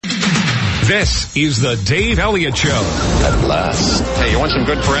This is the Dave Elliott Show. At last. Hey, you want some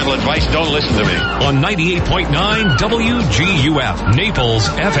good parental advice? Don't listen to me. On 98.9 WGUF, Naples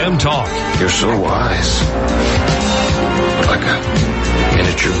FM Talk. You're so wise. Like a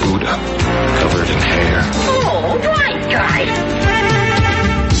miniature Buddha covered in hair. Oh, right, guy.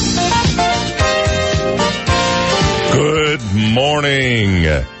 Good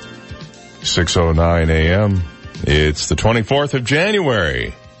morning. 6:09 a.m. It's the 24th of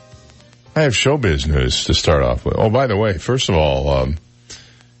January. I have showbiz news to start off with. Oh, by the way, first of all,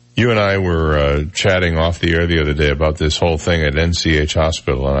 you and I were chatting off the air the other day about this whole thing at NCH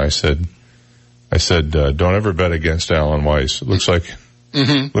Hospital, and I said, don't ever bet against Alan Weiss. It looks like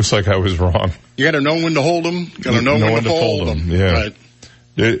I was wrong. You got to know when to hold them. You got to know when to fold them. Yeah. Right.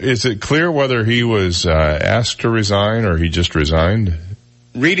 Is it clear whether he was asked to resign or he just resigned?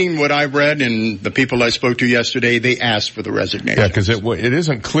 Reading what I read and the people I spoke to yesterday, they asked for the resignation. Yeah, because it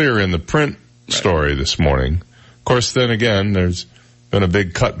isn't clear in the print story this morning. Of course, then again, there's been a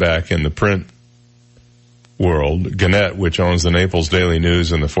big cutback in the print world. Gannett, which owns the Naples Daily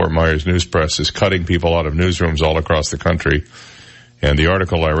News and the Fort Myers News Press, is cutting people out of newsrooms all across the country. And the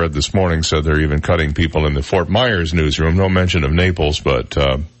article I read this morning said they're even cutting people in the Fort Myers newsroom. No mention of Naples, but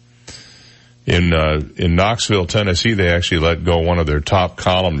in Knoxville, Tennessee, they actually let go one of their top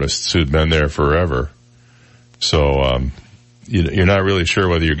columnists who'd been there forever. So you're not really sure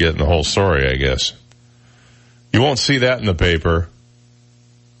whether you're getting the whole story, I guess. You won't see that in the paper,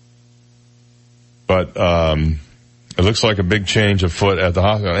 but it looks like a big change afoot at the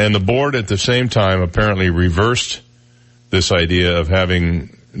hospital. And the board at the same time apparently reversed this idea of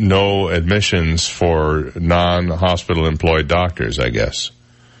having no admissions for non-hospital employed doctors, I guess.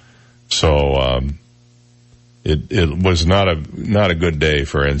 So it was not a good day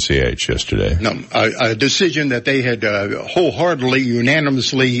for NCH yesterday. No, a decision that they had wholeheartedly,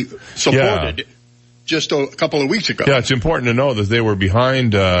 unanimously supported just a couple of weeks ago. Yeah, it's important to know that they were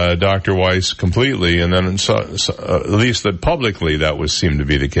behind Dr. Weiss completely, and then at least that publicly that seemed to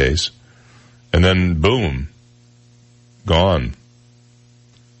be the case. And then boom, gone.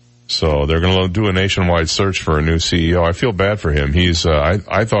 So they're going to do a nationwide search for a new CEO. I feel bad for him. He's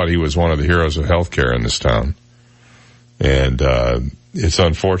I thought he was one of the heroes of healthcare in this town. And it's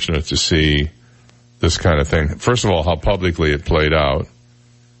unfortunate to see this kind of thing. First of all, how publicly it played out.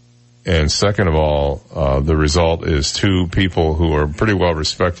 And second of all, the result is two people who are pretty well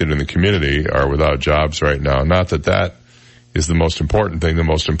respected in the community are without jobs right now. Not that is the most important thing. The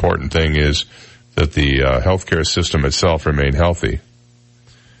most important thing is that the healthcare system itself remain healthy.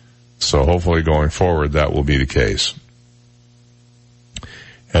 So hopefully going forward, that will be the case.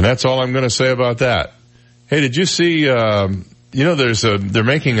 And that's all I'm going to say about that. Hey, did you see, they're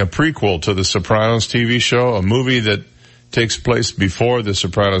making a prequel to The Sopranos TV show, a movie that takes place before The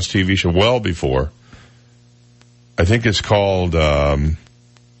Sopranos TV show, well before. I think it's called, The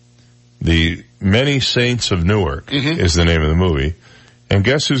Many Saints of Newark is the name of the movie. And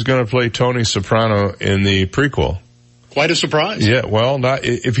guess who's going to play Tony Soprano in the prequel? Quite a surprise. Yeah, well,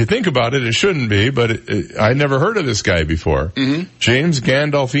 if you think about it, it shouldn't be, but I never heard of this guy before. James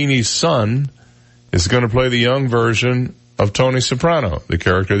Gandolfini's son is going to play the young version of Tony Soprano, the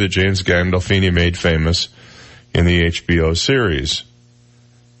character that James Gandolfini made famous in the HBO series.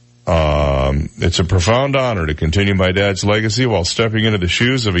 It's a profound honor to continue my dad's legacy while stepping into the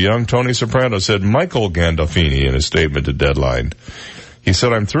shoes of a young Tony Soprano, said Michael Gandolfini in a statement to Deadline. He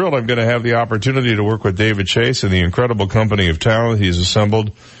said, I'm thrilled I'm going to have the opportunity to work with David Chase and the incredible company of talent he's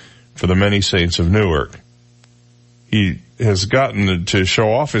assembled for the Many Saints of Newark. He has gotten to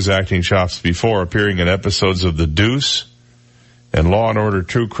show off his acting chops before, appearing in episodes of The Deuce and Law & Order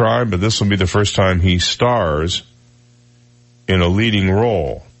True Crime, but this will be the first time he stars in a leading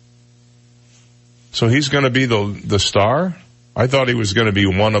role. So he's going to be the star? I thought he was going to be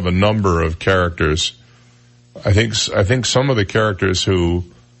one of a number of characters. I think some of the characters who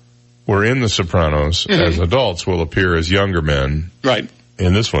were in The Sopranos as adults will appear as younger men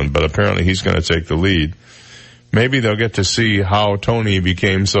in this one, but apparently he's going to take the lead. Maybe they'll get to see how Tony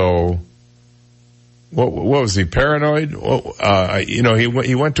became so, what was he, paranoid?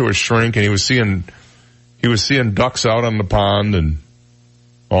 He went to a shrink and he was seeing ducks out on the pond and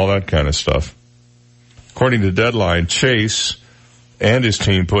all that kind of stuff. According to Deadline, Chase and his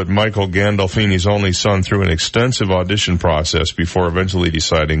team put Michael Gandolfini's only son through an extensive audition process before eventually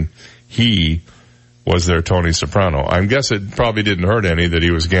deciding he was their Tony Soprano. I guess it probably didn't hurt any that he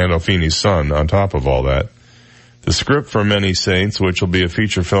was Gandolfini's son on top of all that. The script for Many Saints, which will be a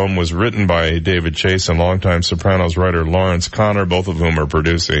feature film, was written by David Chase and longtime Sopranos writer Lawrence Connor, both of whom are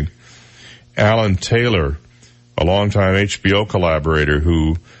producing. Alan Taylor, a longtime HBO collaborator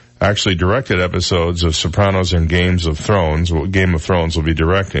who actually directed episodes of Sopranos and Game of Thrones will be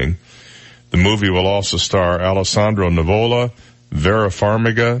directing. The movie will also star Alessandro Nivola, Vera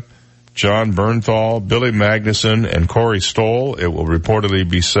Farmiga, John Bernthal, Billy Magnuson, and Corey Stoll. It will reportedly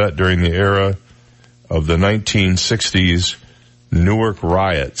be set during the era of the 1960s Newark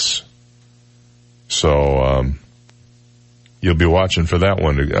riots. So, you'll be watching for that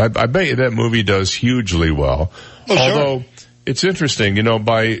one. I bet you that movie does hugely well. Oh, although, sure. It's interesting,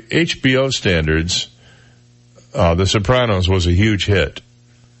 by HBO standards, The Sopranos was a huge hit.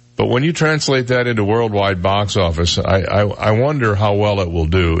 But when you translate that into worldwide box office, I wonder how well it will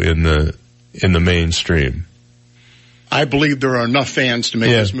do in the mainstream. I believe there are enough fans to make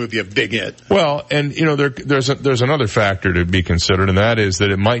this movie a big hit. Well, and there's another factor to be considered, and that is that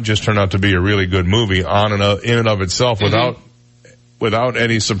it might just turn out to be a really good movie in and of itself without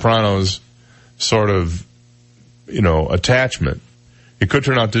any Sopranos sort of attachment. It could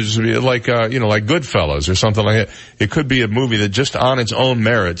turn out to just be like Goodfellas or something like that. It could be a movie that just on its own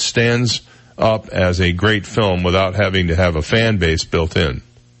merit stands up as a great film without having to have a fan base built in.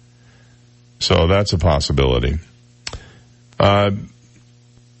 So that's a possibility. The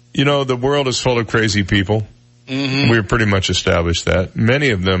world is full of crazy people. Mm-hmm. We've pretty much established that.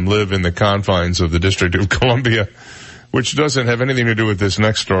 Many of them live in the confines of the District of Columbia, which doesn't have anything to do with this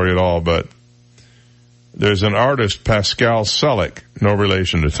next story at all, but there's an artist, Pascal Selleck, no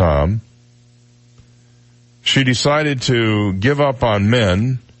relation to Tom. She decided to give up on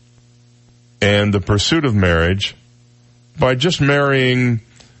men and the pursuit of marriage by just marrying,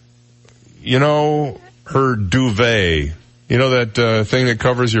 her duvet. That thing that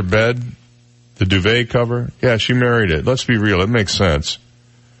covers your bed? The duvet cover? Yeah, she married it. Let's be real, it makes sense.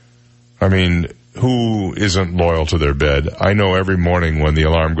 I mean, who isn't loyal to their bed? I know every morning when the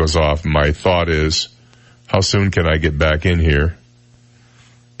alarm goes off, my thought is, how soon can I get back in here?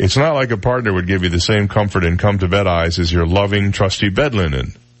 It's not like a partner would give you the same comfort and come-to-bed eyes as your loving, trusty bed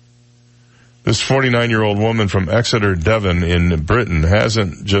linen. This 49-year-old woman from Exeter, Devon in Britain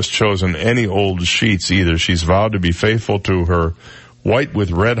hasn't just chosen any old sheets either. She's vowed to be faithful to her white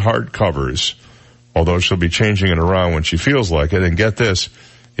with red heart covers, although she'll be changing it around when she feels like it. And get this,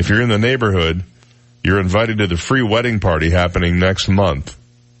 if you're in the neighborhood, you're invited to the free wedding party happening next month.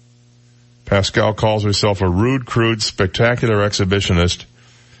 Pascal calls herself a rude, crude, spectacular exhibitionist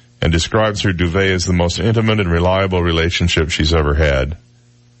and describes her duvet as the most intimate and reliable relationship she's ever had.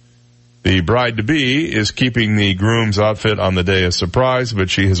 The bride-to-be is keeping the groom's outfit on the day a surprise, but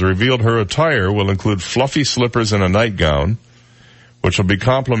she has revealed her attire will include fluffy slippers and a nightgown, which will be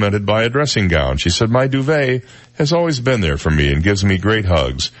complemented by a dressing gown. She said, "My duvet has always been there for me and gives me great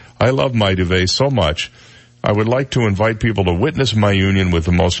hugs. I love my duvet so much. I would like to invite people to witness my union with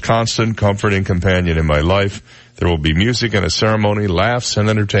the most constant, comforting companion in my life. There will be music and a ceremony, laughs and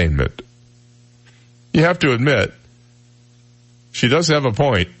entertainment." You have to admit, she does have a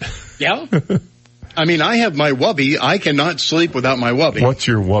point. Yeah. I mean, I have my wubby. I cannot sleep without my wubby. What's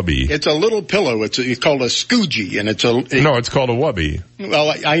your wubby? It's a little pillow. It's called a scoogie, and No, it's called a wubby.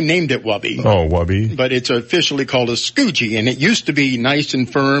 Well, I named it wubby. Oh, wubby. But it's officially called a scoogie, and it used to be nice and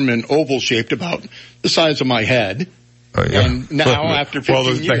firm and oval-shaped, about the size of my head. Yeah. And now, after 15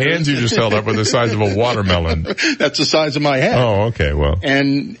 years... Well, the hands you just held up were the size of a watermelon. That's the size of my head. Oh, okay, well.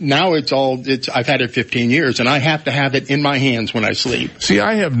 And now I've had it 15 years, and I have to have it in my hands when I sleep. See,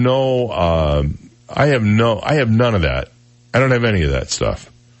 I have none of that. I don't have any of that stuff.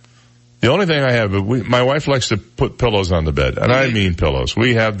 The only thing I have, my wife likes to put pillows on the bed, and I mean pillows.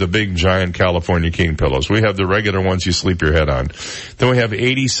 We have the big, giant California King pillows. We have the regular ones you sleep your head on. Then we have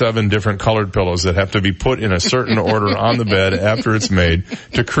 87 different colored pillows that have to be put in a certain order on the bed after it's made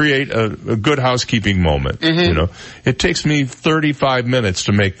to create a good housekeeping moment. Mm-hmm. It takes me 35 minutes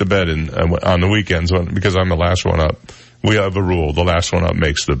to make the bed on the weekends because I'm the last one up. We have a rule: the last one up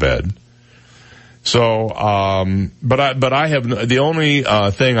makes the bed. So, but I have, the only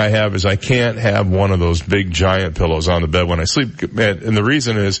thing I have is I can't have one of those big giant pillows on the bed when I sleep. And the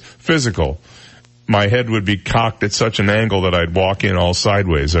reason is physical. My head would be cocked at such an angle that I'd walk in all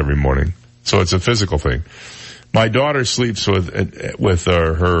sideways every morning. So it's a physical thing. My daughter sleeps with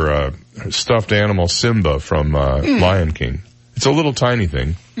her stuffed animal Simba from Lion King. It's a little tiny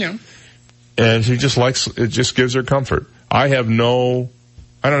thing. Yeah. And she just likes, it just gives her comfort. I have none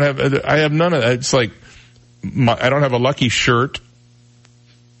of that. It's like, I don't have a lucky shirt,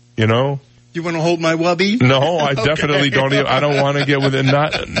 You want to hold my wubby? No, I definitely don't. I don't want to get with it,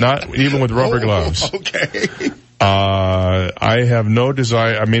 not even with rubber gloves. Okay. I have no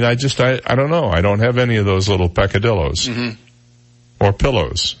desire. I mean, I don't know. I don't have any of those little peccadillos or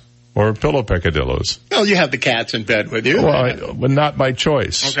pillows. or pillow peccadillos. Well, you have the cats in bed with you. Well, but not by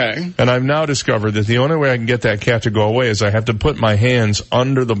choice. Okay. And I've now discovered that the only way I can get that cat to go away is I have to put my hands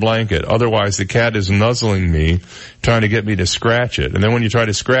under the blanket. Otherwise, the cat is nuzzling me, trying to get me to scratch it. And then when you try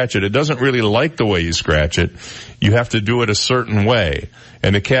to scratch it, it doesn't really like the way you scratch it. You have to do it a certain way.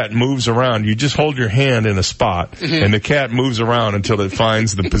 And the cat moves around. You just hold your hand in a spot, and the cat moves around until it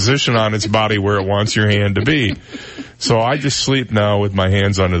finds the position on its body where it wants your hand to be. So I just sleep now with my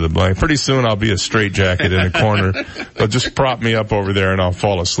hands under the blanket. Pretty soon I'll be a straitjacket in a corner. They'll just prop me up over there and I'll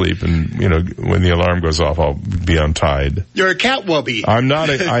fall asleep. And, when the alarm goes off, I'll be untied. You're a cat wubby. I'm not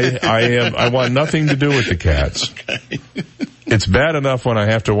I want nothing to do with the cats. Okay. It's bad enough when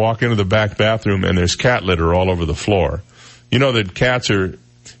I have to walk into the back bathroom and there's cat litter all over the floor. You know that cats are,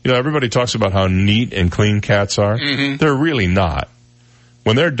 everybody talks about how neat and clean cats are. Mm-hmm. They're really not.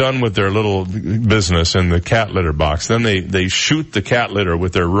 When they're done with their little business in the cat litter box, then they shoot the cat litter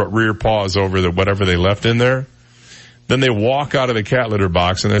with their rear paws over whatever they left in there. Then they walk out of the cat litter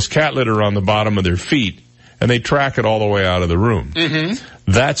box and there's cat litter on the bottom of their feet and they track it all the way out of the room.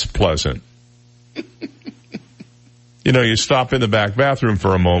 Mm-hmm. That's pleasant. You stop in the back bathroom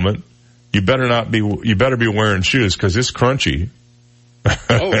for a moment. You better be wearing shoes because it's crunchy.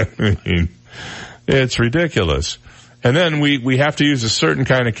 Oh. I mean, it's ridiculous. And then we have to use a certain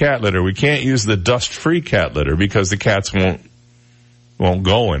kind of cat litter. We can't use the dust-free cat litter because the cats won't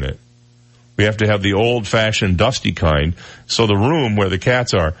go in it. We have to have the old-fashioned dusty kind. So the room where the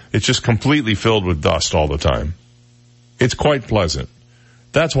cats are, it's just completely filled with dust all the time. It's quite pleasant.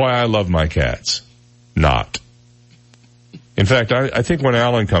 That's why I love my cats. Not. In fact, I think when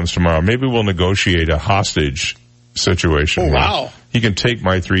Alan comes tomorrow, maybe we'll negotiate a hostage situation. Oh, wow. He can take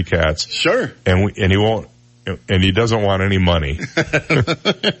my 3 cats. Sure. And he doesn't want any money.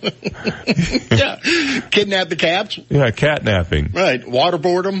 Yeah. Kidnap the cats. Yeah, catnapping. Right.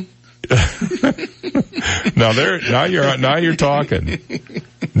 Waterboard them. Now you're talking.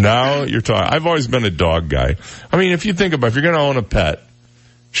 Now you're talking. I've always been a dog guy. I mean, if you think about if you're going to own a pet,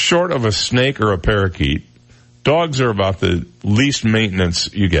 short of a snake or a parakeet, dogs are about the least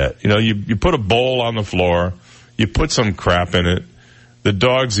maintenance you get. You put a bowl on the floor, you put some crap in it, the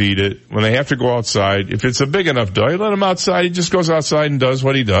dogs eat it. When they have to go outside, if it's a big enough dog, you let him outside, he just goes outside and does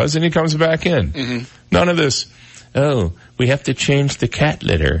what he does, and he comes back in. Mm-hmm. None of this, we have to change the cat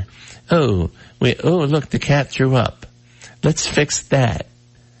litter. Look, the cat threw up. Let's fix that.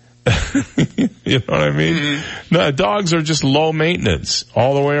 You know what I mean? Mm-hmm. No, dogs are just low maintenance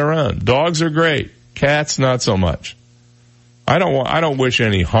all the way around. Dogs are great. Cats, not so much. I don't wish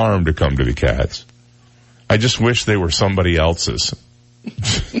any harm to come to the cats. I just wish they were somebody else's.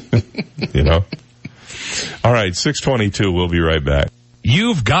 All right, 6:22. We'll be right back.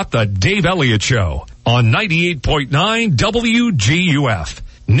 You've got the Dave Elliott Show on 98.9 WGUF,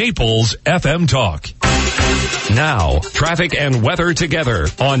 Naples FM Talk. Now, traffic and weather together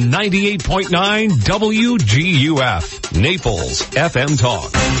on 98.9 WGUF, Naples FM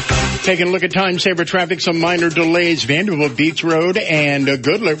Talk. Taking a look at time-saver traffic, some minor delays. Vanderbilt Beach Road and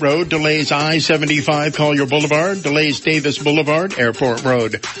Goodlet Road. Delays I-75 Collier Boulevard. Delays Davis Boulevard, Airport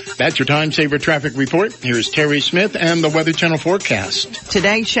Road. That's your time-saver traffic report. Here's Terry Smith and the Weather Channel forecast.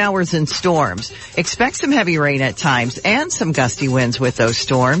 Today, showers and storms. Expect some heavy rain at times and some gusty winds with those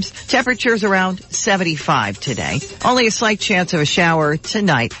storms. Temperatures around 75 today. Only a slight chance of a shower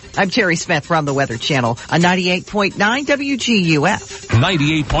tonight. I'm Terry Smith from the Weather Channel on 98.9 WGUF.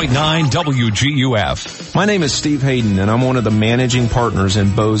 98.9 WGUF. My name is Steve Hayden, and I'm one of the managing partners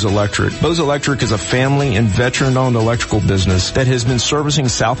in Bose Electric. Bose Electric is a family and veteran-owned electrical business that has been servicing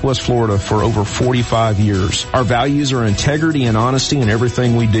Southwest Florida for over 45 years. Our values are integrity and honesty in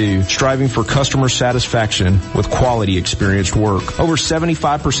everything we do, striving for customer satisfaction with quality experienced work. Over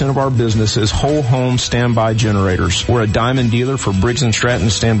 75% of our business is whole home standby generators. We're a diamond dealer for Briggs & Stratton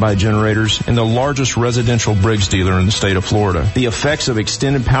standby generators and the largest residential Briggs dealer in the state of Florida. The effects of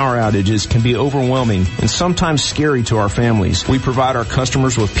extended power outages can be overwhelming and sometimes scary to our families. We provide our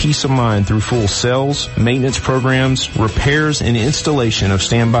customers with peace of mind through full sales, maintenance programs, repairs, and installation of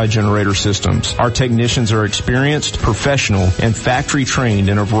standby generator systems. Our technicians are experienced, professional, and factory trained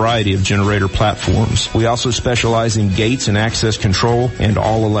in a variety of generator platforms. We also specialize in gates and access control and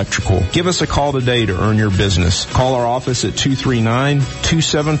all electrical. Give us a call today to earn your business. Call our office at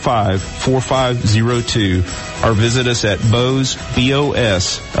 239-275-4502 or visit us at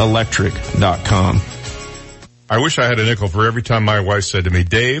BOSElectric.com. I wish I had a nickel for every time my wife said to me,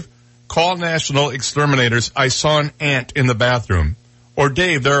 Dave, call National Exterminators. I saw an ant in the bathroom. Or,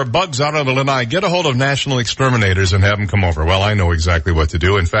 Dave, there are bugs out on the lanai. Get a hold of National Exterminators and have them come over. Well, I know exactly what to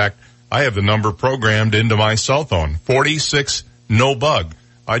do. In fact, I have the number programmed into my cell phone, 46 no bug.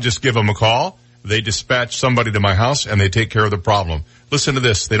 I just give them a call. They dispatch somebody to my house and they take care of the problem. Listen to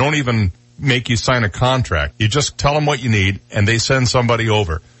this. They don't even make you sign a contract. You just tell them what you need and they send somebody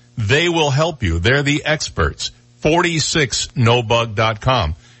over. They will help you. They're the experts.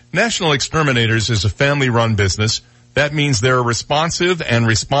 46nobug.com. National Exterminators is a family-run business. That means they're responsive and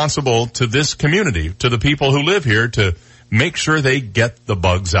responsible to this community, to the people who live here, to make sure they get the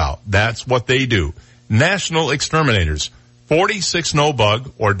bugs out. That's what they do. National Exterminators.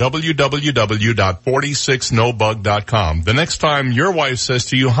 46nobug or www.46nobug.com. The next time your wife says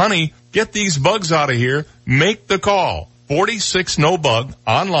to you, honey, get these bugs out of here, make the call. 46nobug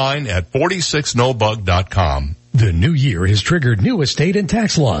online at 46nobug.com. The new year has triggered new estate and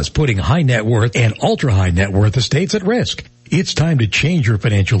tax laws, putting high net worth and ultra high net worth estates at risk. It's time to change your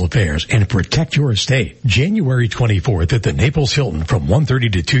financial affairs and protect your estate. January 24th at the Naples Hilton from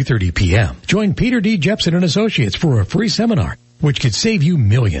 1:30 to 2:30 p.m. Join Peter D. Jepson and Associates for a free seminar, which could save you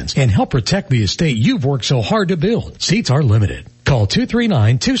millions and help protect the estate you've worked so hard to build. Seats are limited. Call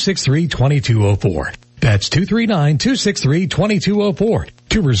 239-263-2204. That's 239-263-2204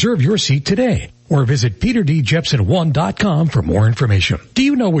 to reserve your seat today. Or visit PeterDJepson1.com for more information. Do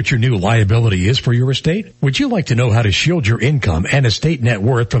you know what your new liability is for your estate? Would you like to know how to shield your income and estate net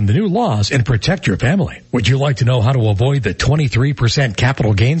worth from the new laws and protect your family? Would you like to know how to avoid the 23%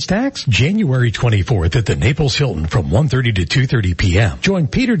 capital gains tax? January 24th at the Naples Hilton from 1:30 to 2:30 p.m. Join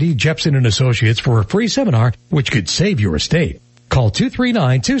Peter D. Jepson and Associates for a free seminar which could save your estate. Call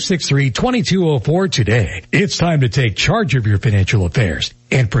 239-263-2204 today. It's time to take charge of your financial affairs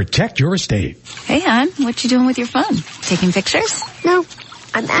and protect your estate. Hey, hon, what you doing with your phone? Taking pictures? No,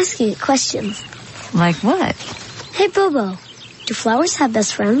 I'm asking it questions. Like what? Hey, Bobo, do flowers have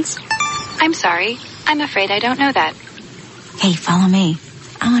best friends? I'm sorry. I'm afraid I don't know that. Hey, follow me.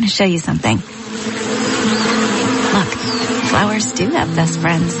 I want to show you something. Look, flowers do have best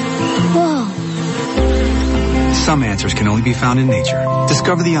friends. Whoa. Some answers can only be found in nature.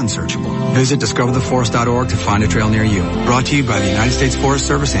 Discover the unsearchable. Visit discovertheforest.org to find a trail near you. Brought to you by the United States Forest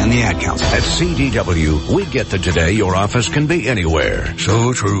Service and the Ad Council. At CDW, we get that today your office can be anywhere.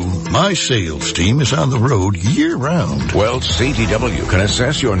 So true. My sales team is on the road year-round. Well, CDW can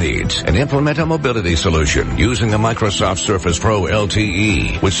assess your needs and implement a mobility solution using the Microsoft Surface Pro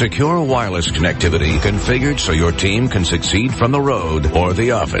LTE with secure wireless connectivity configured so your team can succeed from the road or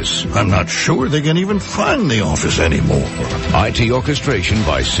the office. I'm not sure they can even find the office anymore. IT orchestration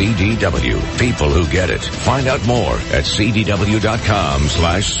by CDW. People who get it. Find out more at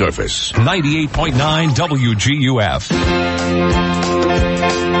cdw.com/surface. 98.9 WGUF.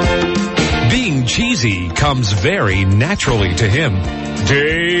 Being cheesy comes very naturally to him.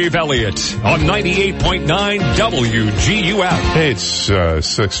 Dave Elliott on 98.9 WGUF. Hey, it's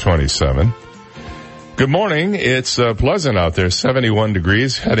 6:27. Good morning. It's pleasant out there. 71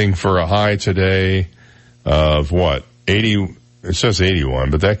 degrees, heading for a high today of what? 80. It says 81,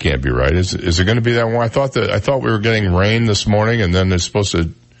 but that can't be right. Is it going to be that warm? I thought we were getting rain this morning, and then it's supposed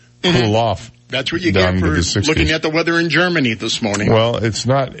to cool off. That's what you get for looking at the weather in Germany this morning. Well, it's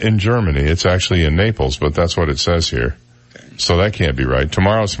not in Germany. It's actually in Naples, but that's what it says here. So that can't be right.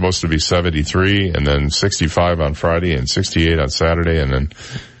 Tomorrow's supposed to be 73, and then 65 on Friday, and 68 on Saturday, and then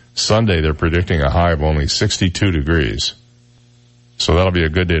Sunday they're predicting a high of only 62 degrees. So that'll be a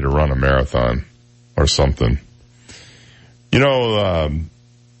good day to run a marathon or something. You know,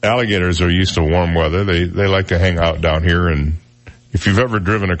 alligators are used to warm weather. They like to hang out down here, and if you've ever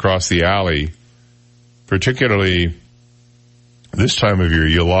driven across the alley, particularly this time of year,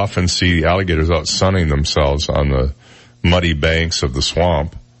 you'll often see alligators out sunning themselves on the muddy banks of the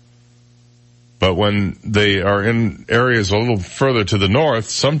swamp. But when they are in areas a little further to the north,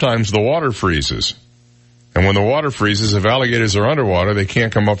 sometimes the water freezes. And when the water freezes, if alligators are underwater, they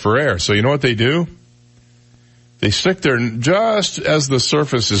can't come up for air. So you know what they do? They stick just as the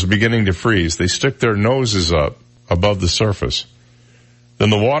surface is beginning to freeze, they stick their noses up above the surface.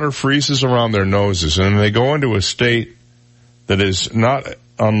 Then the water freezes around their noses, and they go into a state that is not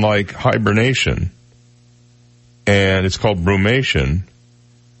unlike hibernation, and it's called brumation,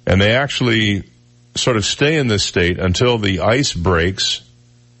 and they actually sort of stay in this state until the ice breaks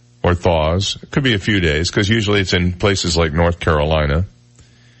or thaws. It could be a few days, because usually it's in places like North Carolina.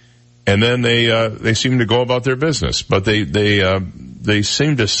 And then they seem to go about their business, but they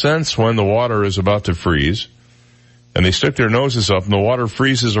seem to sense when the water is about to freeze, and they stick their noses up, and the water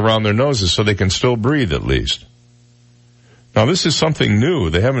freezes around their noses so they can still breathe at least. Now this is something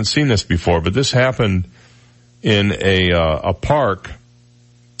new. They haven't seen this before, but this happened in a park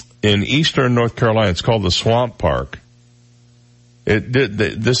in eastern North Carolina. It's called the Swamp Park.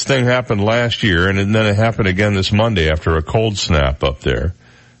 This thing happened last year, and then it happened again this Monday after a cold snap up there.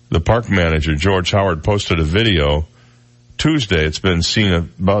 the park manager, George Howard, posted a video Tuesday. It's been seen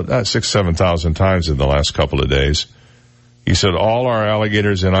about 6,000-7,000 times in the last couple of days. He said, all our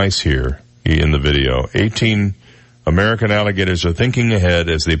alligators in ice here, in the video. 18 American alligators are thinking ahead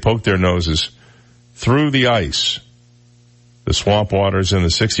as they poke their noses through the ice. The swamp waters in the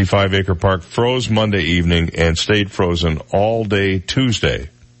 65-acre park froze Monday evening and stayed frozen all day Tuesday.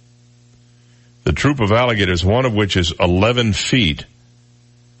 The troop of alligators, one of which is 11 feet,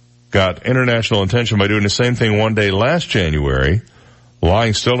 got international attention by doing the same thing one day last January,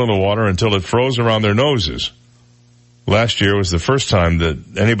 lying still in the water until it froze around their noses. Last year was the first time that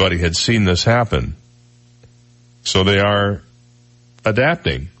anybody had seen this happen. So they are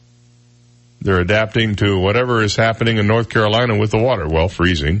adapting. They're adapting to whatever is happening in North Carolina with the water. Well,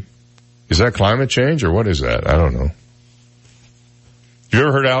 freezing. Is that climate change or what is that? I don't know. You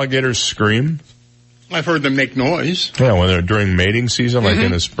ever heard alligators scream? I've heard them make noise. Yeah, when they're during mating season, like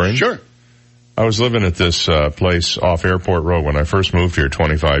in the spring. Sure. I was living at this place off Airport Road when I first moved here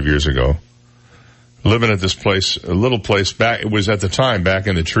 25 years ago. Living at this place, a little place back, it was at the time back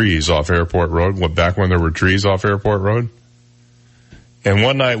in the trees off Airport Road, back when there were trees off Airport Road. And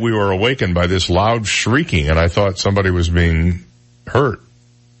one night we were awakened by this loud shrieking, and I thought somebody was being hurt.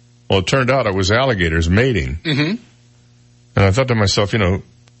 Well, it turned out it was alligators mating. Mm-hmm. And I thought to myself, don't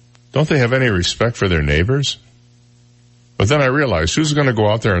they have any respect for their neighbors? But then I realized, who's going to go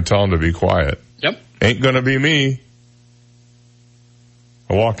out there and tell them to be quiet? Yep. Ain't going to be me.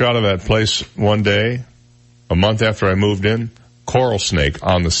 I walked out of that place one day, a month after I moved in, coral snake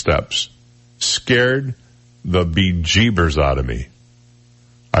on the steps. Scared the bejeebers out of me.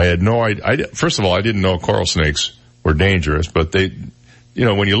 I had no idea. First of all, I didn't know coral snakes were dangerous, but they,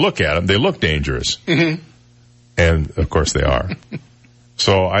 when you look at them, they look dangerous. Mm-hmm. And of course they are.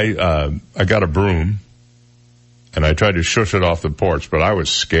 So I got a broom and I tried to shush it off the porch, but I was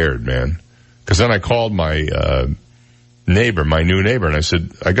scared, man. Cause then I called my, my new neighbor, and I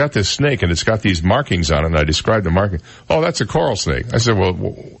said, I got this snake and it's got these markings on it, and I described the marking. Oh, that's a coral snake. I said,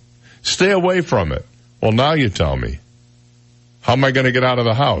 well, stay away from it. Well, now you tell me. How am I going to get out of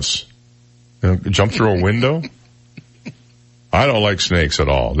the house? Jump through a window? I don't like snakes at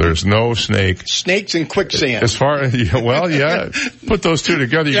all. There's no snake. Snakes and quicksand. As far as, put those two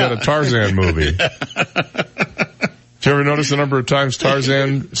together, you got a Tarzan movie. Did you ever notice the number of times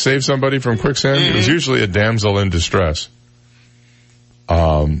Tarzan saved somebody from quicksand? Mm-hmm. It was usually a damsel in distress.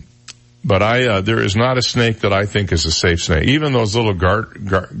 But there is not a snake that I think is a safe snake. Even those little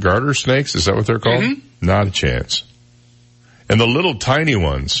garter snakes, is that what they're called? Mm-hmm. Not a chance. And the little tiny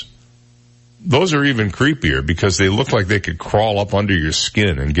ones, those are even creepier because they look like they could crawl up under your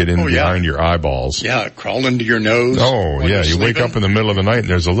skin and get in behind your eyeballs. Yeah, crawl into your nose. Oh, yeah. You wake up in the middle of the night and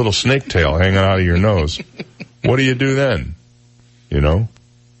there's a little snake tail hanging out of your nose. What do you do then?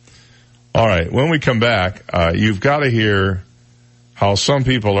 All right. When we come back, you've got to hear how some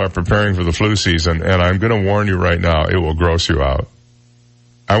people are preparing for the flu season, and I'm going to warn you right now, it will gross you out.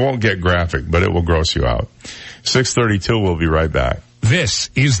 I won't get graphic, but it will gross you out. 6:32, we'll be right back. This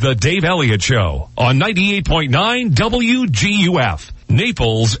is the Dave Elliott Show on 98.9 WGUF,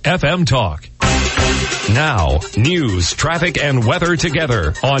 Naples FM Talk. Now, news, traffic, and weather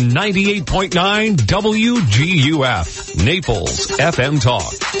together on 98.9 WGUF, Naples FM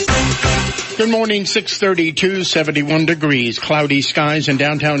Talk. Good morning, 6:32, 71 degrees, cloudy skies in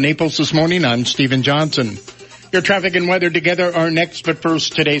downtown Naples this morning. I'm Stephen Johnson. Your traffic and weather together are next, but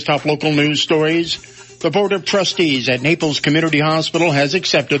first, today's top local news stories. The Board of Trustees at Naples Community Hospital has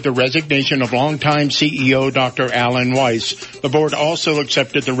accepted the resignation of longtime CEO Dr. Alan Weiss. The board also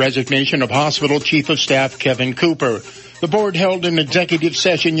accepted the resignation of Hospital Chief of Staff Kevin Cooper. The board held an executive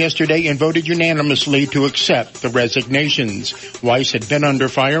session yesterday and voted unanimously to accept the resignations. Weiss had been under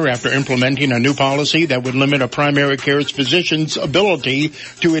fire after implementing a new policy that would limit a primary care physician's ability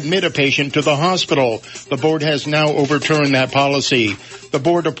to admit a patient to the hospital. The board has now overturned that policy. The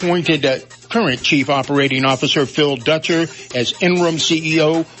board appointed current Chief Operating Officer Phil Dutcher as interim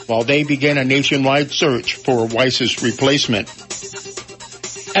CEO while they began a nationwide search for Weiss's replacement.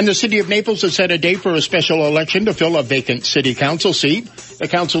 And the city of Naples has set a date for a special election to fill a vacant city council seat. The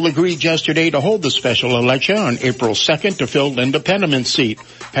council agreed yesterday to hold the special election on April 2nd to fill Linda Penniman's seat.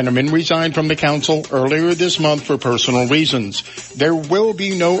 Penniman resigned from the council earlier this month for personal reasons. There will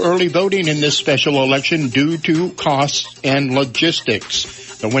be no early voting in this special election due to costs and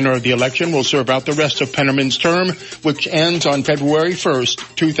logistics. The winner of the election will serve out the rest of Penniman's term, which ends on February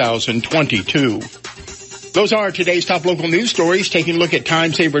 1st, 2022. Those are today's top local news stories. Taking a look at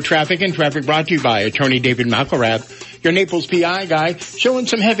time-saver traffic, and traffic brought to you by Attorney David McElrath, your Naples PI guy, showing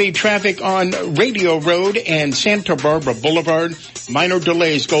some heavy traffic on Radio Road and Santa Barbara Boulevard. Minor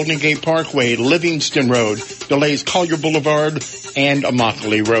delays, Golden Gate Parkway, Livingston Road, delays Collier Boulevard, and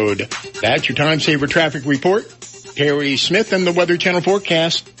Immokalee Road. That's your time-saver traffic report. Terry Smith and the Weather Channel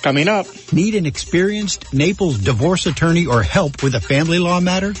forecast coming up. Need an experienced Naples divorce attorney or help with a family law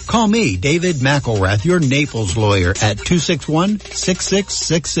matter? Call me, David McElrath, your Naples lawyer at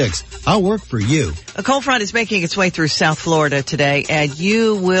 261-6666. I'll work for you. A cold front is making its way through South Florida today, and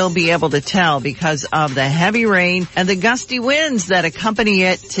you will be able to tell because of the heavy rain and the gusty winds that accompany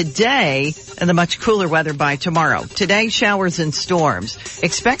it today and the much cooler weather by tomorrow. Today, showers and storms.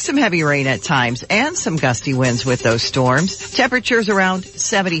 Expect some heavy rain at times and some gusty winds with those storms. Temperatures around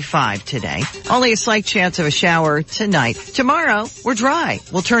 75 today. Only a slight chance of a shower tonight. Tomorrow, we're dry.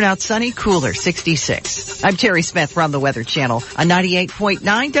 We'll turn out sunny, cooler, 66. I'm Terry Smith from the Weather Channel on 98.9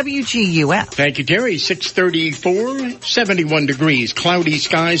 WGUF. Thank you, Terry. 634, 71 degrees, cloudy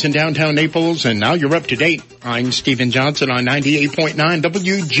skies in downtown Naples, and now you're up to date. I'm Stephen Johnson on 98.9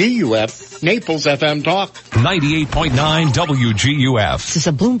 WGUF, Naples FM Talk. 98.9 WGUF. This is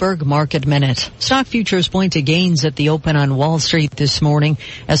a Bloomberg Market Minute. Stock futures point to gains at the open on Wall Street this morning.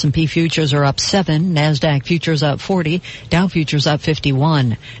 S&P futures are up 7, NASDAQ futures up 40, Dow futures up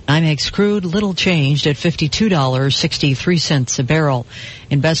 51. NYMEX crude little changed at $52.63 a barrel.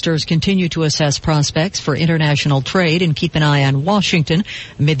 Investors continue to assess prospects for international trade and keep an eye on Washington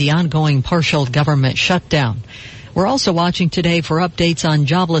amid the ongoing partial government shutdown. We're also watching today for updates on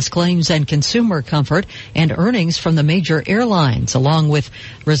jobless claims and consumer comfort and earnings from the major airlines, along with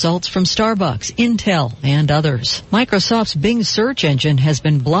results from Starbucks, Intel, and others. Microsoft's Bing search engine has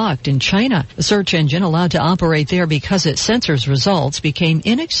been blocked in China. The search engine allowed to operate there because it censors results became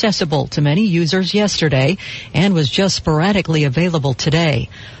inaccessible to many users yesterday and was just sporadically available today.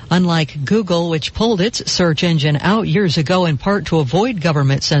 Unlike Google, which pulled its search engine out years ago in part to avoid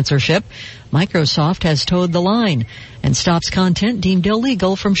government censorship, Microsoft has toed the line and stops content deemed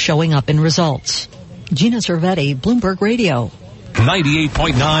illegal from showing up in results. Gina Cervetti, Bloomberg Radio.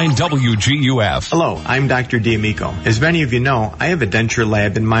 98.9 WGUF. Hello, I'm Dr. D'Amico. As many of you know, I have a denture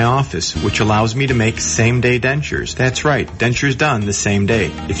lab in my office, which allows me to make same-day dentures. That's right, dentures done the same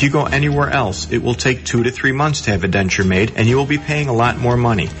day. If you go anywhere else, it will take 2 to 3 months to have a denture made, and you will be paying a lot more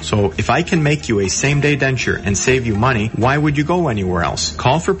money. So if I can make you a same-day denture and save you money, why would you go anywhere else?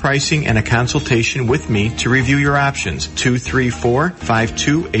 Call for pricing and a consultation with me to review your options.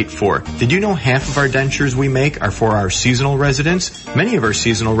 234-5284. Did you know half of our dentures we make are for our seasonal residents? Many of our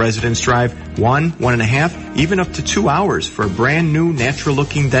seasonal residents drive 1.5, even up to 2 hours for a brand new natural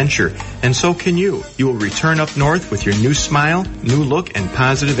looking denture. And so can you. You will return up north with your new smile, new look, and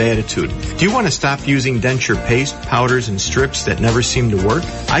positive attitude. Do you want to stop using denture paste, powders, and strips that never seem to work?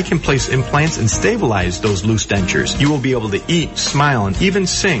 I can place implants and stabilize those loose dentures. You will be able to eat, smile, and even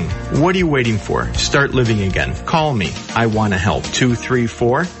sing. What are you waiting for? Start living again. Call me. I want to help.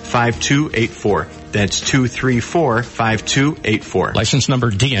 234-5284. That's 234-5284. License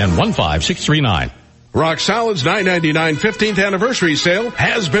number DN15639. Rock Solid's $9.99 15th anniversary sale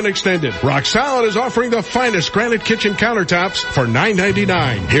has been extended. Rock Solid is offering the finest granite kitchen countertops for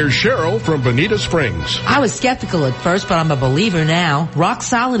 $9.99. Here's Cheryl from Bonita Springs. I was skeptical at first, but I'm a believer now. Rock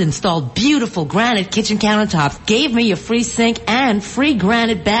Solid installed beautiful granite kitchen countertops, gave me a free sink and free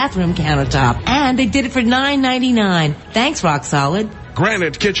granite bathroom countertop. And they did it for $9.99. Thanks, Rock Solid.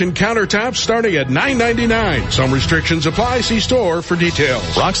 Granite kitchen countertops starting at $9.99. Some restrictions apply. See store for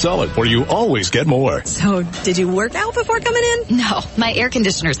details. Rock Solid, where you always get more. So, did you work out before coming in? No, my air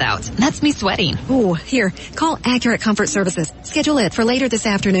conditioner's out. That's me sweating. Ooh, here, call Accurate Comfort Services. Schedule it for later this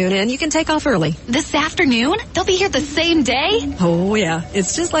afternoon and you can take off early. This afternoon? They'll be here the same day? Oh, yeah.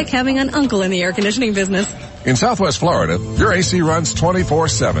 It's just like having an uncle in the air conditioning business. In Southwest Florida, your AC runs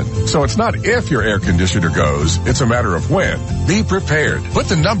 24/7. So it's not if your air conditioner goes, it's a matter of when. Be prepared. Put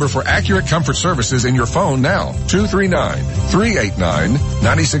the number for Accurate Comfort Services in your phone now.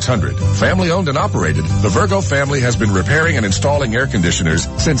 239-389-9600. Family owned and operated, the Virgo family has been repairing and installing air conditioners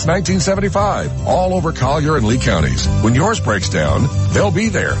since 1975, all over Collier and Lee counties. When yours breaks down, they'll be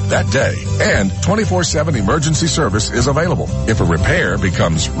there that day. And 24/7 emergency service is available. If a repair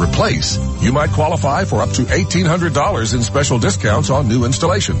becomes replace, you might qualify for up to $1,800 in special discounts on new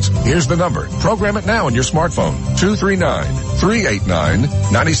installations. Here's the number. Program it now on your smartphone.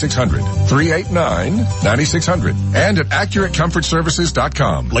 239-389-9600. 389-9600 and at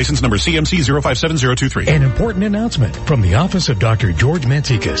AccurateComfortServices.com. License number CMC 057023. An important announcement from the office of Dr. George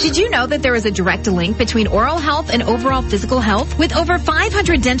Mantzoukas. Did you know that there is a direct link between oral health and overall physical health? With over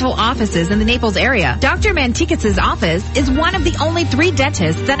 500 dental offices in the Naples area, Dr. Mantzoukas' office is one of the only 3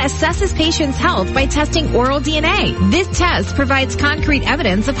 dentists that assesses patients' health by testing oral DNA. This test provides concrete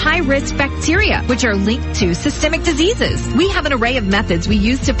evidence of high-risk bacteria, which are linked to systemic diseases. We have an array of methods we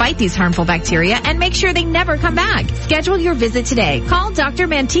use to fight these harmful bacteria and make sure they never come back. Schedule your visit today. Call Dr.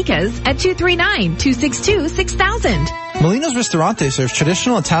 Mantzoukas at 239-262-6000. Molino's Ristorante serves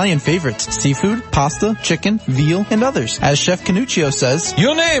traditional Italian favorites, seafood, pasta, chicken, veal, and others. As Chef Canuccio says,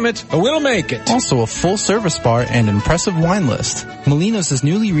 "You name it, we'll make it." Also a full-service bar and an impressive wine list. Molino's is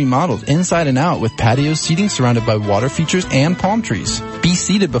newly remodeled inside and out with patio seating surrounded by water features and palm trees. Be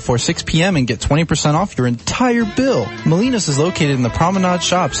seated before 6 p.m. and get 20% off your entire bill. Molino's is located in the Promenade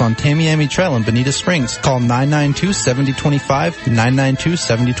Shops on Tamiami Trail in Bonita Springs. Call 992-7025,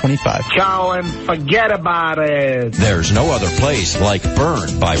 992-7025. Ciao and forget about it. There's no other place like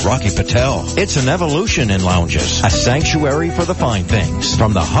Burn by Rocky Patel. It's an evolution in lounges, a sanctuary for the fine things.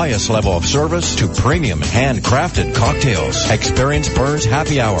 From the highest level of service to premium handcrafted cocktails. Experience Burn's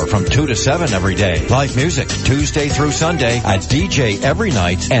happy hour from 2 to 7 every day. Live music Tuesday through Sunday, a DJ every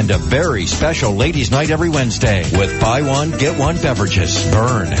night, and a very special ladies' night every Wednesday with buy one, get one beverages.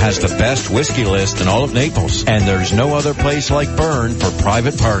 Burn has the best whiskey list in all of Naples, and there's no other place like Burn for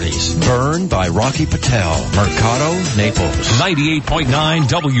private parties. Burn by Rocky Patel. Mercado, Naples. 98.9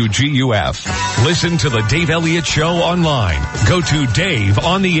 WGUF. Listen to the Dave Elliott Show online. Go to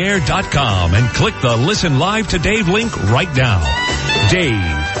DaveOnTheAir.com and click the Listen Live to Dave link right now. Dave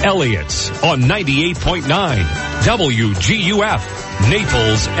Elliott's on 98.9 WGUF.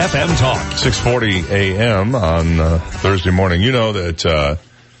 Naples FM Talk. 6:40 a.m. on Thursday morning. You know that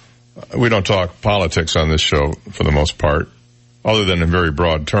we don't talk politics on this show for the most part, other than in very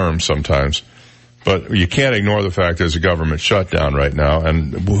broad terms sometimes. But you can't ignore the fact there's a government shutdown right now,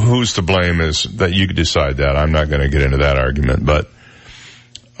 and who's to blame is that you can decide that. I'm not going to get into that argument, but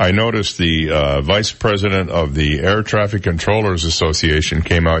I noticed the vice president of the Air Traffic Controllers Association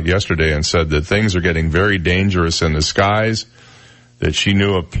came out yesterday and said that things are getting very dangerous in the skies, that she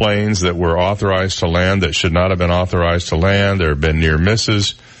knew of planes that were authorized to land that should not have been authorized to land. There have been near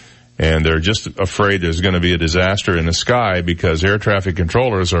misses, and they're just afraid there's going to be a disaster in the sky because air traffic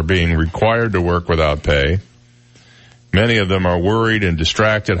controllers are being required to work without pay. Many of them are worried and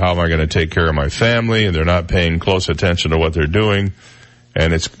distracted. How am I going to take care of my family? And they're not paying close attention to what they're doing.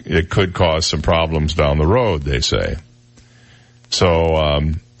 And it could cause some problems down the road, they say.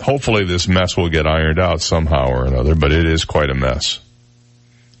 So, hopefully this mess will get ironed out somehow or another, but it is quite a mess.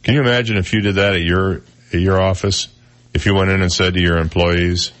 Can you imagine if you did that at your office? If you went in and said to your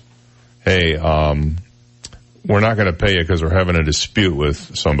employees, hey, we're not going to pay you because we're having a dispute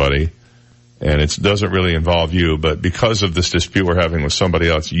with somebody, and it doesn't really involve you, but because of this dispute we're having with somebody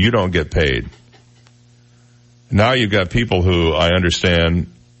else, you don't get paid. Now you've got people who, I understand,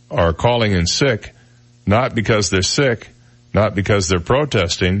 are calling in sick, not because they're sick, not because they're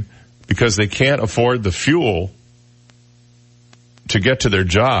protesting, because they can't afford the fuel to get to their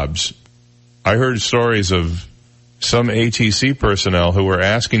jobs. I heard stories of some ATC personnel who were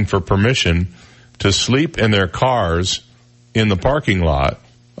asking for permission to sleep in their cars in the parking lot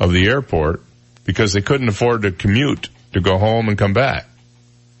of the airport because they couldn't afford to commute to go home and come back.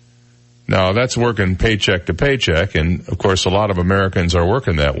 Now, that's working paycheck to paycheck, and, of course, a lot of Americans are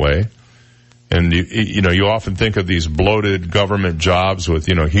working that way. And, you often think of these bloated government jobs with,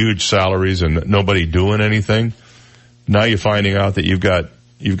 huge salaries and nobody doing anything. Now you're finding out that you've got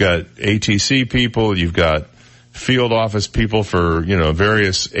ATC people, you've got field office people for,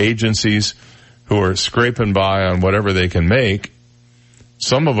 various agencies who are scraping by on whatever they can make.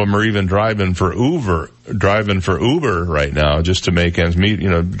 Some of them are even driving for Uber right now just to make ends meet,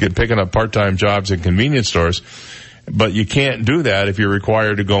 picking up part-time jobs in convenience stores. But you can't do that if you're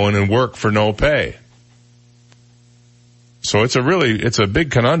required to go in and work for no pay. So it's a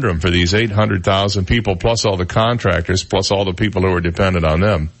big conundrum for these 800,000 people, plus all the contractors, plus all the people who are dependent on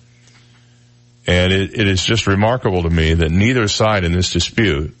them. And it is just remarkable to me that neither side in this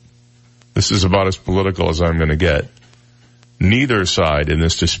dispute, this is about as political as I'm going to get, neither side in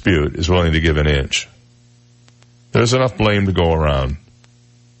this dispute is willing to give an inch. There's enough blame to go around.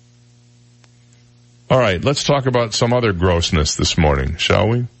 All right, let's talk about some other grossness this morning, shall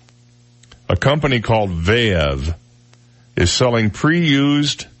we? A company called Veev is selling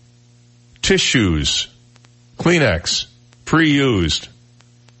pre-used tissues, Kleenex, pre-used,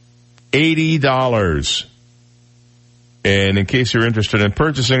 $80. And in case you're interested in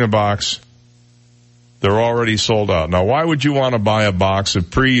purchasing a box, They're already sold out. Now, why would you want to buy a box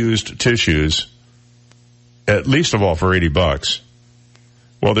of pre-used tissues, at least of all for $80?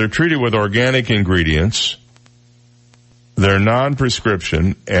 Well, they're treated with organic ingredients. They're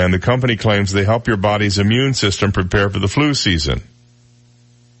non-prescription, and the company claims they help your body's immune system prepare for the flu season.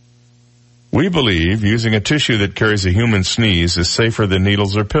 We believe using a tissue that carries a human sneeze is safer than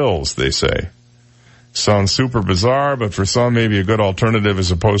needles or pills, they say. Sounds super bizarre, but for some, maybe a good alternative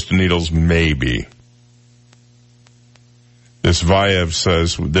as opposed to needles, maybe. This Viev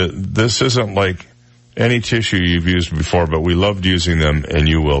says that this isn't like any tissue you've used before, but we loved using them, and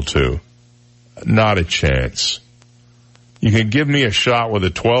you will too. Not a chance. You can give me a shot with a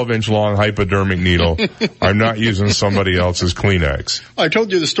 12-inch long hypodermic needle. I'm not using somebody else's Kleenex. I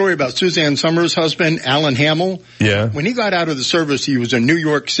told you the story about Suzanne Summers' husband, Alan Hamill. Yeah. When he got out of the service, he was in New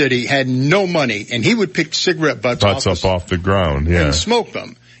York City, had no money, and he would pick cigarette butts off the ground, yeah, and smoke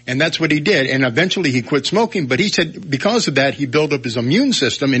them. And that's what he did. And eventually he quit smoking. But he said because of that, he built up his immune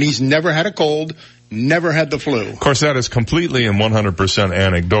system, and he's never had a cold, never had the flu. Of course, that is completely and 100%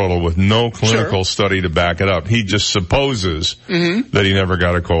 anecdotal with no clinical study to back it up. He just supposes that he never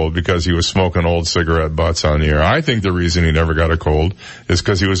got a cold because he was smoking old cigarette butts on the air. I think the reason he never got a cold is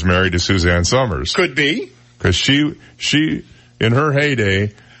because he was married to Suzanne Summers. Could be. Because she, in her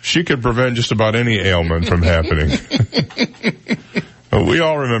heyday, she could prevent just about any ailment from happening. We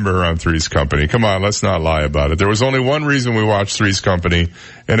all remember her on Three's Company. Come on, let's not lie about it. There was only one reason we watched Three's Company,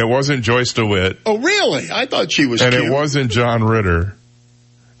 and it wasn't Joyce DeWitt. Oh, really? I thought she was cute. And it wasn't John Ritter.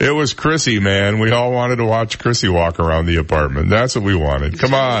 It was Chrissy, man. We all wanted to watch Chrissy walk around the apartment. That's what we wanted.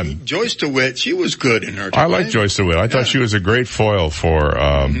 Come on. Joyce DeWitt, she was good in her time. I like Joyce DeWitt. I thought she was a great foil for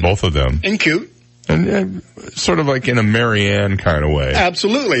both of them. And cute. And sort of like in a Marianne kind of way.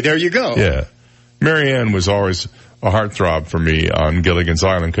 Absolutely. There you go. Yeah. Marianne was always a heartthrob for me on Gilligan's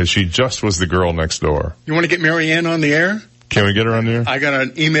Island because she just was the girl next door. You want to get Marianne on the air? Can we get her on the air? I got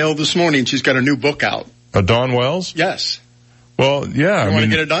an email this morning. She's got a new book out. Dawn Wells? Yes. Well, yeah. You want to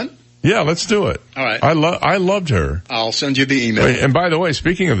get it done? Yeah, let's do it. All right. I loved her. I'll send you the email. And by the way,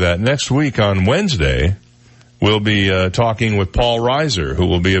 speaking of that, next week on Wednesday, we'll be talking with Paul Reiser, who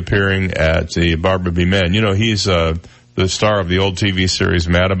will be appearing at the Barbara B. Men. You know, he's the star of the old TV series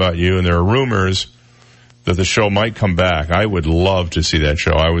Mad About You, and there are rumors that the show might come back. I would love to see that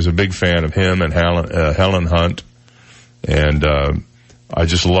show. I was a big fan of him and Helen Hunt, and I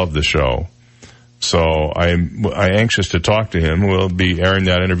just love the show. So I'm anxious to talk to him. We'll be airing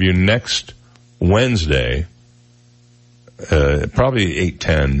that interview next Wednesday, probably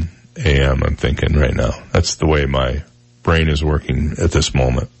 8:10 a.m. I'm thinking right now. That's the way my brain is working at this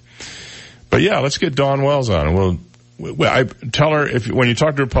moment. But yeah, let's get Dawn Wells on, and I tell her, when you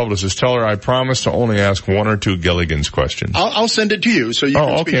talk to her publicist, tell her I promise to only ask one or two Gilligan's questions. I'll send it to you so you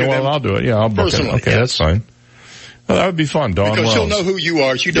can speak to them. I'll do it. Yeah, I'll book it. Okay, that's fine. Well, that would be fun, Dawn Wells. Because she'll know who you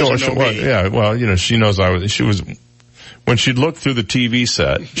are. She doesn't know me. Yeah, well, you know, she knows she was, when she'd look through the TV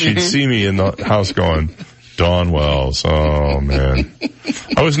set, she'd see me in the house going, Dawn Wells, oh man.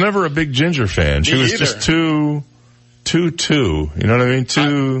 I was never a big Ginger fan. She was just too, you know what I mean?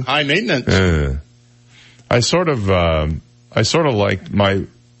 Too high maintenance. I sort of liked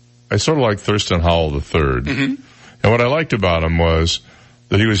Thurston Howell III. And what I liked about him was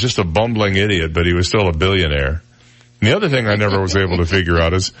that he was just a bumbling idiot, but he was still a billionaire. And the other thing I never was able to figure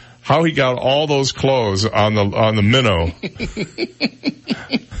out is how he got all those clothes on the minnow.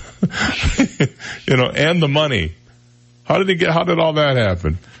 You know, and the money. How did all that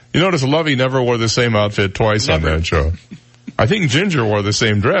happen? You notice Lovey never wore the same outfit twice on that show. I think Ginger wore the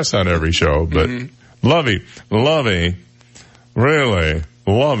same dress on every show, but Lovey, really,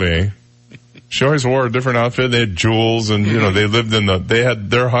 Lovey. She always wore a different outfit. They had jewels, and you know, they lived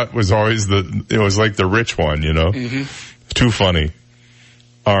their hut was always it was like the rich one, you know. Too funny.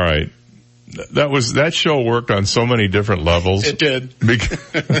 All right. That show worked on so many different levels. It did.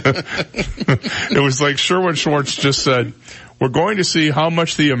 It was like Sherwood Schwartz just said, we're going to see how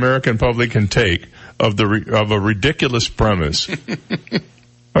much the American public can take of a ridiculous premise.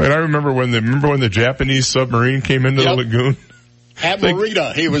 I mean, I remember when the Japanese submarine came into the lagoon. Pat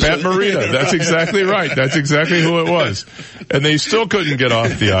Morita. Pat Morita. That's exactly right. That's exactly who it was. And they still couldn't get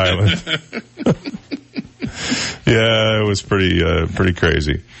off the island. Yeah, it was pretty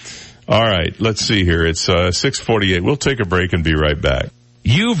crazy. All right, let's see here. It's 6:48. We'll take a break and be right back.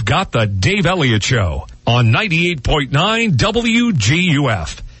 You've got the Dave Elliott Show on 98.9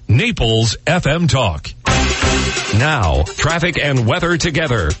 WGUF, Naples FM Talk. Now, traffic and weather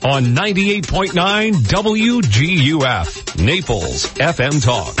together on 98.9 WGUF, Naples FM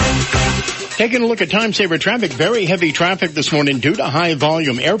Talk. Taking a look at time-saver traffic, very heavy traffic this morning due to high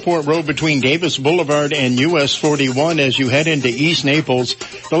volume. Airport Road between Davis Boulevard and US 41 as you head into East Naples.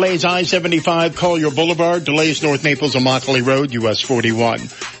 Delays I-75, Collier Boulevard. Delays North Naples, Immokalee Road, US 41.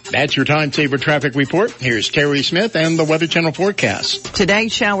 That's your time-saver traffic report. Here's Terry Smith and the Weather Channel forecast. Today,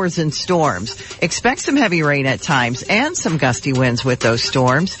 showers and storms. Expect some heavy rain at times and some gusty winds with those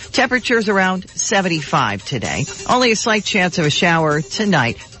storms. Temperatures around 75 today. Only a slight chance of a shower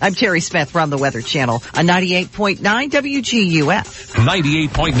tonight. I'm Terry Smith from the Weather Channel on 98.9 WGUF.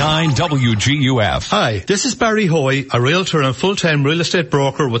 98.9 WGUF. Hi, this is Barry Hoy, a realtor and full-time real estate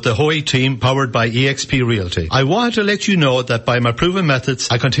broker with the Hoy team powered by eXp Realty. I wanted to let you know that by my proven methods,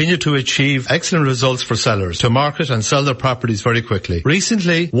 I continue to achieve excellent results for sellers to market and sell their properties very quickly.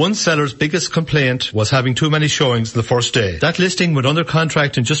 Recently, one seller's biggest complaint was having too many showings the first day. That listing went under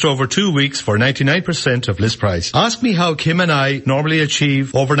contract in just over 2 weeks for 99% of list price. Ask me how Kim and I normally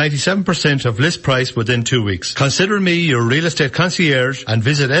achieve over 97% of list price within 2 weeks. Consider me your real estate concierge and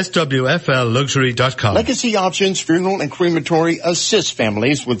visit swflluxury.com. Legacy Options Funeral and Crematory assists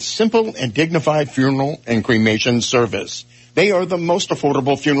families with simple and dignified funeral and cremation service. They are the most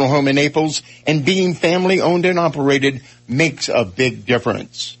affordable funeral home in Naples, and being family owned and operated makes a big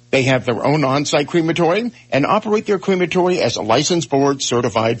difference. They have their own on-site crematory and operate their crematory as a licensed board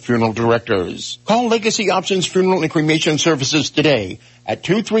certified funeral directors. Call Legacy Options Funeral and Cremation Services today at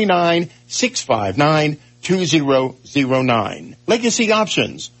 239-659-2009. Legacy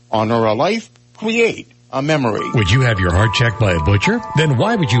Options. Honor a life. Create a memory. Would you have your heart checked by a butcher? Then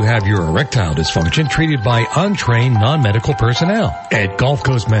why would you have your erectile dysfunction treated by untrained non-medical personnel? At Gulf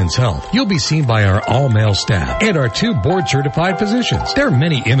Coast Men's Health, you'll be seen by our all-male staff and our 2 board-certified physicians. There are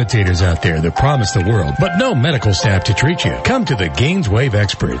many imitators out there that promise the world, but no medical staff to treat you. Come to the Gainswave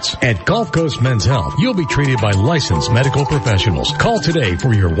experts. At Gulf Coast Men's Health, you'll be treated by licensed medical professionals. Call today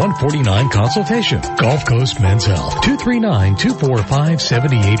for your $149 consultation. Gulf Coast Men's Health,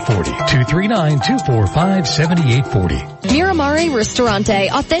 239-245-7840. 239-245-7840. Miramare Ristorante,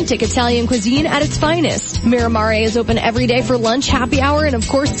 authentic Italian cuisine at its finest. Miramare is open every day for lunch, happy hour, and of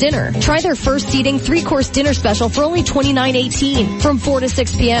course dinner. Try their first seating 3-course dinner special for only $29.18 from 4 to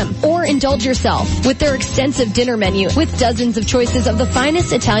 6 p.m. Or indulge yourself with their extensive dinner menu with dozens of choices of the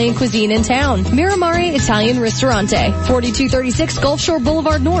finest Italian cuisine in town. Miramare Italian Ristorante, 4236 Gulf Shore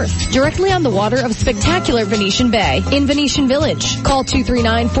Boulevard North, directly on the water of spectacular Venetian Bay in Venetian Village. Call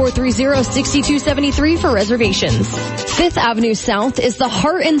 239-430-6273 for reservations. 5th Avenue South is the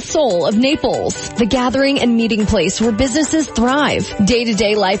heart and soul of Naples, the gathering and meeting place where businesses thrive.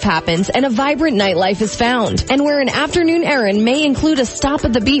 Day-to-day life happens and a vibrant nightlife is found, and where an afternoon errand may include a stop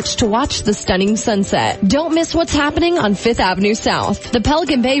at the beach to watch the stunning sunset. Don't miss what's happening on 5th Avenue South. The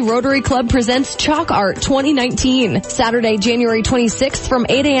Pelican Bay Rotary Club presents Chalk Art 2019, Saturday, January 26th from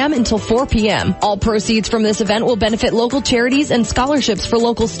 8 a.m. until 4 p.m. All proceeds from this event will benefit local charities and scholarships for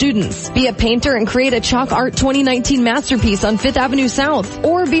local students. Be a painter and create a Chalk Art 2019 masterpiece on 5th Avenue South,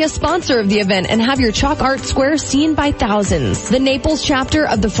 or be a sponsor of the event and have your Chalk Art Square seen by thousands. The Naples chapter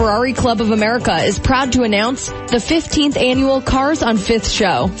of the Ferrari Club of America is proud to announce the 15th annual Cars on 5th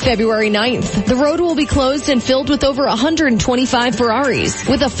show, February 9th. The road will be closed and filled with over 125 Ferraris,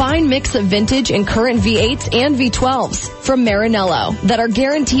 with a fine mix of vintage and current V8s and V12s from Maranello that are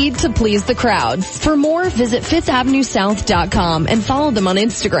guaranteed to please the crowds. For more, visit 5thAvenueSouth.com and follow them on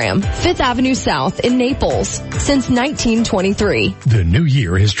Instagram. 5th Avenue South in Naples since 1923. The new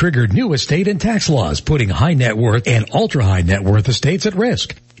year has triggered new estate and tax laws, putting high net worth and ultra high net worth estates at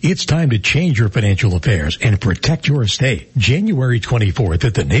risk. It's time to change your financial affairs and protect your estate. January 24th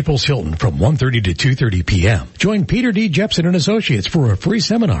at the Naples Hilton from 1:30 to 2:30 p.m. Join Peter D. Jepson and Associates for a free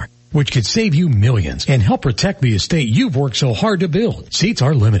seminar, which could save you millions and help protect the estate you've worked so hard to build. Seats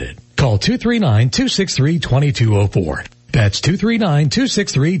are limited. Call 239-263-2204. That's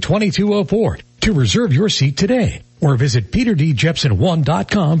 239-263-2204 to reserve your seat today. Or visit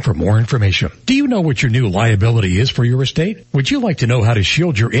PeterDJepson1.com for more information. Do you know what your new liability is for your estate? Would you like to know how to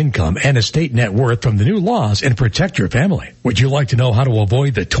shield your income and estate net worth from the new laws and protect your family? Would you like to know how to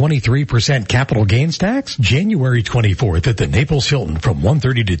avoid the 23% capital gains tax? January 24th at the Naples Hilton from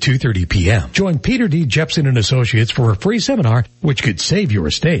 1:30 to 2:30 p.m. Join Peter D. Jepson and Associates for a free seminar which could save your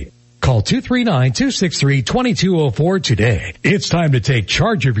estate. Call 239-263-2204 today. It's time to take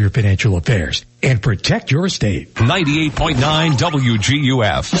charge of your financial affairs and protect your estate. 98.9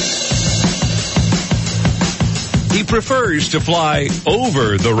 WGUF. He prefers to fly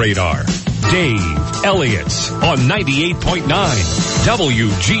over the radar. Dave Elliott on 98.9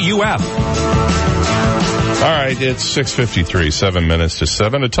 WGUF. All right, it's 6:53, 7 minutes to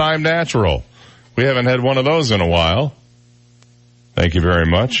 7. A time natural. We haven't had one of those in a while. Thank you very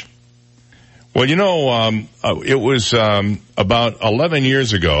much. Well, it was about 11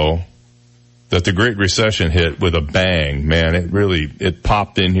 years ago that the Great Recession hit with a bang. Man, it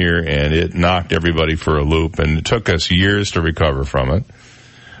popped in here and it knocked everybody for a loop, and it took us years to recover from it.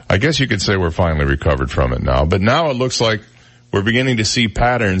 I guess you could say we're finally recovered from it now, but now it looks like we're beginning to see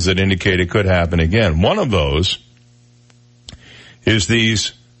patterns that indicate it could happen again. One of those is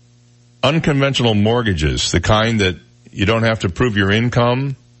these unconventional mortgages, the kind that you don't have to prove your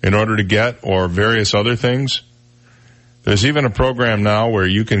income in order to get, or various other things. There's even a program now where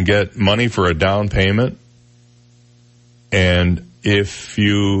you can get money for a down payment, and if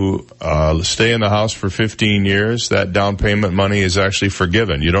you stay in the house for 15 years, that down payment money is actually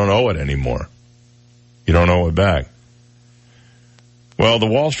forgiven. You don't owe it anymore. You don't owe it back. Well, the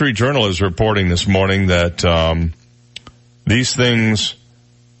Wall Street Journal is reporting this morning that these things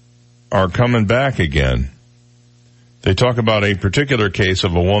are coming back again. They talk about a particular case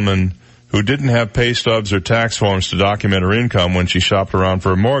of a woman who didn't have pay stubs or tax forms to document her income when she shopped around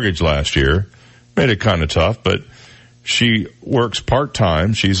for a mortgage last year. Made it kind of tough, but she works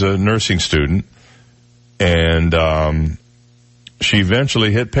part-time. She's a nursing student, and she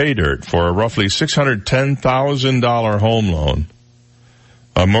eventually hit pay dirt for a roughly $610,000 home loan.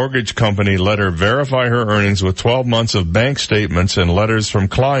 A mortgage company let her verify her earnings with 12 months of bank statements and letters from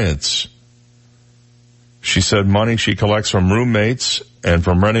clients. She said money she collects from roommates and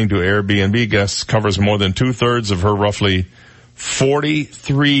from renting to Airbnb guests covers more than 2/3 of her roughly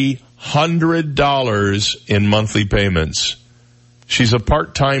 $4,300 in monthly payments. She's a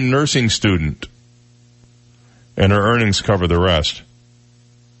part-time nursing student, and her earnings cover the rest.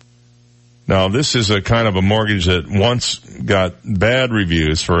 Now, this is a kind of a mortgage that once got bad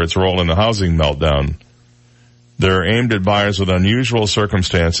reviews for its role in the housing meltdown. They're aimed at buyers with unusual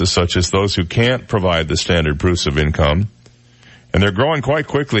circumstances, such as those who can't provide the standard proofs of income. And they're growing quite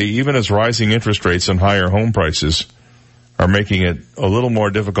quickly, even as rising interest rates and higher home prices are making it a little more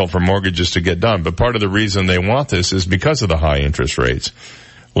difficult for mortgages to get done. But part of the reason they want this is because of the high interest rates.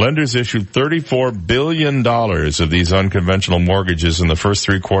 Lenders issued $34 billion of these unconventional mortgages in the first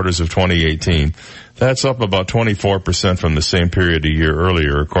 3 quarters of 2018. That's up about 24% from the same period a year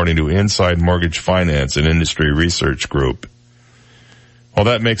earlier, according to Inside Mortgage Finance, an industry research group. Well,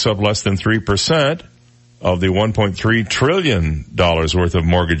 that makes up less than 3% of the $1.3 trillion worth of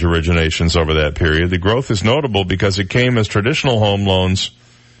mortgage originations over that period. The growth is notable because it came as traditional home loans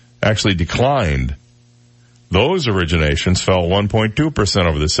actually declined. Those originations fell 1.2%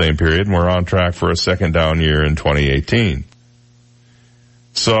 over the same period, and we're on track for a second down year in 2018.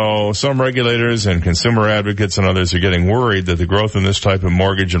 So some regulators and consumer advocates and others are getting worried that the growth in this type of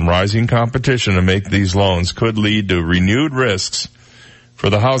mortgage and rising competition to make these loans could lead to renewed risks for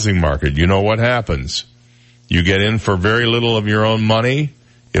the housing market. You know what happens. You get in for very little of your own money.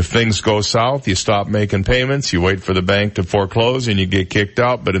 If things go south, you stop making payments, you wait for the bank to foreclose, and you get kicked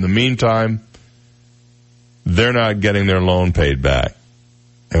out. But in the meantime, they're not getting their loan paid back.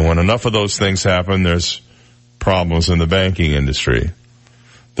 And when enough of those things happen, there's problems in the banking industry.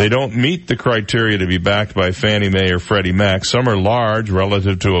 They don't meet the criteria to be backed by Fannie Mae or Freddie Mac. Some are large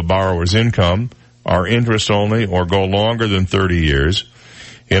relative to a borrower's income, are interest only, or go longer than 30 years.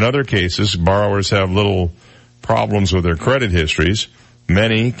 In other cases, borrowers have little problems with their credit histories.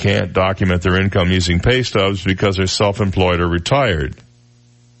 Many can't document their income using pay stubs because they're self-employed or retired.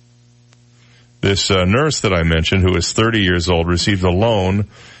 This nurse that I mentioned, who is 30 years old, received a loan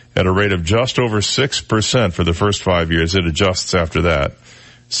at a rate of just over 6% for the first 5 years. It adjusts after that.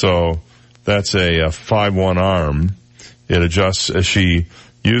 So that's a 5-1 arm. It adjusts as she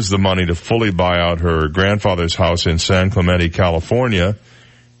used the money to fully buy out her grandfather's house in San Clemente, California.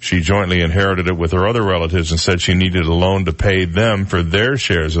 She jointly inherited it with her other relatives and said she needed a loan to pay them for their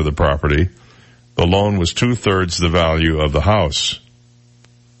shares of the property. The loan was 2/3 the value of the house.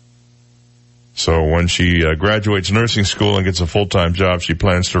 So when she graduates nursing school and gets a full-time job, she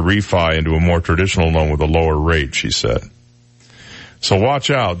plans to refi into a more traditional loan with a lower rate, she said. So watch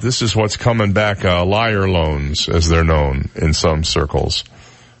out. This is what's coming back. Liar loans, as they're known in some circles,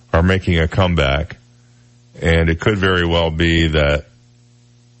 are making a comeback. And it could very well be that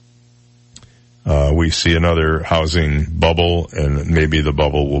we see another housing bubble, and maybe the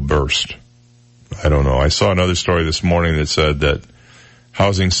bubble will burst. I don't know. I saw another story this morning that said that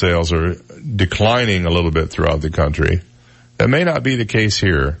housing sales are declining a little bit throughout the country. That may not be the case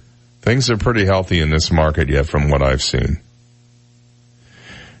here. Things are pretty healthy in this market yet from what I've seen.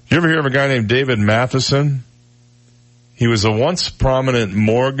 You ever hear of a guy named David Matheson? He was a once prominent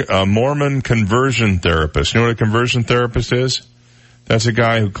Mormon conversion therapist. You know what a conversion therapist is? That's a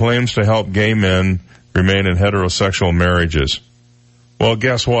guy who claims to help gay men remain in heterosexual marriages. Well,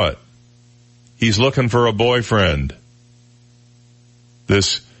 guess what? he's looking for a boyfriend.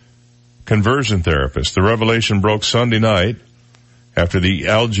 This conversion therapist. The revelation broke Sunday night after the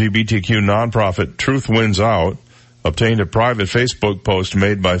LGBTQ nonprofit Truth Wins Out obtained a private Facebook post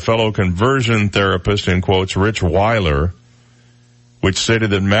made by fellow conversion therapist, in quotes, Rich Weiler, which stated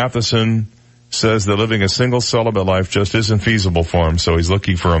that Matheson says that living a single celibate life just isn't feasible for him, so he's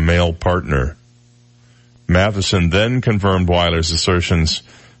looking for a male partner. Matheson then confirmed Weiler's assertions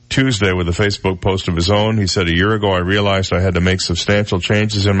Tuesday with a Facebook post of his own. He said, "A year ago I realized I had to make substantial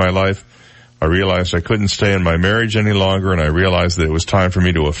changes in my life. I realized I couldn't stay in my marriage any longer, and I realized that it was time for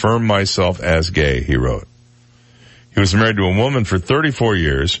me to affirm myself as gay," he wrote. He was married to a woman for 34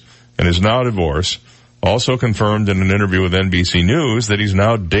 years and is now divorced. Also confirmed in an interview with NBC News that he's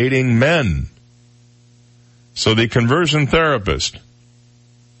now dating men. So the conversion therapist,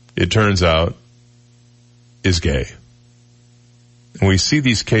 it turns out, is gay. And we see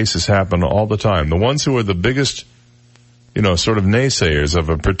these cases happen all the time. The ones who are the biggest, sort of naysayers of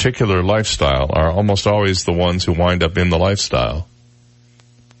a particular lifestyle are almost always the ones who wind up in the lifestyle.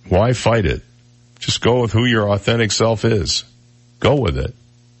 Why fight it? Just go with who your authentic self is. Go with it.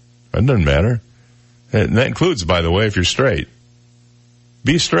 It doesn't matter. And that includes, by the way, if you're straight.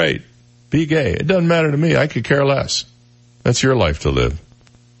 Be straight. Be gay. It doesn't matter to me. I could care less. That's your life to live.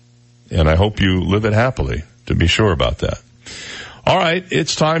 And I hope you live it happily, to be sure about that. All right,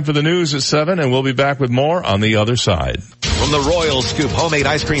 it's time for the news at 7, and we'll be back with more on the other side. From the Royal Scoop Homemade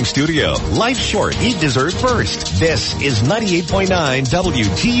Ice Cream Studio, life's short, eat dessert first. This is 98.9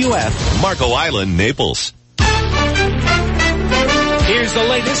 WGUF, Marco Island, Naples. Here's the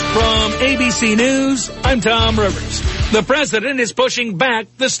latest from ABC News. I'm Tom Rivers. The president is pushing back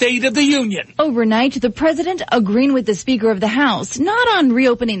the State of the Union. Overnight, the president agreeing with the Speaker of the House, not on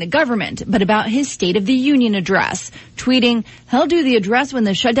reopening the government, but about his State of the Union address, tweeting, he'll do the address when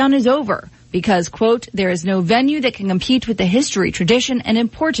the shutdown is over. Because, quote, there is no venue that can compete with the history, tradition, and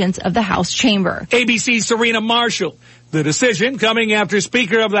importance of the House chamber. ABC's Serena Marshall. The decision coming after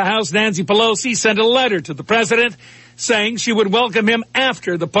Speaker of the House Nancy Pelosi sent a letter to the president saying she would welcome him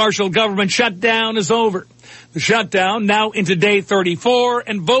after the partial government shutdown is over. The shutdown now into day 34,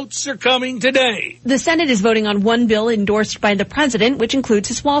 and votes are coming today. The Senate is voting on one bill endorsed by the president, which includes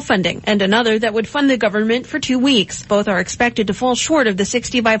his wall funding, and another that would fund the government for 2 weeks. Both are expected to fall short of the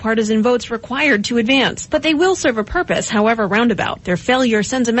 60 bipartisan votes required to advance. But they will serve a purpose, however roundabout. Their failure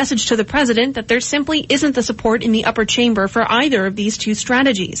sends a message to the president that there simply isn't the support in the upper chamber for either of these two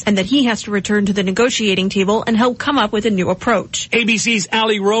strategies, and that he has to return to the negotiating table and help come up with a new approach. ABC's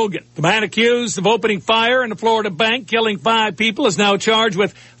Ali Rogan, the man accused of opening fire in a Florida bank, killing 5 people, is now charged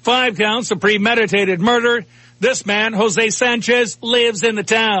with 5 counts of premeditated murder. This man, Jose Sanchez, lives in the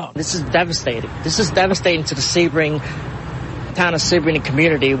town. This is devastating. This is devastating to the town of Sebring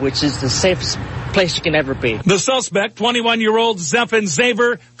community, which is the safest place you can ever be. The suspect, 21-year-old Zephan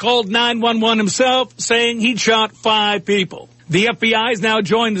Zaver, called 911 himself, saying he'd shot 5 people. The FBI has now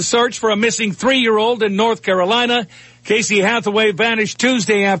joined the search for a missing 3-year-old in North Carolina. Casey Hathaway vanished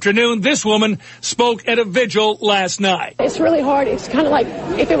Tuesday afternoon. This woman spoke at a vigil last night. It's really hard. It's kind of like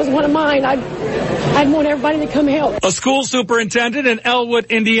if it was one of mine, I'd want everybody to come help. A school superintendent in Elwood,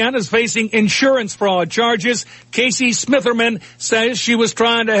 Indiana, is facing insurance fraud charges. Casey Smitherman says she was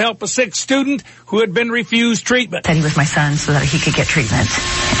trying to help a sick student who had been refused treatment. Said he was my son so that he could get treatment,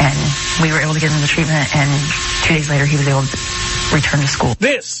 and we were able to get him the treatment, and 2 days later he was able to return to school.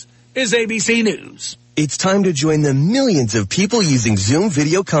 This is ABC News. It's time to join the millions of people using Zoom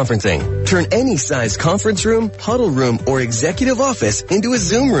video conferencing. Turn any size conference room, huddle room, or executive office into a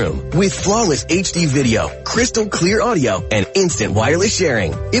Zoom room with flawless HD video, crystal clear audio, and instant wireless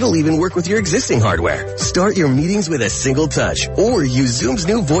sharing. It'll even work with your existing hardware. Start your meetings with a single touch or use Zoom's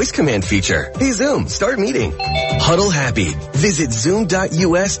new voice command feature. Hey Zoom, start meeting. Huddle happy. Visit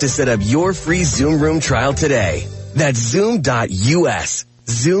Zoom.us to set up your free Zoom room trial today. That's Zoom.us.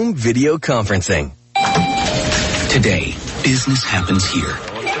 Zoom video conferencing. Today, business happens here,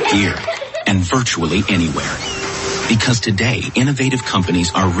 and virtually anywhere. Because today, innovative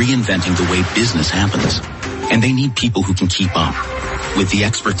companies are reinventing the way business happens. And they need people who can keep up. With the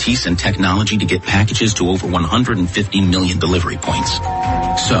expertise and technology to get packages to over 150 million delivery points.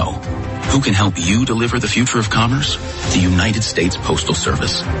 So, who can help you deliver the future of commerce? The United States Postal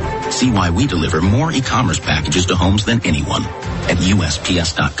Service. See why we deliver more e-commerce packages to homes than anyone at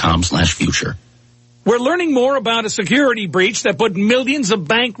USPS.com/future. We're learning more about a security breach that put millions of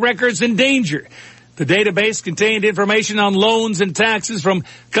bank records in danger. The database contained information on loans and taxes from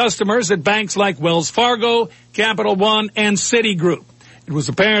customers at banks like Wells Fargo, Capital One, and Citigroup. It was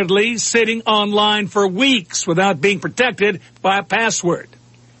apparently sitting online for weeks without being protected by a password.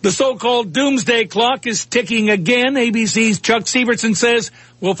 The so-called doomsday clock is ticking again. ABC's Chuck Severson says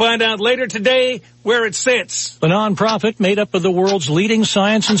we'll find out later today where it sits. The nonprofit made up of the world's leading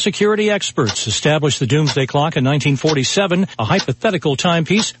science and security experts established the doomsday clock in 1947, a hypothetical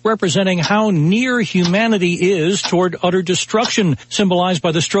timepiece representing how near humanity is toward utter destruction, symbolized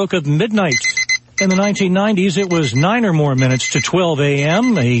by the stroke of midnight. In the 1990s, it was 9 or more minutes to 12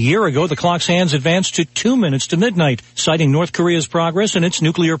 a.m. A year ago, the clock's hands advanced to 2 minutes to midnight. Citing North Korea's progress in its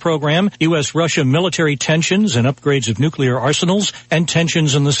nuclear program, U.S.-Russia military tensions and upgrades of nuclear arsenals, and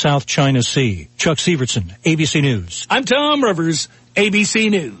tensions in the South China Sea. Chuck Severson, ABC News. I'm Tom Rivers,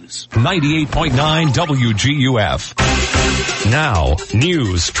 ABC News. 98.9 WGUF. Now,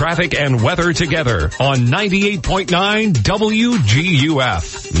 news, traffic, and weather together on 98.9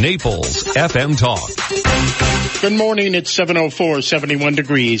 WGUF. Naples FM Talk. Good morning. It's 7:04, 71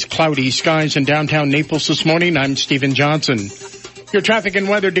 degrees. Cloudy skies in downtown Naples this morning. I'm Stephen Johnson. Your traffic and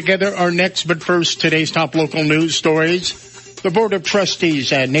weather together are next, but first, today's top local news stories. The Board of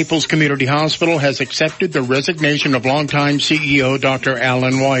Trustees at Naples Community Hospital has accepted the resignation of longtime CEO Dr.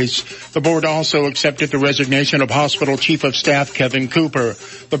 Alan Weiss. The board also accepted the resignation of Hospital Chief of Staff Kevin Cooper.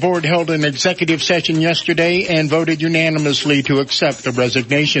 The board held an executive session yesterday and voted unanimously to accept the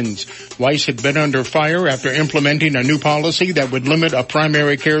resignations. Weiss had been under fire after implementing a new policy that would limit a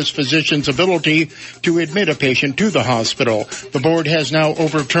primary care physician's ability to admit a patient to the hospital. The board has now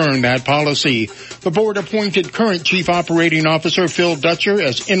overturned that policy. The board appointed current Chief Operating Officer Phil Dutcher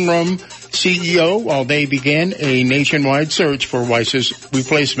as interim CEO while they began a nationwide search for Weiss's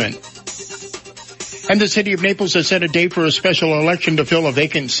replacement. And the city of Naples has set a date for a special election to fill a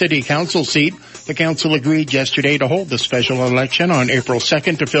vacant city council seat. The council agreed yesterday to hold the special election on April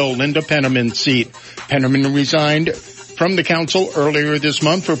 2nd to fill Linda Penniman's seat. Penniman resigned from the council earlier this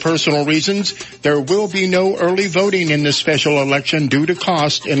month for personal reasons. There will be no early voting in this special election due to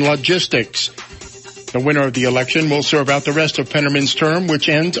cost and logistics. The winner of the election will serve out the rest of Penniman's term, which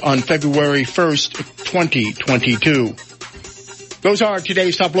ends on February 1st, 2022. Those are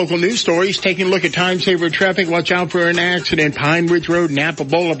today's top local news stories. Taking a look at time-saver traffic, watch out for an accident. Pine Ridge Road, Napa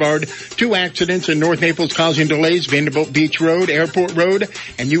Boulevard. 2 accidents in North Naples causing delays. Vanderbilt Beach Road, Airport Road,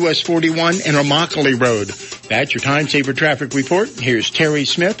 and US 41 and Immokalee Road. That's your time-saver traffic report. Here's Terry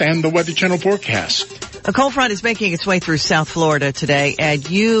Smith and the Weather Channel forecast. A cold front is making its way through South Florida today, and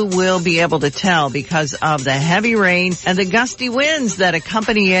you will be able to tell because of the heavy rain and the gusty winds that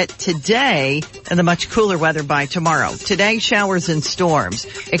accompany it today and the much cooler weather by tomorrow. Today, showers and storms.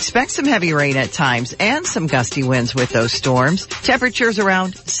 Expect some heavy rain at times and some gusty winds with those storms. Temperatures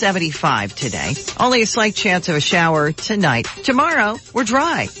around 75 today. Only a slight chance of a shower tonight. Tomorrow, we're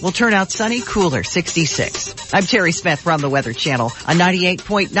dry. We'll turn out sunny, cooler, 66. I'm Terry Smith from the Weather Channel on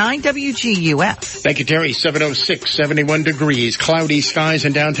 98.9 WGUF. Thank you, Terry. 7:06, 71 degrees, cloudy skies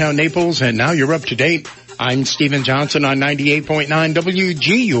in downtown Naples, and now you're up to date. I'm Stephen Johnson on 98.9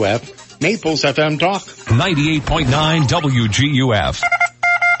 WGUF, Naples FM Talk. 98.9 WGUF.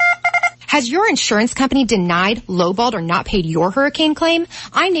 Has your insurance company denied, lowballed, or not paid your hurricane claim?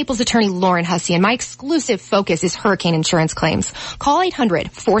 I'm Naples attorney Lauren Hussey, and my exclusive focus is hurricane insurance claims. Call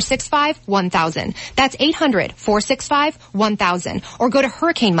 800-465-1000. That's 800-465-1000. Or go to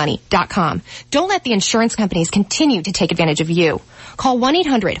hurricanemoney.com. Don't let the insurance companies continue to take advantage of you. Call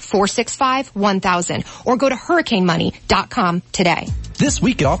 1-800-465-1000 or go to hurricanemoney.com today. This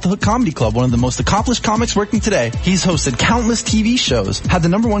week at Off the Hook Comedy Club, one of the most accomplished comics working today, he's hosted countless TV shows, had the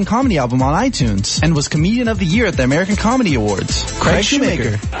 #1 comedy album on iTunes, and was Comedian of the Year at the American Comedy Awards. Craig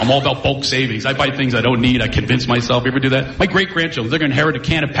Shoemaker. I'm all about bulk savings. I buy things I don't need. I convince myself. You ever do that? My great-grandchildren, they're going to inherit a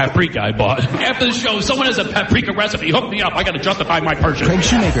can of paprika I bought. After the show, someone has a paprika recipe. Hook me up. I got to justify my purchase. Craig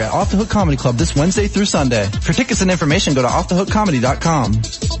Shoemaker at Off the Hook Comedy Club this Wednesday through Sunday. For tickets and information, go to offthehookcomedy.com.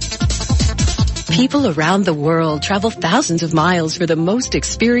 People around the world travel thousands of miles for the most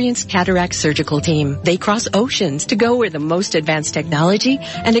experienced cataract surgical team. They cross oceans to go where the most advanced technology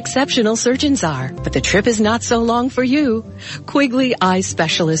and exceptional surgeons are. But the trip is not so long for you. Quigley Eye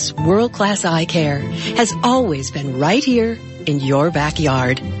Specialists World-Class Eye Care has always been right here in your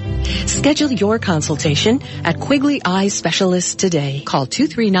backyard. Schedule your consultation at Quigley Eye Specialists today. Call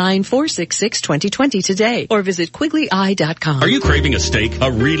 239-466-2020 today or visit QuigleyEye.com. Are you craving a steak,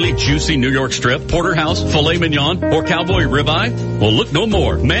 a really juicy New York strip, porterhouse, filet mignon, or cowboy ribeye? Well, look no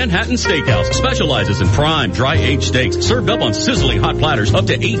more. Manhattan Steakhouse specializes in prime, dry-aged steaks served up on sizzling hot platters up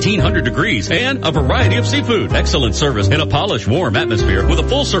to 1,800 degrees and a variety of seafood. Excellent service in a polished, warm atmosphere with a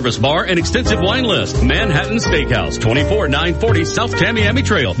full-service bar and extensive wine list. Manhattan Steakhouse, 24940 South Tamiami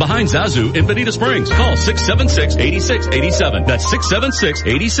Trail, behind behind Zazu in Bonita Springs. Call 676-8687. That's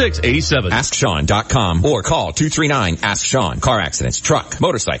 676-8687. AskSean.com or call 239-ASK-SEAN. Car accidents, truck,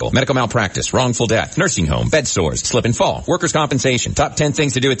 motorcycle, medical malpractice, wrongful death, nursing home, bed sores, slip and fall, workers' compensation. Top 10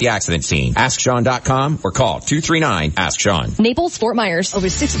 things to do at the accident scene. AskSean.com or call 239-ASK-SEAN. Naples, Fort Myers. Over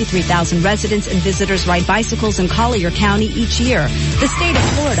 63,000 residents and visitors ride bicycles in Collier County each year. The state of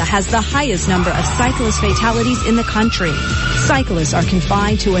Florida has the highest number of cyclist fatalities in the country. Cyclists are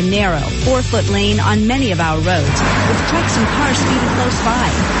confined to a narrow 4-foot lane on many of our roads, with trucks and cars speeding close by.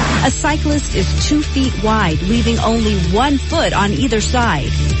 A cyclist is 2 feet wide, leaving only 1 foot on either side.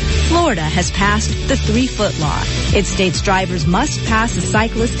 Florida has passed the 3-foot law. It states drivers must pass a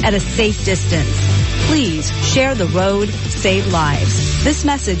cyclist at a safe distance. Please share the road, save lives. This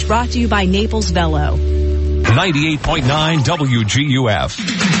message brought to you by Naples Velo. 98.9 WGUF.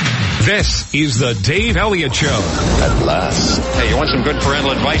 This is the Dave Elliott Show. At last. Hey, you want some good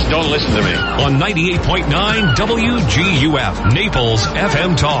parental advice? Don't listen to me. On 98.9 WGUF, Naples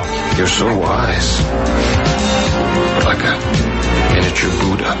FM Talk. You're so wise. Like a miniature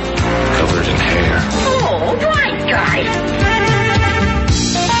Buddha covered in hair. Oh, right, guy.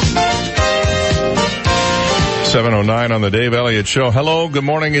 7:09 on the Dave Elliott Show. Hello, good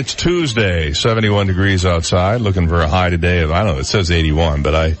morning. It's Tuesday, 71 degrees outside. Looking for a high today of, I don't know, it says 81,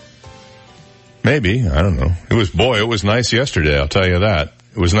 but I don't know. It was nice yesterday, I'll tell you that.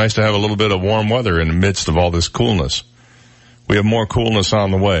 It was nice to have a little bit of warm weather in the midst of all this coolness. We have more coolness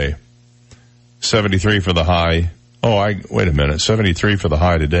on the way. 73 for the high. Wait a minute. 73 for the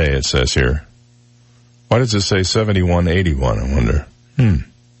high today, it says here. Why does it say 71, 81, I wonder? I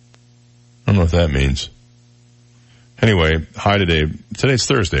don't know what that means. Anyway, high today. Today's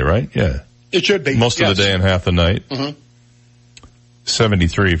Thursday, right? Yeah. It should be. Most of the day and half the night.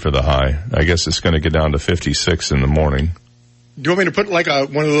 73 for the high. I guess it's going to get down to 56 in the morning. Do you want me to put like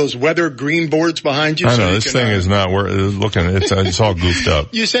one of those weather green boards behind you? I know, this thing is not looking, it's all goofed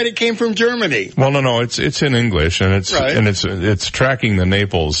up. You said it came from Germany. Well, no, it's in English and it's tracking the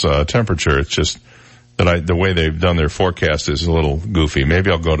Naples, temperature. It's just that the way they've done their forecast is a little goofy.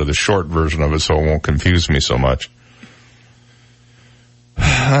 Maybe I'll go to the short version of it so it won't confuse me so much.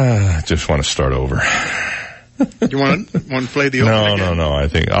 I just want to start over. You want to play the opening again? No. I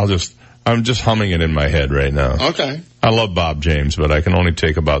think I'm just humming it in my head right now. Okay. I love Bob James, but I can only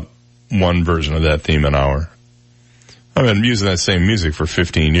take about one version of that theme an hour. I've been using that same music for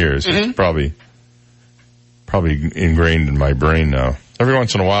 15 years. It's probably ingrained in my brain now. Every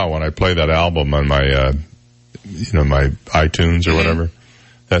once in a while when I play that album on my, my iTunes or whatever,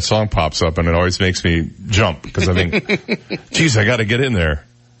 that song pops up and it always makes me jump because I think, geez, I got to get in there.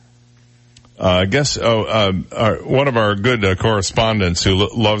 I guess one of our good correspondents who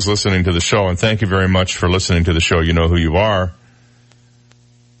loves listening to the show, and thank you very much for listening to the show. You know who you are.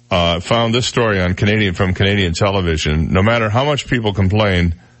 Found this story on from Canadian television. No matter how much people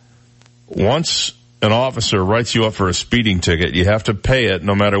complain, once an officer writes you up for a speeding ticket, you have to pay it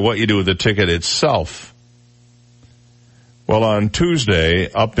no matter what you do with the ticket itself. Well, on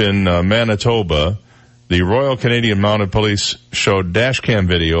Tuesday, up in Manitoba, the Royal Canadian Mounted Police showed dashcam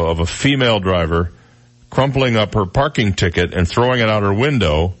video of a female driver crumpling up her parking ticket and throwing it out her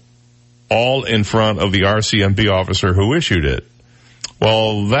window, all in front of the RCMP officer who issued it.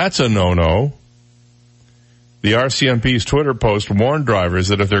 Well, that's a no-no. The RCMP's Twitter post warned drivers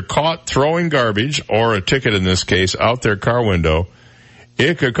that if they're caught throwing garbage, or a ticket in this case, out their car window,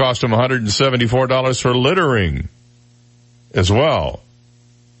 it could cost them $174 for littering as well.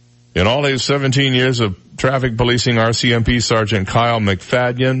 In all his 17 years of traffic policing, RCMP Sergeant Kyle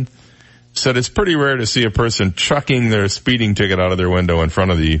McFadden said it's pretty rare to see a person chucking their speeding ticket out of their window in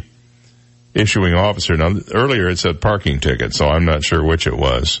front of the issuing officer. Now, earlier it said parking ticket, so I'm not sure which it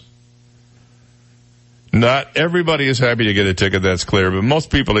was. Not everybody is happy to get a ticket, that's clear, but most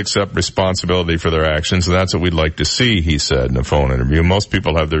people accept responsibility for their actions, and that's what we'd like to see, he said in a phone interview. Most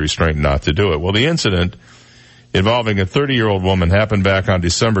people have the restraint not to do it. Well, the incident involving a 30-year-old woman happened back on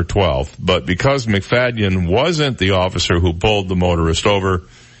December 12th, but because McFadden wasn't the officer who pulled the motorist over,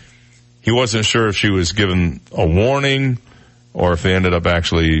 he wasn't sure if she was given a warning or if they ended up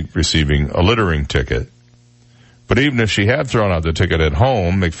actually receiving a littering ticket. But even if she had thrown out the ticket at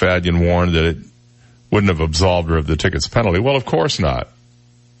home, McFadden warned that it wouldn't have absolved her of the ticket's penalty. Well, of course not.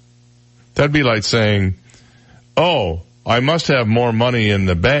 That'd be like saying, oh, I must have more money in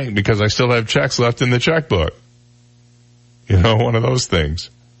the bank because I still have checks left in the checkbook. You know, one of those things.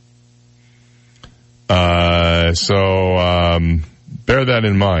 So bear that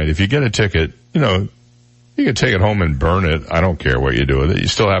in mind. If you get a ticket, you can take it home and burn it. I don't care what you do with it. You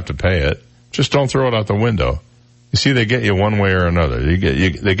still have to pay it. Just don't throw it out the window. You see, they get you one way or another. They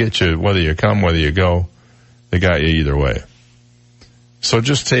get you, whether you come, whether you go, they got you either way. So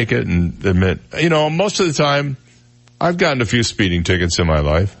just take it and admit, most of the time, I've gotten a few speeding tickets in my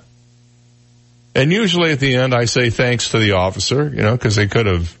life. And usually at the end, I say thanks to the officer, because they could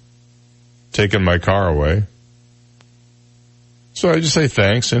have taken my car away. So I just say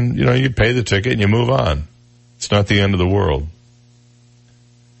thanks and, you pay the ticket and you move on. It's not the end of the world.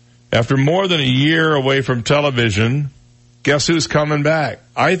 After more than a year away from television, guess who's coming back?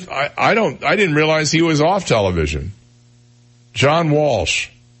 I didn't realize he was off television. John Walsh.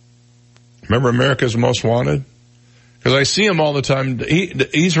 Remember America's Most Wanted? Because I see him all the time.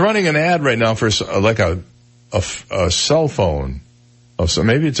 He's running an ad right now for like a cell phone.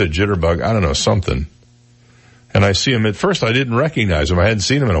 Maybe it's a jitterbug. I don't know, something. And I see him. At first I didn't recognize him. I hadn't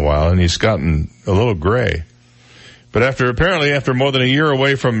seen him in a while, and he's gotten a little gray. But after more than a year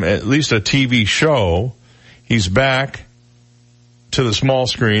away from at least a TV show, he's back to the small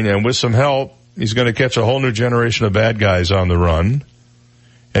screen, and with some help, he's going to catch a whole new generation of bad guys on the run.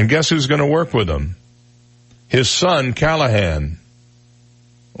 And guess who's going to work with him? His son, Callahan,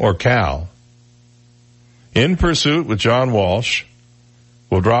 or Cal. In Pursuit with John Walsh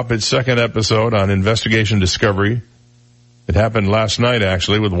will drop its second episode on Investigation Discovery. It happened last night,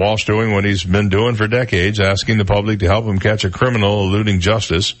 actually, with Walsh doing what he's been doing for decades, asking the public to help him catch a criminal eluding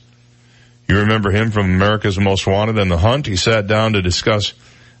justice. You remember him from America's Most Wanted and The Hunt. He sat down to discuss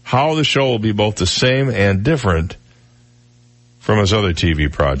how the show will be both the same and different from his other TV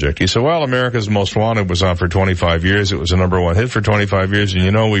project. He said, well, America's Most Wanted was on for 25 years. It was a #1 hit for 25 years.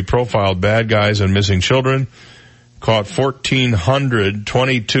 And we profiled bad guys and missing children, caught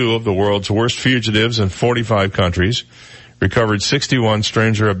 1,422 of the world's worst fugitives in 45 countries, recovered 61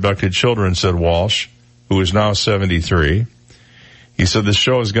 stranger abducted children, said Walsh, who is now 73. He said the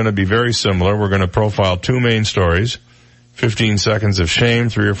show is going to be very similar. We're going to profile 2 main stories, 15 seconds of shame,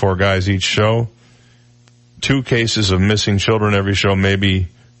 3 or 4 guys each show, 2 cases of missing children every show, maybe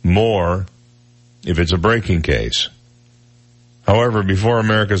more if it's a breaking case. However, before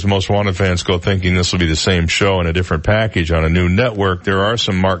America's Most Wanted fans go thinking this will be the same show in a different package on a new network, there are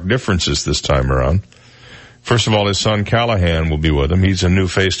some marked differences this time around. First of all, his son Callahan will be with him. He's a new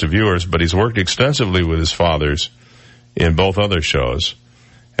face to viewers, but he's worked extensively with his fathers in both other shows.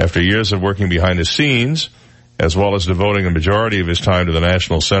 After years of working behind the scenes, as well as devoting a majority of his time to the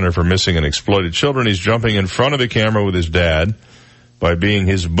National Center for Missing and Exploited Children, he's jumping in front of the camera with his dad by being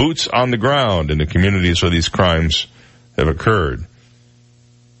his boots on the ground in the communities where these crimes have occurred.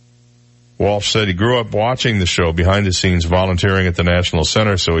 Walsh said he grew up watching the show behind the scenes, volunteering at the National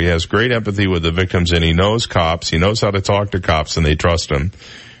Center, so he has great empathy with the victims, and he knows cops. He knows how to talk to cops, and they trust him.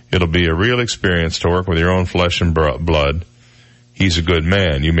 It'll be a real experience to work with your own flesh and blood. He's a good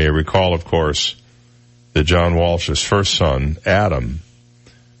man. You may recall, of course, that John Walsh's first son, Adam,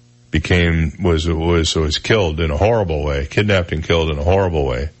 was killed in a horrible way, kidnapped and killed in a horrible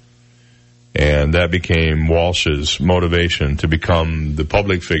way. And that became Walsh's motivation to become the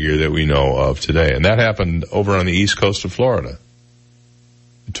public figure that we know of today. And that happened over on the east coast of Florida.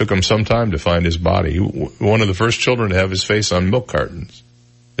 It took him some time to find his body. One of the first children to have his face on milk cartons,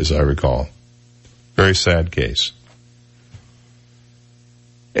 as I recall. Very sad case.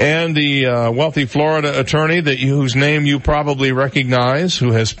 And the wealthy Florida attorney whose name you probably recognize,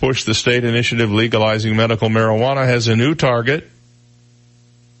 who has pushed the state initiative legalizing medical marijuana, has a new target.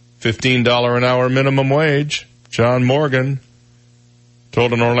 $15 an hour minimum wage. John Morgan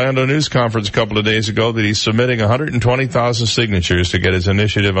told an Orlando news conference a couple of days ago that he's submitting 120,000 signatures to get his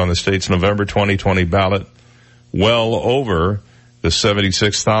initiative on the state's November 2020 ballot, well over the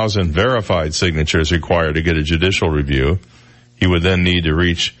 76,000 verified signatures required to get a judicial review. He would then need to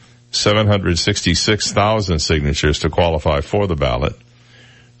reach 766,000 signatures to qualify for the ballot.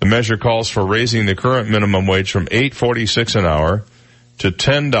 The measure calls for raising the current minimum wage from $8.46 an hour to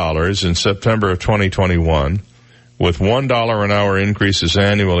 $10 in September of 2021, with $1 an hour increases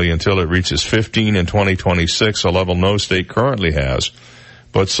annually until it reaches $15 in 2026, a level no state currently has,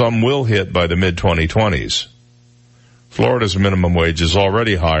 but some will hit by the mid-2020s. Florida's minimum wage is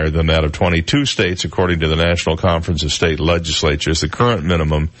already higher than that of 22 states, according to the National Conference of State Legislatures. The current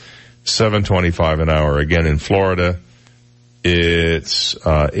minimum, $7.25 an hour. Again, in Florida, it's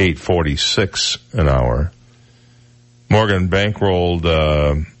 $8.46 an hour. Morgan bankrolled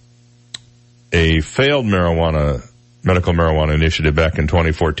a failed medical marijuana initiative back in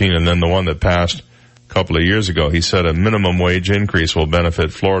 2014, and then the one that passed a couple of years ago. He said a minimum wage increase will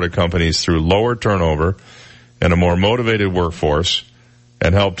benefit Florida companies through lower turnover and a more motivated workforce,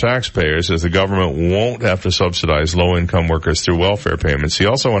 and help taxpayers as the government won't have to subsidize low-income workers through welfare payments. He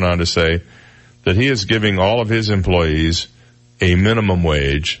also went on to say that he is giving all of his employees a minimum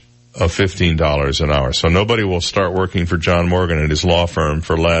wage of $15 an hour. So nobody will start working for John Morgan and his law firm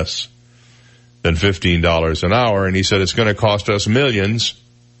for less than $15 an hour. And he said it's going to cost us millions,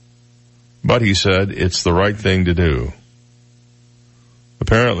 but he said it's the right thing to do.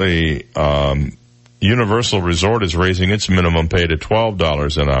 Apparently, Universal Resort is raising its minimum pay to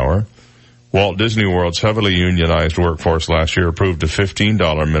 $12 an hour. Walt Disney World's heavily unionized workforce last year approved a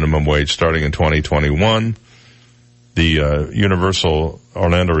 $15 minimum wage starting in 2021. The Universal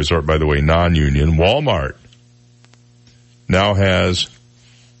Orlando Resort, by the way, non-union. Walmart now has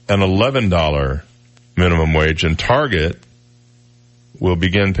an $11 minimum wage, and Target will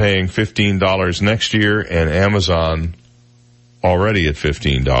begin paying $15 next year, and Amazon already at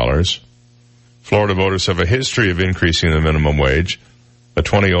 $15. Florida voters have a history of increasing the minimum wage. A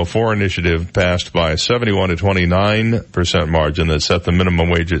 2004 initiative passed by a 71 to 29% margin that set the minimum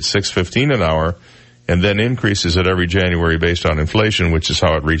wage at $6.15 an hour and then increases it every January based on inflation, which is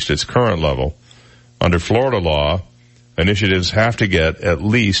how it reached its current level. Under Florida law, initiatives have to get at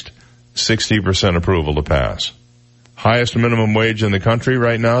least 60% approval to pass. Highest minimum wage in the country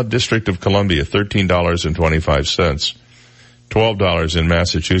right now, District of Columbia, $13.25. $12 in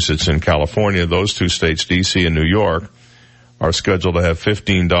Massachusetts and California. Those two states, D.C. and New York, are scheduled to have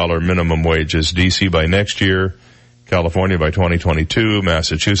 $15 minimum wages. D.C. by next year, California by 2022,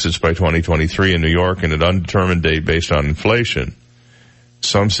 Massachusetts by 2023, and New York in an undetermined date based on inflation.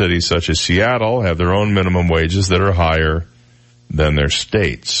 Some cities, such as Seattle, have their own minimum wages that are higher than their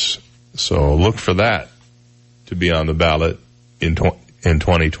states. So look for that to be on the ballot in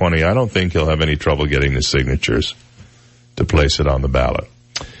 2020. I don't think he'll have any trouble getting the signatures to place it on the ballot.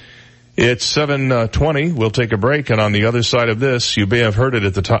 It's 7:20. We'll take a break, and on the other side of this, you may have heard it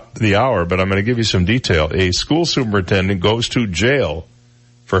at the top of the hour, but I'm going to give you some detail. A school superintendent goes to jail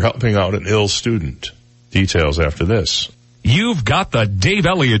for helping out an ill student. Details after this. You've got the Dave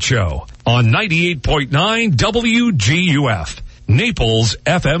Elliott Show on 98.9 WGUF, Naples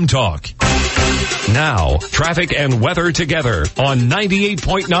FM Talk. Now, traffic and weather together on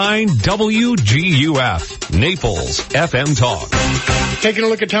 98.9 WGUF, Naples FM Talk. Taking a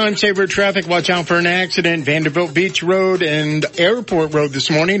look at time-saver traffic, watch out for an accident. Vanderbilt Beach Road and Airport Road this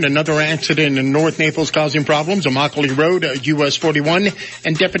morning. Another accident in North Naples causing problems. Immokalee Road, US 41.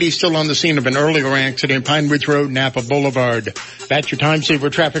 And deputies still on the scene of an earlier accident, Pine Ridge Road, Napa Boulevard. That's your time-saver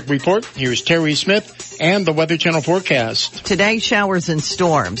traffic report. Here's Terry Smith and the Weather Channel forecast. Today, showers and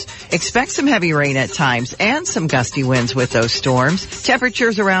storms. Expect some heavy rain at times and some gusty winds with those storms.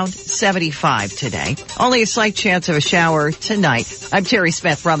 Temperatures around 75 today. Only a slight chance of a shower tonight. I'm Terry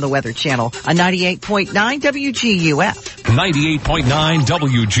Smith from the Weather Channel on 98.9 WGUF. 98.9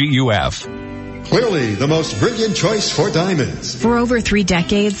 WGUF. Clearly the most brilliant choice for diamonds. For over 3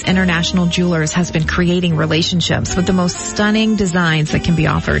 decades, International Jewelers has been creating relationships with the most stunning designs that can be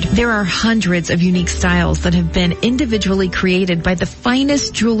offered. There are hundreds of unique styles that have been individually created by the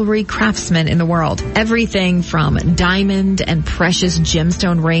finest jewelry craftsmen in the world. Everything from diamond and precious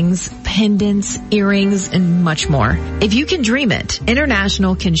gemstone rings, pendants, earrings, and much more. If you can dream it,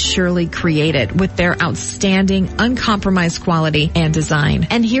 International can surely create it with their outstanding, uncompromised quality and design.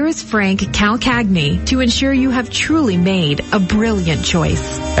 And here is Frank Calcagney to ensure you have truly made a brilliant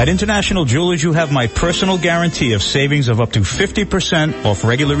choice. At International Jewelers, you have my personal guarantee of savings of up to 50% off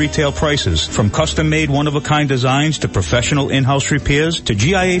regular retail prices. From custom-made one-of-a-kind designs to professional in-house repairs to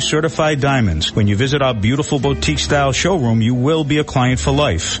GIA-certified diamonds. When you visit our beautiful boutique-style showroom, you will be a client for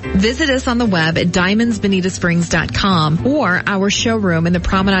life. Visit us on the web at diamondsbonitasprings.com or our showroom in the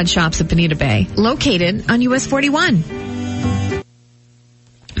Promenade Shops at Bonita Bay, located on US 41.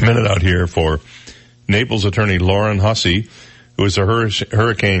 Minute out here for Naples attorney Lauren Hussey, who is a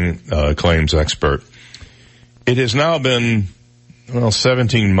hurricane claims expert. It has now been,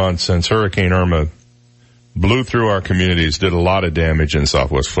 17 months since Hurricane Irma blew through our communities, did a lot of damage in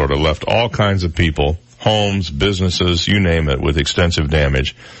Southwest Florida, left all kinds of people, homes, businesses, you name it, with extensive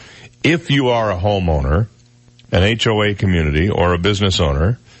damage. If you are a homeowner, an HOA community, or a business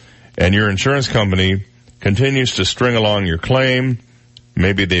owner, and your insurance company continues to string along your claim,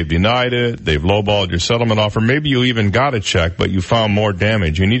 maybe they've denied it, they've lowballed your settlement offer, maybe you even got a check, but you found more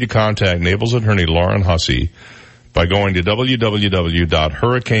damage, you need to contact Naples attorney Lauren Hussey by going to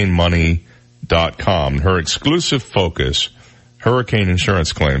www.hurricanemoney.com. Her exclusive focus, hurricane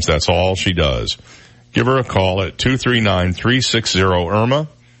insurance claims. That's all she does. Give her a call at 239-360-IRMA.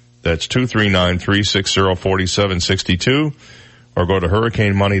 That's 239-360-4762. Or go to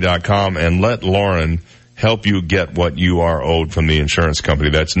hurricanemoney.com and let Lauren help you get what you are owed from the insurance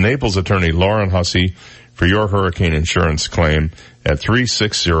company. That's Naples attorney Lauren Hussey for your hurricane insurance claim at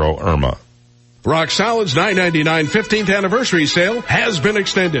 360-IRMA. Rock Solid's $9.99 15th anniversary sale has been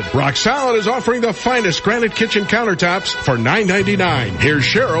extended. Rock Solid is offering the finest granite kitchen countertops for $9.99. Here's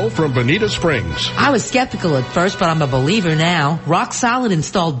Cheryl from Bonita Springs. I was skeptical at first, but I'm a believer now. Rock Solid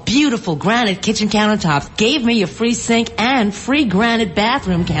installed beautiful granite kitchen countertops, gave me a free sink and free granite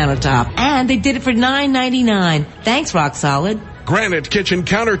bathroom countertop. And they did it for $9.99. Thanks, Rock Solid. Granite kitchen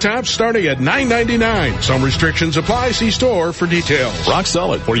countertops starting at $9.99. Some restrictions apply. See store for details. Rock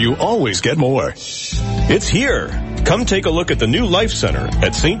Solid, where you always get more. It's here. Come take a look at the new Life Center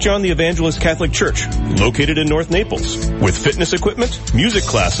at St. John the Evangelist Catholic Church, located in North Naples. With fitness equipment, music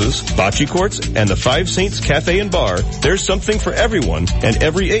classes, bocce courts, and the Five Saints Cafe and Bar, there's something for everyone and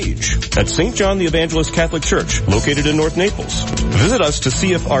every age at St. John the Evangelist Catholic Church, located in North Naples. Visit us to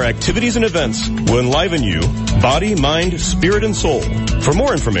see if our activities and events will enliven you, body, mind, spirit, and soul. For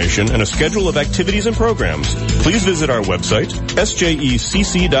more information and a schedule of activities and programs, please visit our website,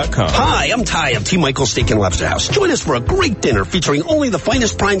 sjecc.com. Hi, I'm Ty of T. Michael's Steak and Lobster House. Join us for a great dinner featuring only the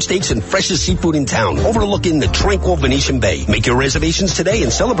finest prime steaks and freshest seafood in town, overlooking the tranquil Venetian Bay. Make your reservations today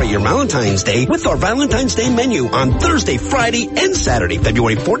and celebrate your Valentine's Day with our Valentine's Day menu on Thursday, Friday, and Saturday,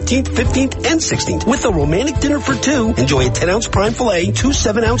 February 14th, 15th, and 16th. With a romantic dinner for two, enjoy a 10-ounce prime filet, 2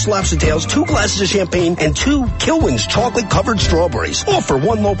 7-ounce lobster tails, 2 glasses of champagne, and 2 Kilwins chocolate-covered strawberries, all for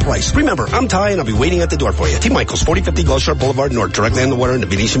one low price. Remember, I'm Ty, and I'll be waiting at the door for you. T. Michael's, 4050 Gulf Shore Boulevard North, directly on the water in the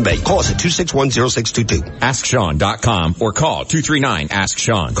Venetian Bay. Call us at 261-0622. AskSean.com or call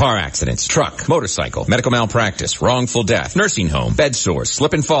 239-ASK-SEAN. Car accidents, truck, motorcycle, medical malpractice, wrongful death, nursing home, bed sores,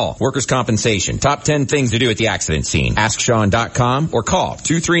 slip and fall, workers' compensation. Top 10 things to do at the accident scene. AskSean.com or call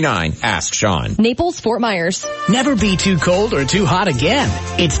 239-ASK-SEAN. Naples, Fort Myers. Never be too cold or too hot again.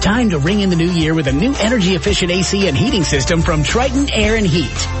 It's time to ring in the new year with a new energy-efficient AC and heating system from Triton Air and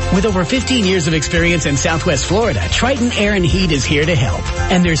Heat. With over 15 years of experience in Southwest Florida, Triton Air and Heat is here to help.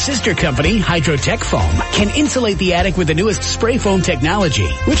 And their sister company, Hydrotech Foam, can insulate the attic with the newest spray foam technology,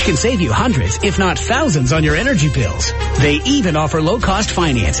 which can save you hundreds, if not thousands, on your energy bills. They even offer low-cost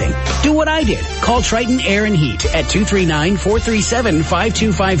financing. Do what I did. Call Triton Air and Heat at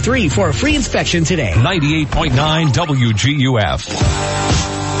 239-437-5253 for a free inspection today. 98.9 WGUF.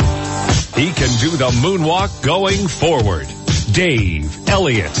 He can do the moonwalk going forward. Dave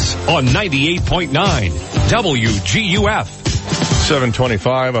Elliott on 98.9 WGUF.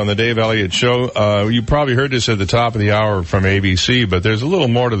 7:25 on the Dave Elliott Show. You probably heard this at the top of the hour from ABC, but there's a little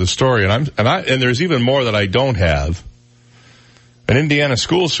more to the story, and there's even more that I don't have. An Indiana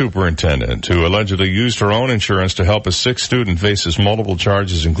school superintendent who allegedly used her own insurance to help a sick student faces multiple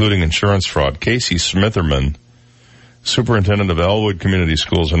charges, including insurance fraud. Casey Smitherman, superintendent of Elwood Community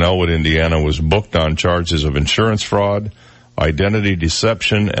Schools in Elwood, Indiana, was booked on charges of insurance fraud, identity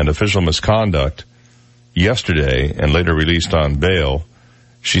deception, and official misconduct yesterday and later released on bail.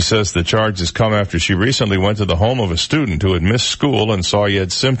 She says the charges come after she recently went to the home of a student who had missed school and saw he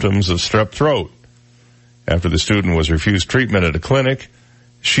had symptoms of strep throat. After the student was refused treatment at a clinic,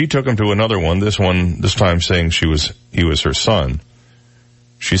 she took him to another one, this time saying he was her son.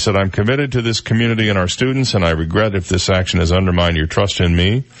 She said, "I'm committed to this community and our students, and I regret if this action has undermined your trust in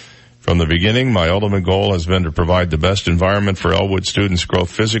me. From the beginning, my ultimate goal has been to provide the best environment for Elwood students'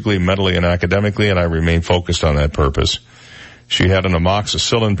 growth physically, mentally, and academically, and I remain focused on that purpose." She had an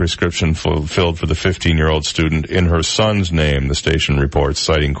amoxicillin prescription filled for the 15-year-old student in her son's name, the station reports,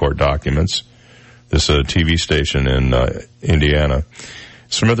 citing court documents. This is a TV station in Indiana.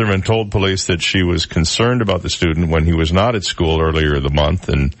 Smitherman told police that she was concerned about the student when he was not at school earlier the month,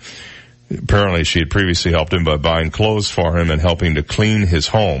 and apparently she had previously helped him by buying clothes for him and helping to clean his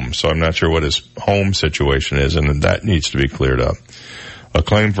home. So I'm not sure what his home situation is, and that needs to be cleared up. A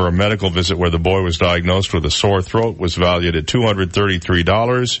claim for a medical visit where the boy was diagnosed with a sore throat was valued at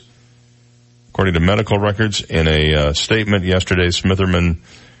 $233. According to medical records, in a statement yesterday, Smitherman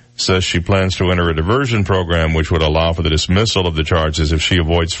says she plans to enter a diversion program which would allow for the dismissal of the charges if she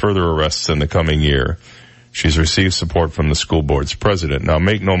avoids further arrests in the coming year. She's received support from the school board's president. Now,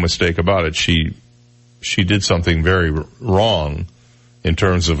 make no mistake about it, she did something very wrong in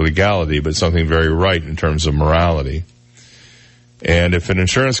terms of legality, but something very right in terms of morality. And if an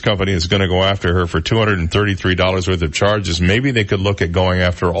insurance company is going to go after her for $233 worth of charges, maybe they could look at going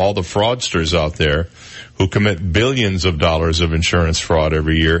after all the fraudsters out there who commit billions of dollars of insurance fraud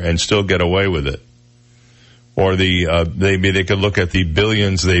every year and still get away with it. Or maybe they could look at the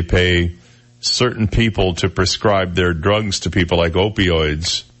billions they pay certain people to prescribe their drugs to people like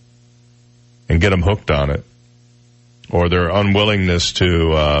opioids and get them hooked on it. Or their unwillingness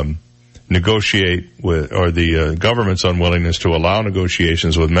to negotiate with, or the government's unwillingness to allow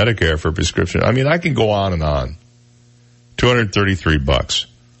negotiations with Medicare for prescription. I mean, I can go on and on. $233.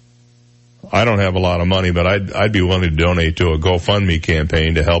 I don't have a lot of money, but I'd be willing to donate to a GoFundMe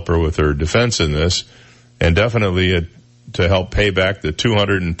campaign to help her with her defense in this, and definitely to help pay back the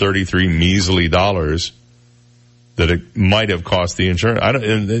 $233 measly dollars that it might have cost the insurance.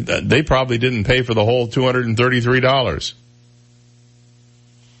 They probably didn't pay for the whole $233.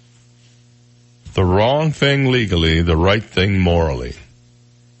 The wrong thing legally, the right thing morally.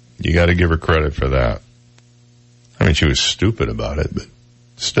 You got to give her credit for that. I mean, she was stupid about it, but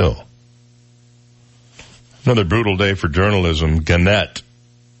still. Another brutal day for journalism. Gannett,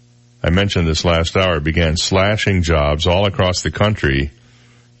 I mentioned this last hour, began slashing jobs all across the country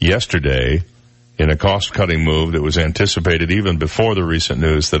yesterday in a cost-cutting move that was anticipated even before the recent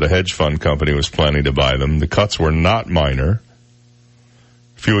news that a hedge fund company was planning to buy them. The cuts were not minor.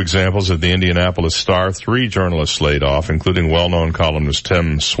 A few examples at the Indianapolis Star, 3 journalists laid off, including well-known columnist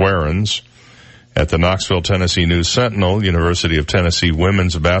Tim Swearens. At the Knoxville, Tennessee News Sentinel, University of Tennessee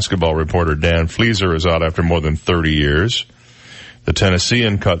women's basketball reporter Dan Fleeser is out after more than 30 years. The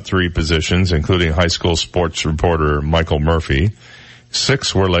Tennessean cut 3 positions, including high school sports reporter Michael Murphy.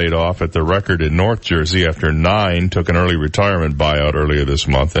 6 were laid off at the Record in North Jersey after 9 took an early retirement buyout earlier this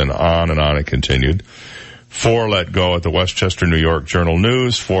month, and on it continued. 4 let go at the Westchester, New York Journal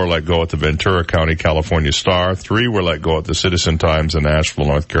News. 4 let go at the Ventura County, California Star. 3 were let go at the Citizen Times in Asheville,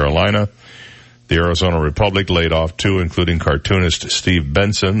 North Carolina. The Arizona Republic laid off 2, including cartoonist Steve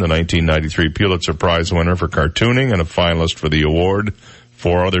Benson, the 1993 Pulitzer Prize winner for cartooning and a finalist for the award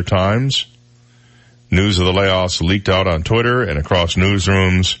 4 other times. News of the layoffs leaked out on Twitter and across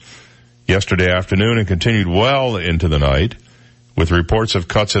newsrooms yesterday afternoon and continued well into the night, with reports of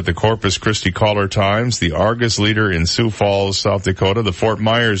cuts at the Corpus Christi Caller-Times, the Argus Leader in Sioux Falls, South Dakota, the Fort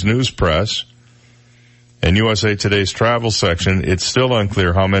Myers News Press, and USA Today's travel section. It's still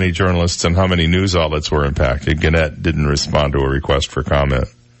unclear how many journalists and how many news outlets were impacted. Gannett didn't respond to a request for comment.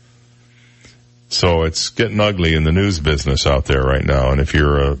 So it's getting ugly in the news business out there right now. And if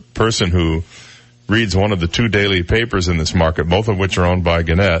you're a person who reads one of the 2 daily papers in this market, both of which are owned by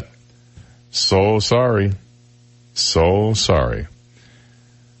Gannett, so sorry. So sorry.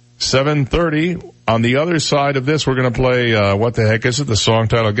 7:30. On the other side of this, we're going to play, What the Heck Is It? The song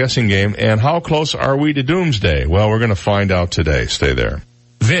title guessing game. And how close are we to doomsday? Well, we're going to find out today. Stay there.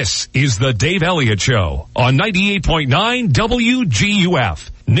 This is the Dave Elliott Show on 98.9 WGUF,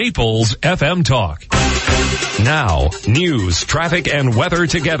 Naples FM Talk. Now, news, traffic, and weather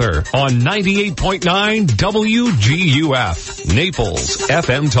together on 98.9 WGUF, Naples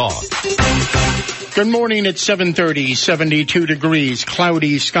FM Talk. Good morning. It's 7:30, 72 degrees,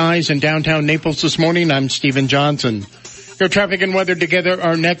 cloudy skies in downtown Naples this morning. I'm Stephen Johnson. Your traffic and weather together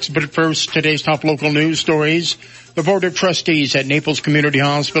are next, but first, today's top local news stories. The Board of Trustees at Naples Community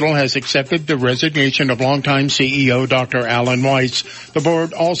Hospital has accepted the resignation of longtime CEO Dr. Alan Weiss. The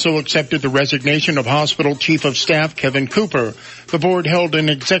board also accepted the resignation of Hospital Chief of Staff Kevin Cooper. The board held an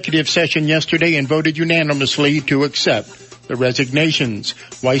executive session yesterday and voted unanimously to accept the resignations.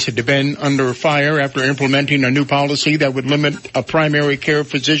 Weiss had been under fire after implementing a new policy that would limit a primary care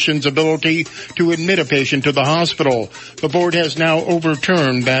physician's ability to admit a patient to the hospital. The board has now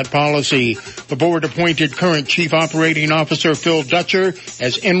overturned that policy. The board appointed current Chief Operating Officer Phil Dutcher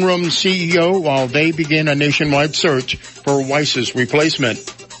as interim CEO while they begin a nationwide search for Weiss's replacement.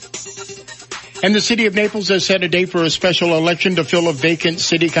 And the city of Naples has set a date for a special election to fill a vacant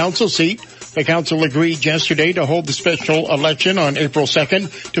city council seat. The council agreed yesterday to hold the special election on April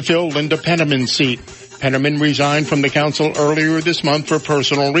 2nd to fill Linda Penniman's seat. Penniman resigned from the council earlier this month for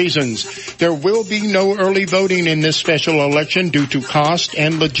personal reasons. There will be no early voting in this special election due to cost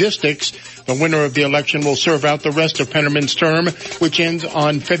and logistics. The winner of the election will serve out the rest of Penniman's term, which ends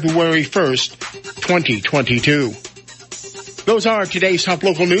on February 1st, 2022. Those are today's top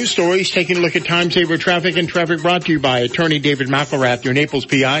local news stories. Taking a look at time-saver traffic, and traffic brought to you by attorney David McElrath, your Naples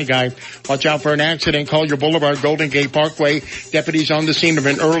PI guy. Watch out for an accident. Collier Boulevard, Golden Gate Parkway. Deputies on the scene of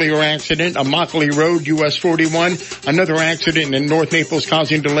an earlier accident. Immokalee Road, US 41. Another accident in North Naples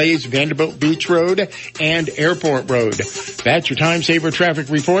causing delays. Vanderbilt Beach Road and Airport Road. That's your time-saver traffic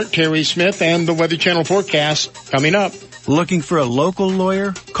report. Terry Smith and the Weather Channel forecast coming up. Looking for a local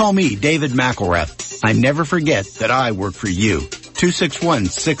lawyer? Call me, David McElrath. I never forget that I work for you.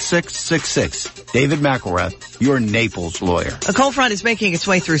 261-6666. David McElrath, your Naples lawyer. A cold front is making its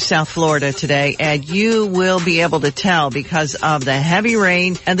way through South Florida today, and you will be able to tell because of the heavy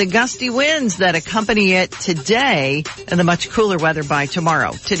rain and the gusty winds that accompany it today and the much cooler weather by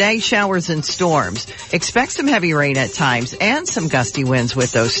tomorrow. Today, showers and storms. Expect some heavy rain at times and some gusty winds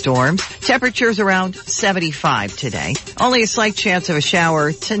with those storms. Temperatures around 75 today. Only a slight chance of a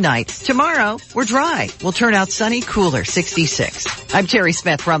shower tonight. Tomorrow, we're dry. We'll turn out sunny, cooler, 66. I'm Terry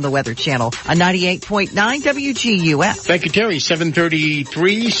Smith from the Weather Channel on 98.9 WGUF. Thank you, Terry.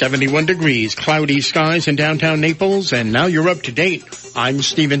 7:33, 71 degrees, cloudy skies in downtown Naples, and now you're up to date. I'm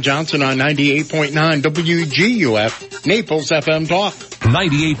Stephen Johnson on 98.9 WGUF, Naples FM Talk.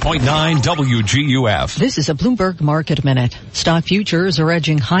 98.9 WGUF. This is a Bloomberg Market Minute. Stock futures are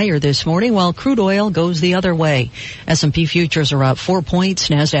edging higher this morning while crude oil goes the other way. S&P futures are up 4 points,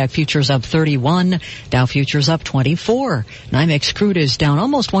 NASDAQ futures up 31, Dow futures up 24. NYMEX crude is down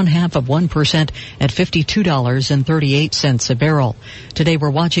almost 0.5% at $52.38 a barrel. Today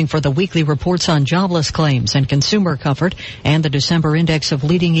we're watching for the weekly reports on jobless claims and consumer comfort and the December index of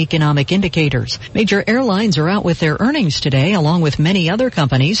leading economic indicators. Major airlines are out with their earnings today, along with many other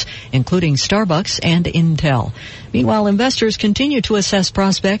companies, including Starbucks and Intel. Meanwhile, investors continue to assess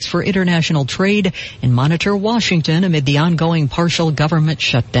prospects for international trade and monitor Washington amid the ongoing partial government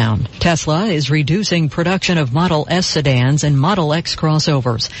shutdown. Tesla is reducing production of Model S sedans and Model X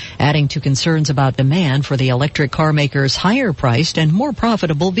crossovers, adding to concerns about demand for the electric car maker's higher-priced and more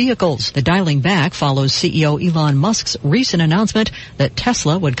profitable vehicles. The dialing back follows CEO Elon Musk's recent announcement that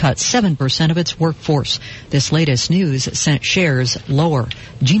Tesla would cut 7% of its workforce. This latest news sent shares lower.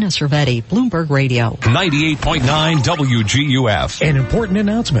 Gina Cervetti, Bloomberg Radio. 98.9 WGUF. An important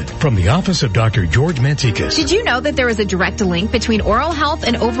announcement from the office of Dr. George Mantikas. Did you know that there is a direct link between oral health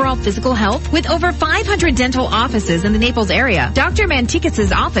and overall physical health? With over 500 dental offices in the Naples area, Dr.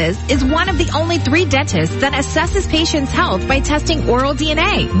 Mantikas' office is one of the only 3 dentists that assesses patients' health by testing oral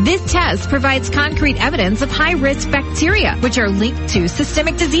DNA. This test provides concrete evidence of high-risk bacteria, which are linked to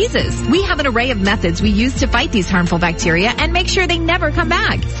systemic diseases. We have an array of methods we use to fight these harmful bacteria and make sure they never come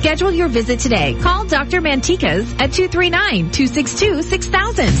back. Schedule your visit today. Call Dr. Mantikas at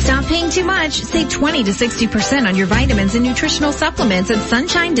 239-262-6000. Stop paying too much. Save 20 to 60% on your vitamins and nutritional supplements at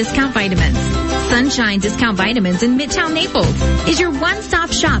Sunshine Discount Vitamins. Sunshine Discount Vitamins in Midtown Naples is your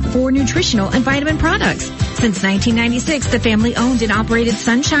one-stop shop for nutritional and vitamin products. Since 1996, the family-owned and operated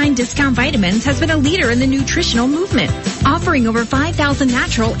Sunshine Discount Vitamins has been a leader in the nutritional movement, offering over 5,000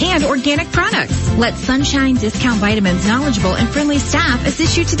 natural and organic products. Let Sunshine Discount Vitamins' knowledgeable and friendly staff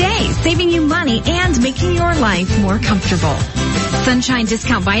assist you today, saving you money and making your life more comfortable. Sunshine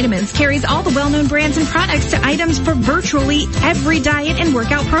Discount Vitamins carries all the well-known brands and products to items for virtually every diet and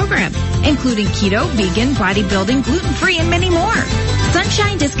workout program, including keto, vegan, bodybuilding, gluten-free, and many more.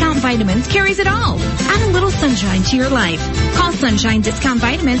 Sunshine Discount Vitamins carries it all. Add a little sunshine to your life. Call Sunshine Discount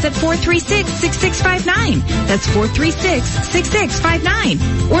Vitamins at 436-6659. That's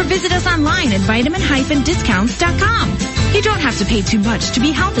 436-6659. Or visit us online at vitamin-discounts.com. You don't have to pay too much to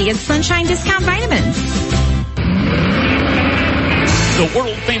be healthy at Sunshine Discount Vitamins. The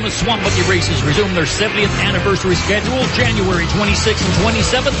world-famous Swamp Buggy races resume their 70th anniversary schedule January 26th and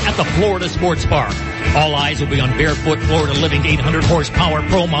 27th at the Florida Sports Park. All eyes will be on Barefoot Florida Living 800 horsepower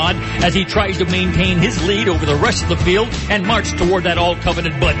Pro Mod as he tries to maintain his lead over the rest of the field and march toward that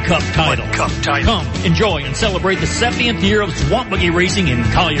all-coveted Bud Cup title. Come, enjoy, and celebrate the 70th year of Swamp Buggy racing in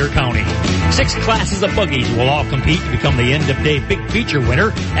Collier County. 6 classes of buggies will all compete to become the end-of-day big feature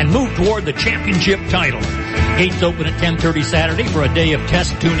winner and move toward the championship title. Gates open at 10:30 Saturday for a day of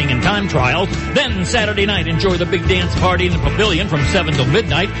test tuning and time trials. Then Saturday night, enjoy the big dance party in the pavilion from 7 till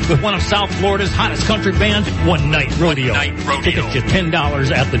midnight with one of South Florida's hottest country bands, One Night Rodeo. Tickets just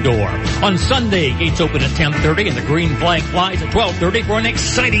 $10 at the door. On Sunday, gates open at 10:30 and the green flag flies at 12:30 for an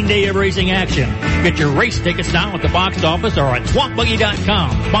exciting day of racing action. Get your race tickets now at the box office or at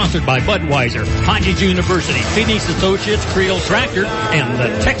swampbuggy.com. Sponsored by Budweiser, Hodges University, Phoenix Associates, Creole Tractor, and the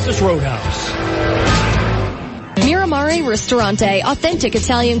Texas Roadhouse. Miramare Ristorante, authentic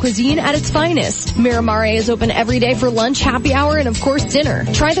Italian cuisine at its finest. Miramare is open every day for lunch, happy hour, and of course dinner.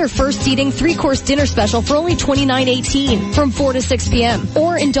 Try their first seating 3-course dinner special for only $29.18 from 4 to 6 p.m.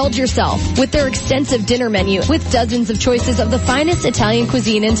 Or indulge yourself with their extensive dinner menu with dozens of choices of the finest Italian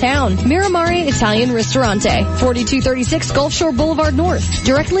cuisine in town. Miramare Italian Ristorante, 4236 Gulf Shore Boulevard North,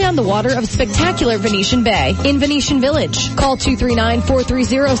 directly on the water of spectacular Venetian Bay in Venetian Village. Call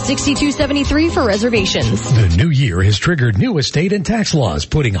 239-430-6273 for reservations. The new year has triggered new estate and tax laws,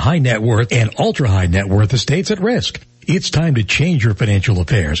 putting high net worth and ultra high net worth estates at risk. It's time to change your financial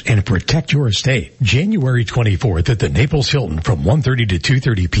affairs and protect your estate. January 24th at the Naples Hilton from 1:30 to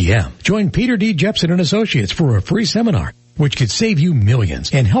 2:30 p.m. Join Peter D. Jepson and Associates for a free seminar, which could save you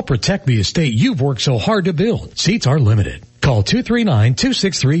millions and help protect the estate you've worked so hard to build. Seats are limited. Call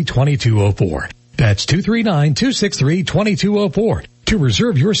 239-263-2204. That's 239-263-2204 to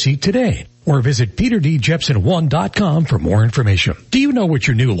reserve your seat today. Or visit PeterDJepson1.com for more information. Do you know what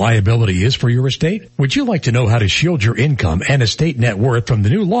your new liability is for your estate? Would you like to know how to shield your income and estate net worth from the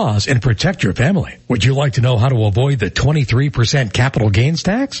new laws and protect your family? Would you like to know how to avoid the 23% capital gains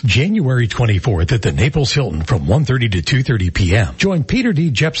tax? January 24th at the Naples Hilton from 1:30 to 2:30 p.m. Join Peter D.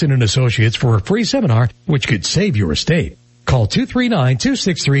 Jepson and Associates for a free seminar which could save your estate. Call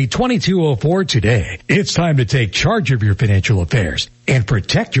 239-263-2204 today. It's time to take charge of your financial affairs and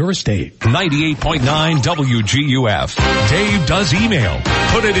protect your estate. 98.9 WGUF. Dave does email.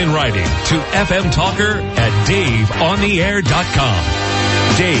 Put it in writing to fmtalker@daveontheair.com.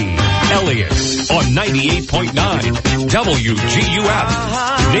 Dave Elliott on 98.9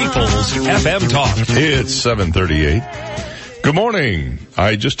 WGUF. Naples FM Talk. It's 7:38. Good morning.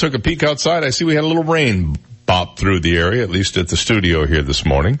 I just took a peek outside. I see we had a little rain bop through the area, at least at the studio here this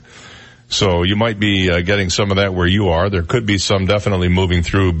morning. So you might be getting some of that where you are. There could be some definitely moving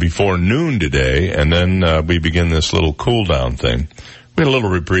through before noon today, and then we begin this little cool down thing. We had a little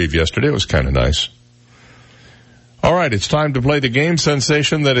reprieve yesterday. It was kind of nice. All right, it's time to play the game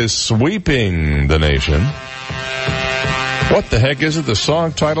sensation that is sweeping the nation. What the heck is it? The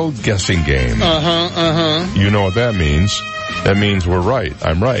song titled Guessing Game. You know what that means. That means we're right.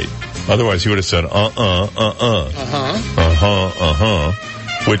 I'm right. Otherwise, he would have said,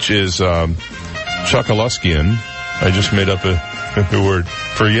 which is, Chuckaluskian. I just made up a word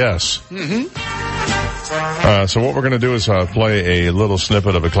for yes. So what we're going to do is, play a little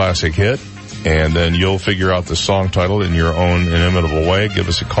snippet of a classic hit, and then you'll figure out the song title in your own inimitable way. Give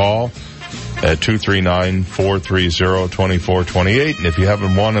us a call at 239-430-2428. And if you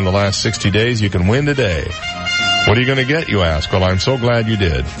haven't won in the last 60 days, you can win today. What are you going to get, you ask? Well, I'm so glad you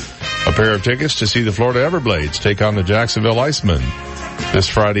did. A pair of tickets to see the Florida Everblades take on the Jacksonville Icemen this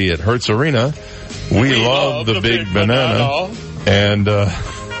Friday at Hertz Arena. We love the big banana. And,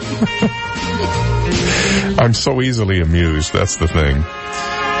 I'm so easily amused. That's the thing.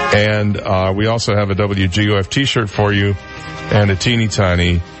 And, we also have a WGUF t-shirt for you and a teeny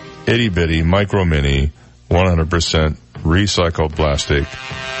tiny, itty bitty, micro mini, 100% recycled plastic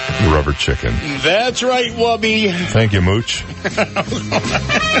rubber chicken. That's right, Wubby. Thank you, Mooch.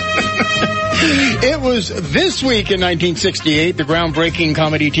 It was this week in 1968, the groundbreaking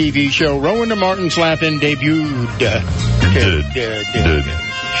comedy TV show Rowan and Martin's Laugh-In debuted.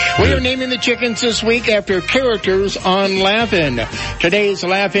 We are naming the chickens this week after characters on Laugh-In. Today's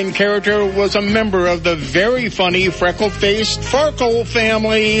Laugh-In character was a member of the very funny freckle-faced Farkle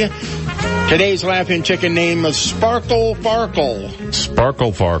family. Today's Laugh-In chicken name was Sparkle Farkle.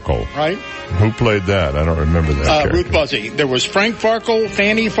 Sparkle Farkle. Right? Who played that? I don't remember that. Ruth Buzzy. There was Frank Farkle,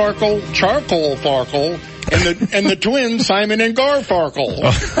 Fanny Farkle, Charcoal Farkle, and the twins Simon and Garfarkle.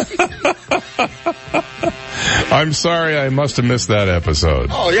 I'm sorry, I must have missed that episode.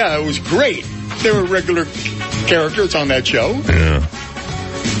 Oh yeah, it was great. There were regular characters on that show. Yeah.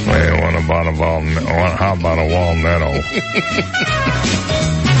 Hey, how about a walnut?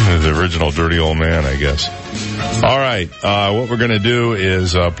 The original Dirty Old Man, I guess. All right, what we're going to do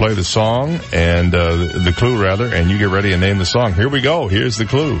is play the song and the clue rather, and you get ready and name the song. Here we go. Here's the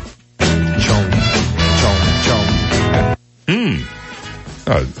clue.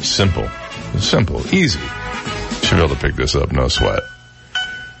 Simple, easy. Should be able to pick this up, no sweat.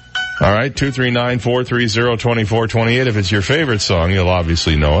 All right, 239-430-2428. If it's your favorite song, you'll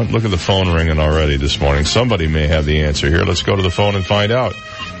obviously know it. Look at the phone ringing already this morning. Somebody may have the answer here. Let's go to the phone and find out.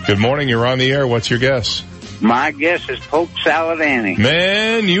 Good morning. You're on the air. What's your guess? My guess is Poke Salad Annie.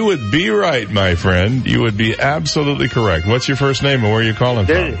 Man, you would be right, my friend. You would be absolutely correct. What's your first name and where are you calling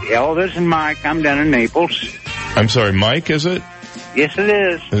from? Oh, this is Mike. I'm down in Naples. I'm sorry, Mike, is it? Yes, it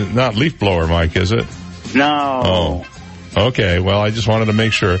is. Not leaf blower, Mike, is it? No. Oh. Okay, well, I just wanted to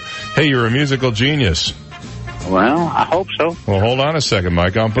make sure. Hey, you're a musical genius. Well, I hope so. Well, hold on a second,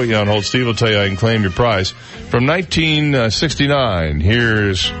 Mike. I'll put you on hold. Steve will tell you I can claim your prize. From 1969,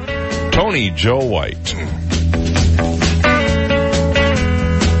 here's Tony Joe White.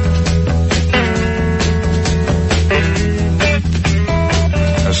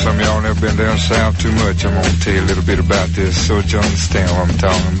 Some of y'all never been down south too much. I'm going to tell you a little bit about this so that you understand what I'm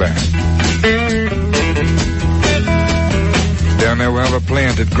talking about. Down there we have a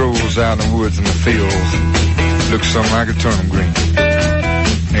plant that grows out in the woods and the fields. Looks something like a turnip green.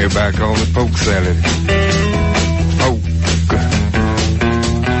 Everybody calls it poke salad. Poke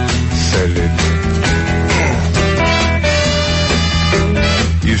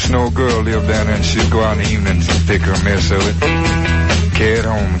know a girl lived down there and she'd go out in the evenings and pick her a mess of it, carry it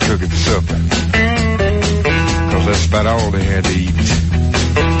home and cook it for supper. 'Cause that's about all they had to eat.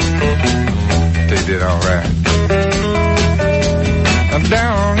 They did all right.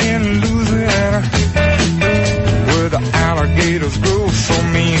 Down in Louisiana, where the alligators grow so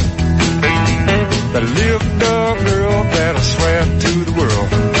mean, there lived a girl that I swear to the world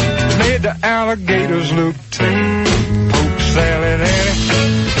made the alligators look tame. Poke salad Annie,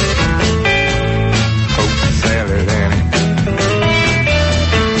 Poke salad Annie.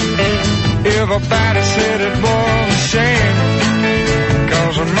 Everybody said it was a shame,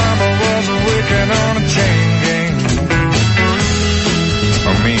 'cause her mama was working on a chain gang.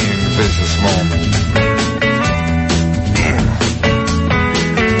 A mean businesswoman.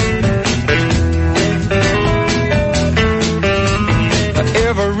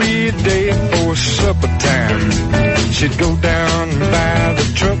 Every day for supper time, she'd go down by the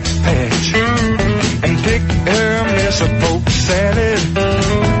truck patch and pick her mess of poke salad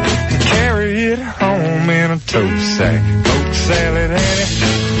and carry it home in a tote sack. Poke salad Annie,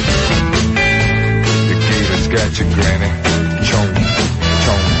 the gators got your granny. Chomp.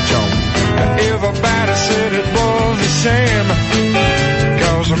 Everybody said it was a shame,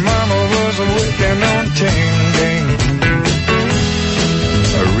 'cause her mama was working on chain gang.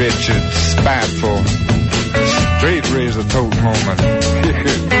 A Richard spiteful, straight razor tote woman.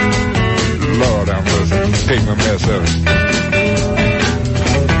 Lord, I must take my mess of it.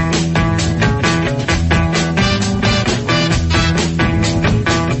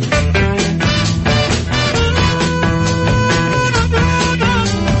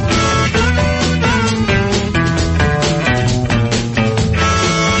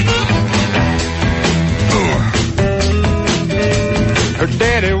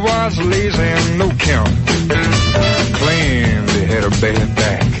 Daddy was lazy and no count, claimed he had a bad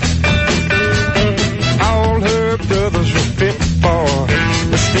back. All her brothers were fit for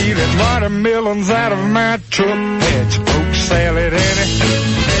stealing watermelons out of my truck patch. Poke salad Annie,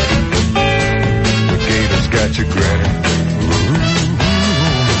 the gators got your granny.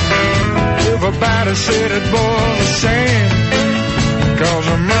 Everybody said it was a shame, 'cause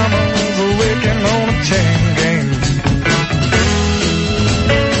her mama was working on a chain gang.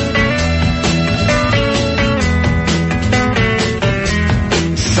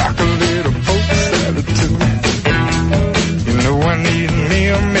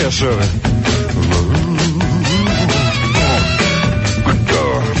 Of it. Good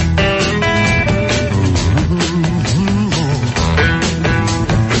God.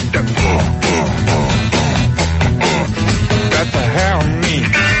 Got to have me.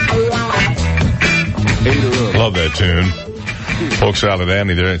 Love that tune. Poke salad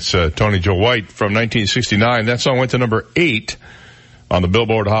Annie there. It's Tony Joe White from 1969. That song went to number 8 on the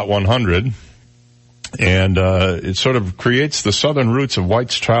Billboard Hot 100. And it sort of creates the southern roots of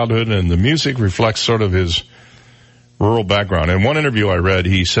White's childhood, and the music reflects sort of his rural background. In one interview I read,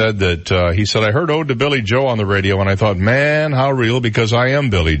 he said, I heard Ode to Billy Joe on the radio, and I thought, man, how real, because I am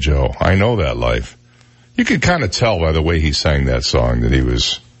Billy Joe. I know that life. You could kind of tell by the way he sang that song that he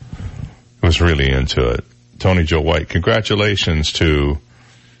was really into it. Tony Joe White, congratulations to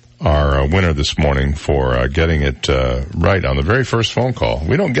our winner this morning for getting it right on the very first phone call.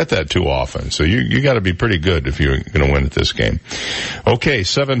 We don't get that too often, so you got to be pretty good if you're going to win at this game. Okay,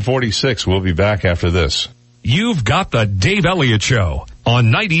 7:46. We'll be back after this. You've got the Dave Elliott Show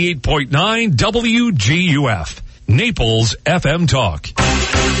on 98.9 WGUF, Naples FM Talk.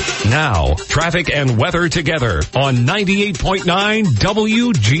 Now, traffic and weather together on 98.9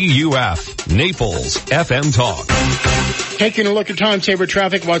 WGUF, Naples FM Talk. Taking a look at time-saver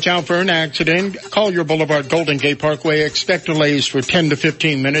traffic, watch out for an accident. Collier Boulevard, Golden Gate Parkway. Expect delays for 10 to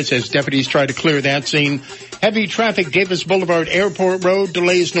 15 minutes as deputies try to clear that scene. Heavy traffic, Davis Boulevard, Airport Road.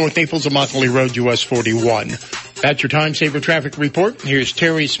 Delays, North Naples, Immokalee Road, US 41. That's your time-saver traffic report. Here's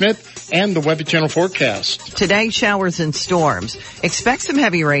Terry Smith and the Weather Channel forecast. Today, showers and storms. Expect some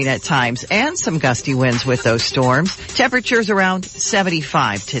heavy rain at times and some gusty winds with those storms. Temperatures around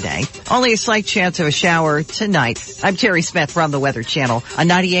 75 today. Only a slight chance of a shower tonight. I'm Terry Smith from the Weather Channel on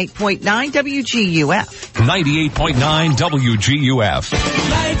 98.9 WGUF. 98.9 WGUF.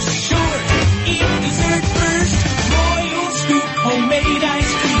 Life's short. Eat dessert first. Royal Scoop homemade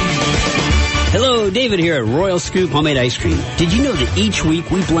ice cream. Hello, David here at Royal Scoop Homemade Ice Cream. Did you know that each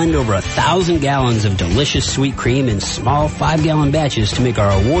week we blend over 1,000 gallons of delicious sweet cream in small 5-gallon batches to make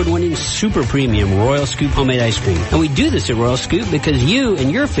our award-winning super premium Royal Scoop Homemade Ice Cream? And we do this at Royal Scoop because you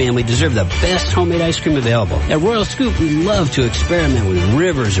and your family deserve the best homemade ice cream available. At Royal Scoop, we love to experiment with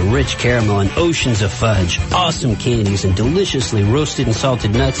rivers of rich caramel and oceans of fudge, awesome candies, and deliciously roasted and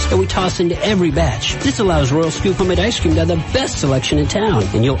salted nuts that we toss into every batch. This allows Royal Scoop Homemade Ice Cream to have the best selection in town,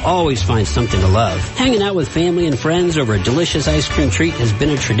 and you'll always find something to love. Hanging out with family and friends over a delicious ice cream treat has been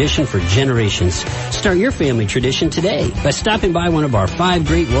a tradition for generations. Start your family tradition today by stopping by one of our 5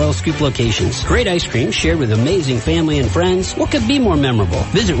 great Royal Scoop locations. Great ice cream shared with amazing family and friends. What could be more memorable?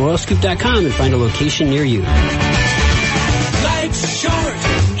 Visit RoyalScoop.com and find a location near you. Life's short.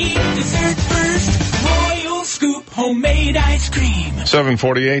 Eat dessert first. Royal Scoop Homemade Ice Cream.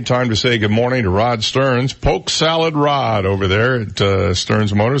 7:48, time to say good morning to Rod Stearns. Poke Salad Rod over there at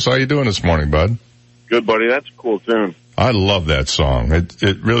Stearns Motors. How you doing this morning, bud? Good, buddy. That's a cool tune. I love that song.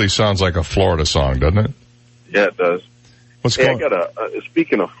 It really sounds like a Florida song, doesn't it? Yeah, it does. What's going on?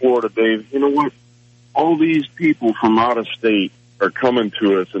 Speaking of Florida, Dave, you know what? All these people from out of state are coming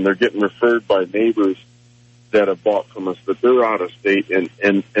to us, and they're getting referred by neighbors that have bought from us that they're out of state,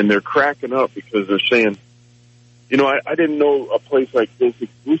 and they're cracking up because they're saying, you know, I didn't know a place like this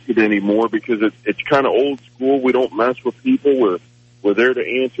existed anymore because it's kind of old school. We don't mess with people. We're there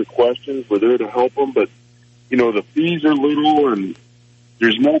to answer questions. We're there to help them. But, you know, the fees are little and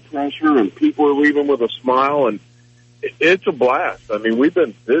there's no pressure and people are leaving with a smile. And it's a blast. I mean, we've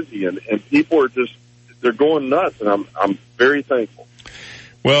been busy and people are just, they're going nuts. And I'm very thankful.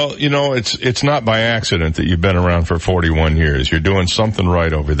 Well, you know, it's not by accident that you've been around for 41 years. You're doing something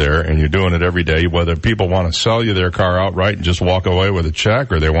right over there, and you're doing it every day, whether people want to sell you their car outright and just walk away with a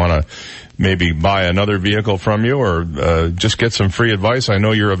check, or they want to maybe buy another vehicle from you, or just get some free advice. I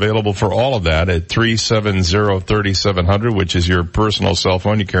know you're available for all of that at 370-3700, which is your personal cell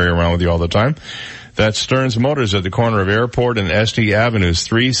phone you carry around with you all the time. That's Stearns Motors at the corner of Airport and SD Avenues,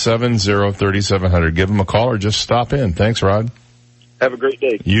 370-3700. Give them a call or just stop in. Thanks, Rod. Have a great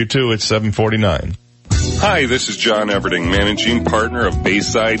day. You too. It's 7:49. Hi, this is John Everding, managing partner of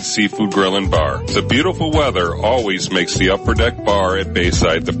Bayside Seafood Grill and Bar. The beautiful weather always makes the Upper Deck Bar at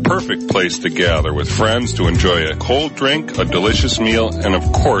Bayside the perfect place to gather with friends to enjoy a cold drink, a delicious meal, and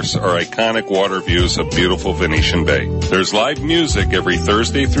of course our iconic water views of beautiful Venetian Bay. There's live music every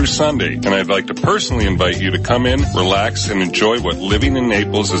Thursday through Sunday, and I'd like to personally invite you to come in, relax, and enjoy what living in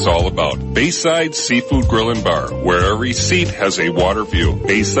Naples is all about. Bayside Seafood Grill and Bar, where every seat has a water view.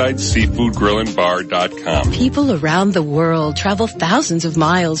 BaysideSeafoodGrillAndBar.com. People around the world travel thousands of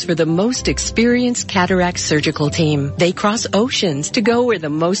miles for the most experienced cataract surgical team. They cross oceans to go where the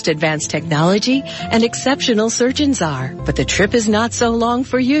most advanced technology and exceptional surgeons are. But the trip is not so long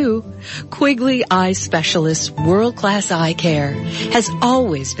for you. Quigley Eye Specialists World-Class Eye Care has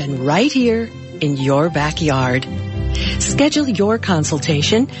always been right here in your backyard. Schedule your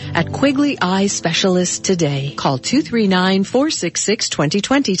consultation at Quigley Eye Specialists today. Call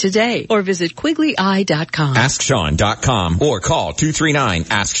 239-466-2020 today or visit QuigleyEye.com. AskSean.com or call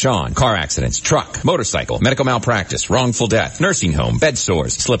 239-ASK-SEAN. Car accidents, truck, motorcycle, medical malpractice, wrongful death, nursing home, bed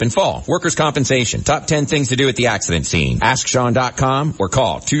sores, slip and fall, workers' compensation. Top 10 things to do at the accident scene. AskSean.com or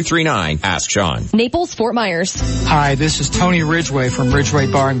call 239-ASK-SEAN. Naples, Fort Myers. Hi, this is Tony Ridgway from Ridgway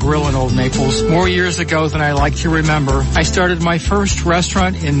Bar and Grill in Old Naples. More years ago than I like to remember, I started my first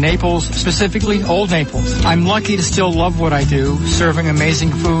restaurant in Naples, specifically Old Naples. I'm lucky to still love what I do, serving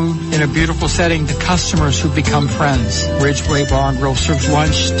amazing food in a beautiful setting to customers who become friends. Ridgway Bar and Grill serves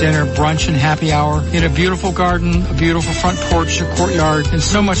lunch, dinner, brunch, and happy hour in a beautiful garden, a beautiful front porch, a courtyard, and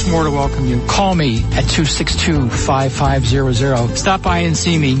so much more to welcome you. Call me at 262-5500. Stop by and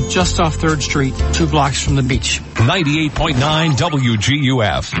see me just off 3rd Street, 2 blocks from the beach. 98.9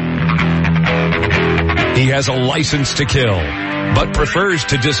 WGUF. He has a license to kill, but prefers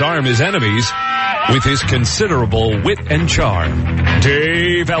to disarm his enemies with his considerable wit and charm.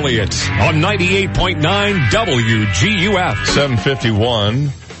 Dave Elliott on 98.9 WGUF.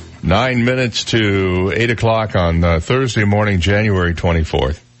 7:51, 9 minutes to 8 o'clock on Thursday morning, January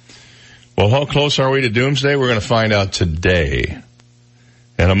 24th. Well, how close are we to doomsday? We're going to find out today.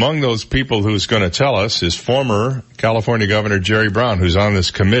 And among those people who's going to tell us is former California Governor Jerry Brown, who's on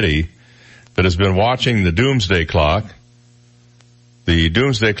this committee that has been watching the doomsday clock. The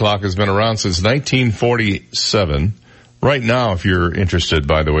doomsday clock has been around since 1947. Right now, if you're interested,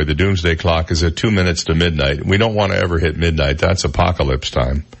 by the way, the doomsday clock is at 2 minutes to midnight. We don't want to ever hit midnight. That's apocalypse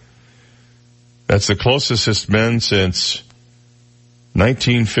time. That's the closest it's been since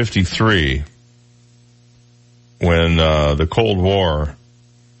 1953, when the Cold War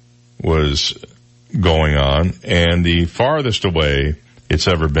was going on, and the farthest away it's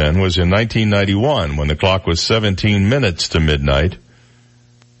ever been was in 1991 when the clock was 17 minutes to midnight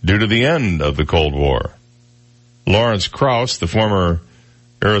due to the end of the Cold War. Lawrence Krauss, the former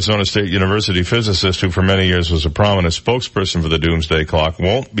Arizona State University physicist who for many years was a prominent spokesperson for the Doomsday Clock,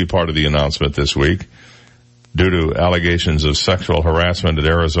 won't be part of the announcement this week due to allegations of sexual harassment at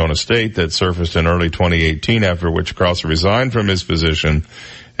Arizona State that surfaced in early 2018, after which Krauss resigned from his position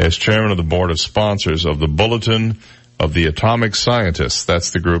as chairman of the board of sponsors of the Bulletin of the Atomic Scientists.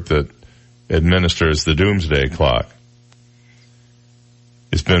 That's the group that administers the Doomsday Clock.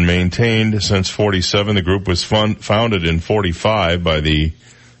 It's been maintained since 47. The group was founded in 45 by the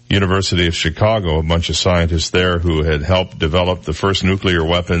University of Chicago, a bunch of scientists there who had helped develop the first nuclear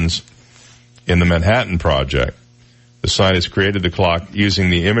weapons in the Manhattan Project. The scientists created the clock using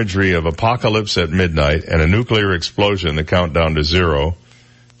the imagery of apocalypse at midnight and a nuclear explosion, the countdown to zero,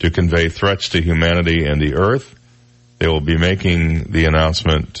 to convey threats to humanity and the Earth. They will be making the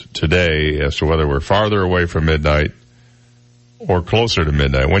announcement today as to whether we're farther away from midnight or closer to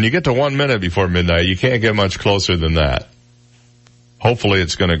midnight. When you get to 1 minute before midnight, you can't get much closer than that. Hopefully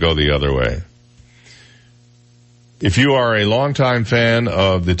it's going to go the other way. If you are a longtime fan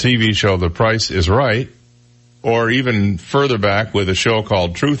of the TV show The Price is Right, or even further back with a show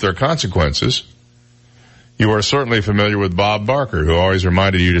called Truth or Consequences, you are certainly familiar with Bob Barker, who always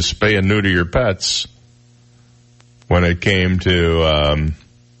reminded you to spay and neuter your pets when it came to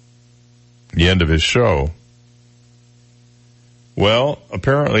the end of his show. Well,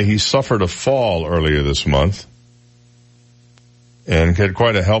 apparently he suffered a fall earlier this month and had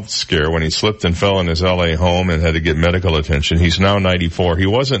quite a health scare when he slipped and fell in his L.A. home and had to get medical attention. He's now 94. He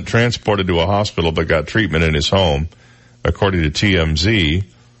wasn't transported to a hospital but got treatment in his home, according to TMZ.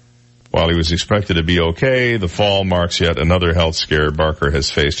 While he was expected to be okay, the fall marks yet another health scare Barker has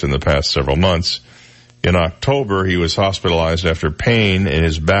faced in the past several months. In October, he was hospitalized after pain in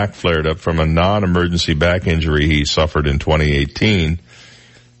his back flared up from a non-emergency back injury he suffered in 2018.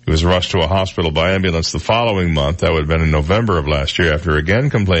 He was rushed to a hospital by ambulance the following month. That would have been in November of last year, after again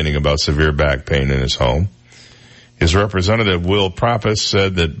complaining about severe back pain in his home. His representative, Will Prappis,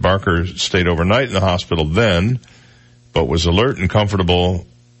 said that Barker stayed overnight in the hospital then, but was alert and comfortable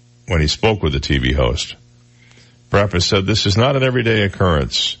when he spoke with the TV host. Prappis said, "This is not an everyday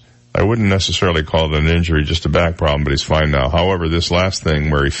occurrence. I wouldn't necessarily call it an injury, just a back problem, but he's fine now. However, this last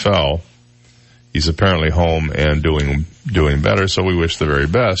thing where he fell, he's apparently home and doing better, so we wish the very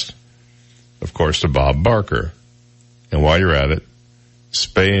best, of course, to Bob Barker. And while you're at it,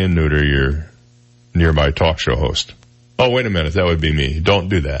 spay and neuter your nearby talk show host." Oh, wait a minute, that would be me. Don't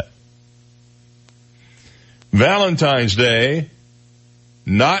do that. Valentine's Day,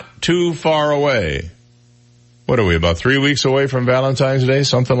 not too far away. What are we, about 3 weeks away from Valentine's Day?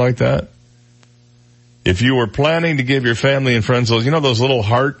 Something like that? If you were planning to give your family and friends those, those little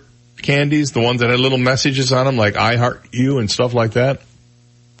heart candies, the ones that had little messages on them, like I heart you and stuff like that.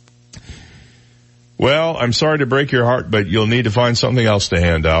 Well, I'm sorry to break your heart, but you'll need to find something else to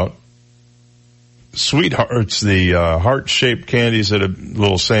hand out. Sweethearts, the heart-shaped candies that have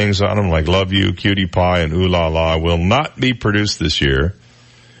little sayings on them like love you, cutie pie, and ooh la la, will not be produced this year,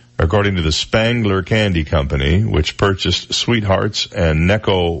 according to the Spangler Candy Company, which purchased Sweethearts and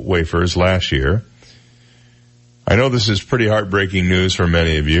Necco wafers last year. I know this is pretty heartbreaking news for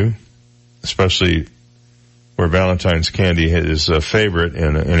many of you, especially where Valentine's candy is a favorite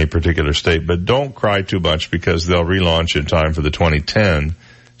in any particular state, but don't cry too much because they'll relaunch in time for the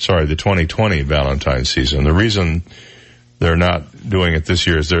 2020 Valentine's season. The reason they're not doing it this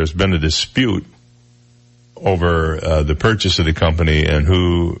year is there's been a dispute over the purchase of the company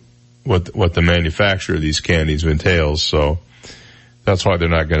and what the manufacture of these candies entails, so that's why they're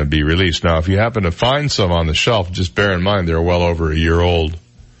not going to be released. Now, if you happen to find some on the shelf, just bear in mind they're well over a year old.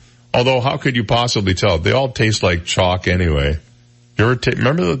 Although, how could you possibly tell? They all taste like chalk anyway. You ever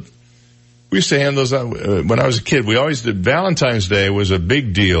remember we used to hand those out when I was a kid. We always did. Valentine's Day was a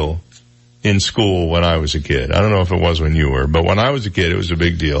big deal in school when I was a kid. I don't know if it was when you were, but when I was a kid, it was a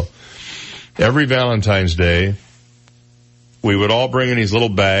big deal. Every Valentine's Day, we would all bring in these little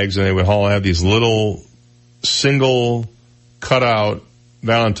bags, and they would all have these little single cut-out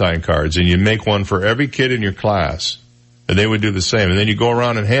Valentine cards, and you make one for every kid in your class, and they would do the same, and then you go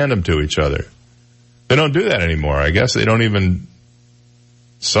around and hand them to each other. They don't do that anymore. I guess they don't even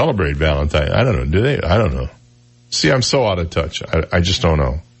celebrate Valentine. I don't know. Do they? I don't know. See, I'm so out of touch. I just don't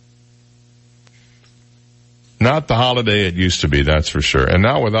know. Not the holiday it used to be, that's for sure. And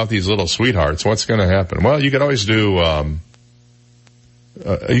now without these little sweethearts, what's going to happen? Well, you could always do a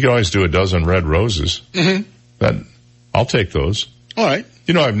dozen red roses. Mm-hmm. I'll take those. All right.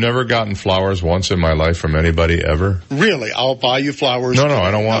 You know, I've never gotten flowers once in my life from anybody ever. Really? I'll buy you flowers. No,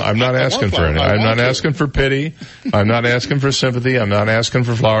 I don't want, I'm not asking for any. I'm not asking for pity. I'm not asking for sympathy. I'm not asking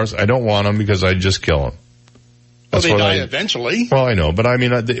for flowers. I don't want them because I just kill them. Well, they die eventually. Well, I know, but I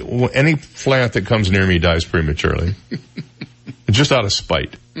mean, any plant that comes near me dies prematurely. Just out of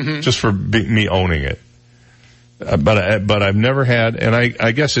spite. Just for me owning it. But I've never had, and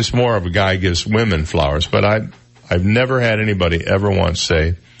I guess it's more of a guy gives women flowers, but I've never had anybody ever once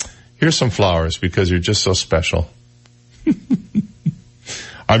say, here's some flowers because you're just so special.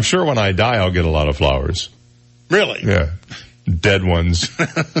 I'm sure when I die I'll get a lot of flowers. Really? Yeah. Dead ones.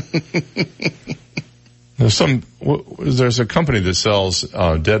 There's a company that sells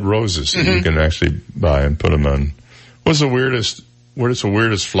dead roses that you can actually buy and put them on. What's the weirdest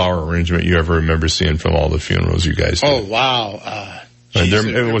flower arrangement you ever remember seeing from all the funerals you guys did? Oh, wow.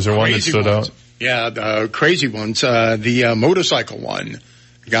 Was there one that stood out? Yeah, the crazy ones. The motorcycle one.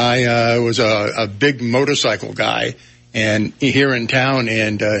 The guy was a big motorcycle guy, and here in town,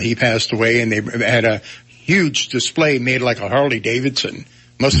 and he passed away, and they had a huge display made like a Harley Davidson.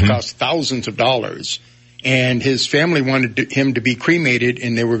 Must have cost thousands of dollars. And his family wanted him to be cremated,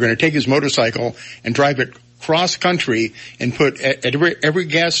 and they were going to take his motorcycle and drive it cross country and put at every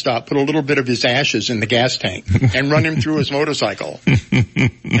gas stop, put a little bit of his ashes in the gas tank and run him through his motorcycle.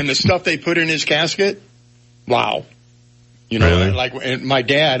 And the stuff they put in his casket, wow. You know, really? Like my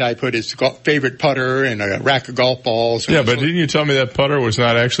dad, I put his favorite putter and a rack of golf balls. Yeah, but didn't you tell me that putter was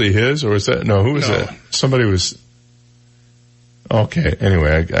not actually his, or was that, who was that? Somebody was, okay,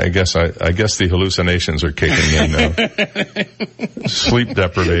 anyway, I guess the hallucinations are kicking in now. Sleep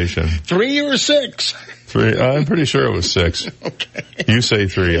deprivation. 3 or 6? 3, I'm pretty sure it was 6. Okay. You say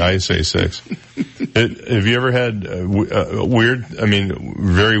 3, I say 6. Have you ever had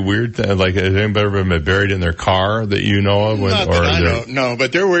very weird, like has anybody ever been buried in their car that you know of? No,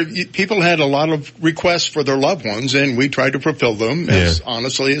 but there were, people had a lot of requests for their loved ones, and we tried to fulfill them as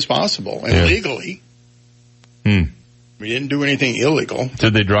honestly as possible and legally. We didn't do anything illegal.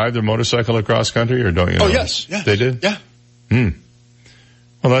 Did they drive their motorcycle across country, or don't you know? Oh, yes. They did? Yeah.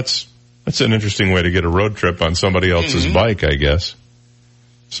 Well, that's an interesting way to get a road trip on somebody else's bike, I guess.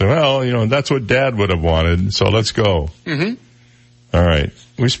 So, that's what Dad would have wanted, so let's go. All right.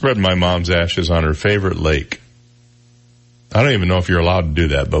 We spread my mom's ashes on her favorite lake. I don't even know if you're allowed to do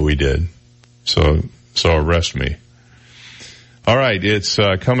that, but we did. So arrest me. All right, it's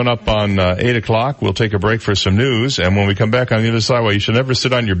coming up on 8 o'clock. We'll take a break for some news, and when we come back on the other side, you should never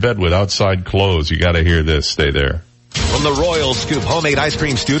sit on your bed with outside clothes. You got to hear this. Stay there. From the Royal Scoop Homemade Ice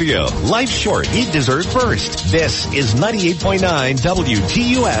Cream Studio, life's short, eat dessert first. This is 98.9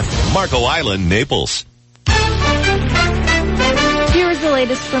 WTUF, Marco Island, Naples. Here's the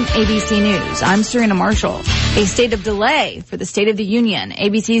latest from ABC News. I'm Serena Marshall. A state of delay for the State of the Union.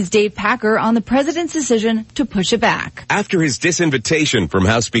 ABC's Dave Packer on the president's decision to push it back. After his disinvitation from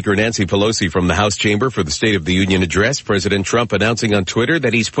House Speaker Nancy Pelosi from the House chamber for the State of the Union address, President Trump announcing on Twitter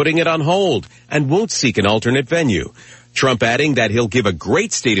that he's putting it on hold and won't seek an alternate venue. Trump adding that he'll give a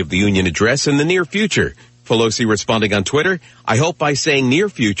great State of the Union address in the near future. Pelosi responding on Twitter, I hope by saying near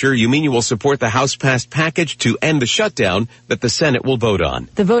future you mean you will support the House-passed package to end the shutdown that the Senate will vote on.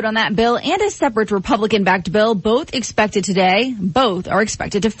 The vote on that bill and a separate Republican-backed bill, both expected today, both are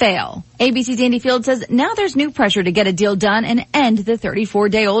expected to fail. ABC's Andy Field says now there's new pressure to get a deal done and end the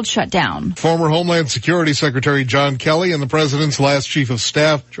 34-day-old shutdown. Former Homeland Security Secretary John Kelly and the president's last chief of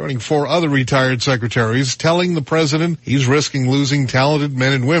staff joining 4 other retired secretaries telling the president he's risking losing talented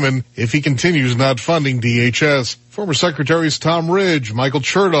men and women if he continues not funding DHS. Former Secretaries Tom Ridge, Michael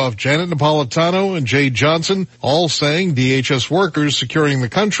Chertoff, Janet Napolitano, and Jay Johnson all saying DHS workers securing the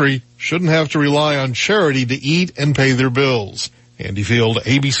country shouldn't have to rely on charity to eat and pay their bills. Andy Field,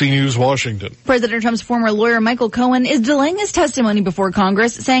 ABC News, Washington. President Trump's former lawyer Michael Cohen is delaying his testimony before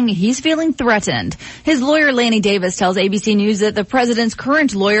Congress, saying he's feeling threatened. His lawyer Lanny Davis tells ABC News that the president's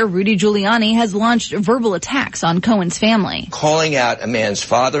current lawyer Rudy Giuliani has launched verbal attacks on Cohen's family. Calling out a man's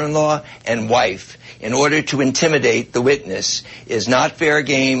father-in-law and wife in order to intimidate the witness is not fair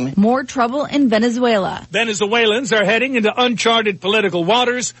game. More trouble in Venezuela. Venezuelans are heading into uncharted political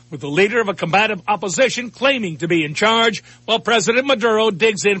waters with the leader of a combative opposition claiming to be in charge while President Maduro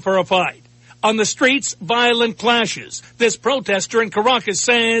digs in for a fight. On the streets, violent clashes. This protester in Caracas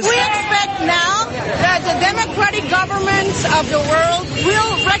says, we expect now that the democratic governments of the world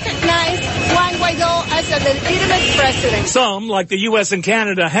will recognize Juan Guaido as a legitimate president. Some, like the U.S. and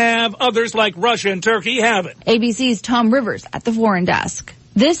Canada, have. Others, like Russia and Turkey, haven't. ABC's Tom Rivers at the Foreign Desk.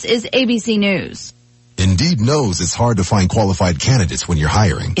 This is ABC News. Indeed knows it's hard to find qualified candidates when you're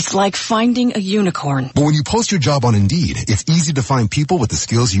hiring. It's like finding a unicorn. But when you post your job on Indeed, it's easy to find people with the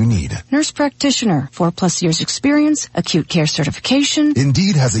skills you need. Nurse practitioner, 4+ years experience, acute care certification.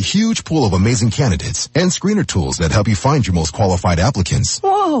 Indeed has a huge pool of amazing candidates and screener tools that help you find your most qualified applicants.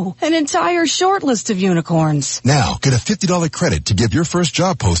 Whoa, an entire short list of unicorns. Now, get a $50 credit to give your first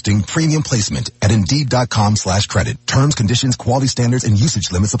job posting premium placement at Indeed.com/credit. Terms, conditions, quality standards, and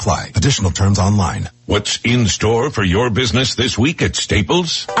usage limits apply. Additional terms online. What's in store for your business this week at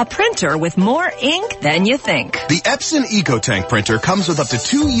Staples? A printer with more ink than you think. The Epson EcoTank printer comes with up to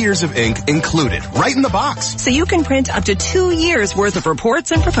 2 years of ink included, right in the box. So you can print up to 2 years worth of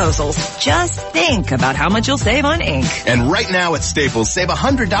reports and proposals. Just think about how much you'll save on ink. And right now at Staples, save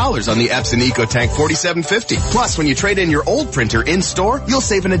 $100 on the Epson EcoTank 4750. Plus, when you trade in your old printer in store, you'll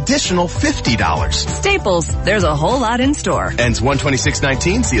save an additional $50. Staples, there's a whole lot in store. Ends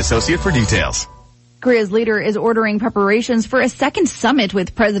 1/26/19. See associate for details. Korea's leader is ordering preparations for a second summit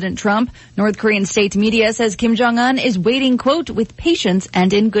with President Trump. North Korean state media says Kim Jong-un is waiting, quote, with patience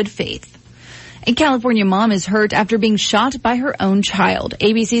and in good faith. A California mom is hurt after being shot by her own child.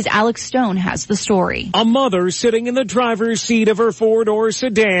 ABC's Alex Stone has the story. A mother sitting in the driver's seat of her four-door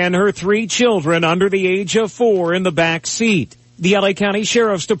sedan, her 3 children under the age of 4 in the back seat. The LA County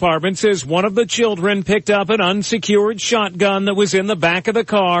Sheriff's Department says one of the children picked up an unsecured shotgun that was in the back of the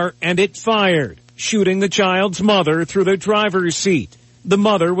car and it fired, shooting the child's mother through the driver's seat. The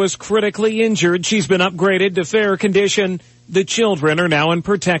mother was critically injured. She's been upgraded to fair condition. The children are now in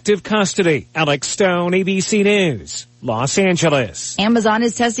protective custody. Alex Stone, ABC News, Los Angeles. Amazon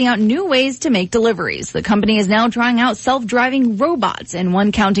is testing out new ways to make deliveries. The company is now trying out self-driving robots in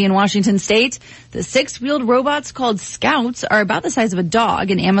one county in Washington state. The 6-wheeled robots called Scouts are about the size of a dog,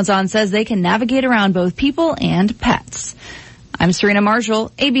 and Amazon says they can navigate around both people and pets. I'm Serena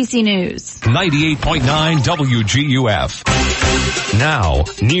Marshall, ABC News. 98.9 WGUF. Now,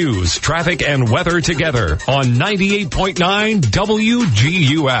 news, traffic, and weather together on 98.9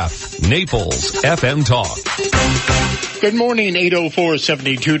 WGUF. Naples FM Talk. Good morning, 8:04,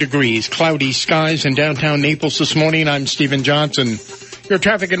 72 degrees. Cloudy skies in downtown Naples this morning. I'm Stephen Johnson. Your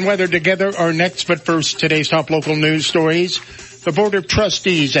traffic and weather together are next, but first, today's top local news stories. The Board of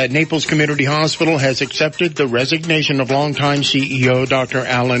Trustees at Naples Community Hospital has accepted the resignation of longtime CEO Dr.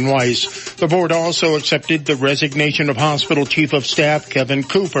 Alan Weiss. The board also accepted the resignation of Hospital Chief of Staff Kevin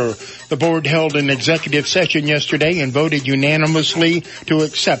Cooper. The board held an executive session yesterday and voted unanimously to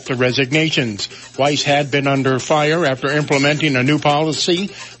accept the resignations. Weiss had been under fire after implementing a new policy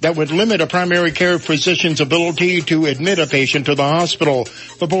that would limit a primary care physician's ability to admit a patient to the hospital.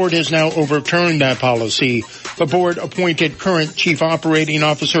 The board has now overturned that policy. The board appointed current Chief Operating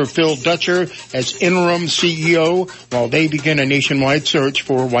Officer Phil Dutcher as interim CEO while they begin a nationwide search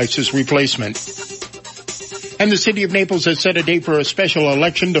for Weiss's replacement. And the city of Naples has set a date for a special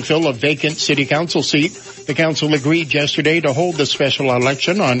election to fill a vacant city council seat. The council agreed yesterday to hold the special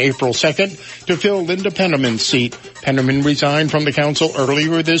election on April 2nd to fill Linda Penniman's seat. Penniman resigned from the council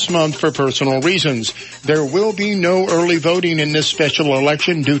earlier this month for personal reasons. There will be no early voting in this special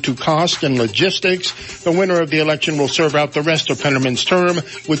election due to cost and logistics. The winner of the election will serve out the rest of Penniman's term,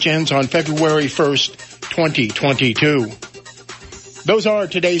 which ends on February 1st, 2022. Those are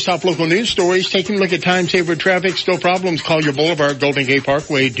today's top local news stories. Taking a look at time-saver traffic. Still problems. Collier Boulevard, Golden Gate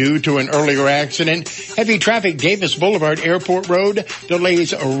Parkway due to an earlier accident. Heavy traffic, Davis Boulevard, Airport Road.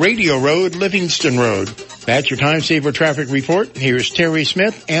 Delays, Radio Road, Livingston Road. That's your time-saver traffic report. Here's Terry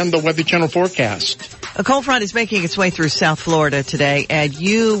Smith and the Weather Channel forecast. A cold front is making its way through South Florida today, and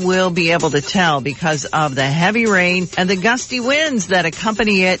you will be able to tell because of the heavy rain and the gusty winds that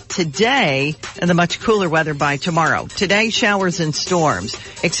accompany it today and the much cooler weather by tomorrow. Today, showers and storms.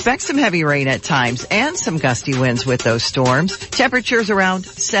 Expect some heavy rain at times and some gusty winds with those storms. Temperatures around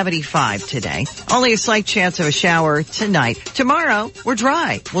 75 today. Only a slight chance of a shower tonight. Tomorrow, we're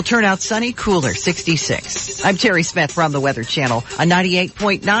dry. We'll turn out sunny, cooler, 66. I'm Terry Smith from the Weather Channel on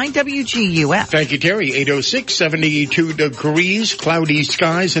 98.9 WGUF. Thank you, Terry. 806, 72 degrees, cloudy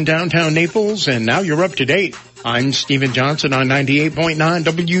skies in downtown Naples, and now you're up to date. I'm Stephen Johnson on 98.9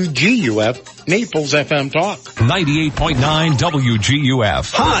 WGUF, Naples FM Talk. 98.9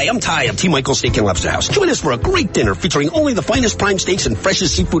 WGUF. Hi, I'm Ty of T. Michael's Steak and Lobster House. Join us for a great dinner featuring only the finest prime steaks and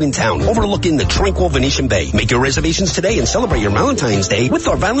freshest seafood in town, overlooking the tranquil Venetian Bay. Make your reservations today and celebrate your Valentine's Day with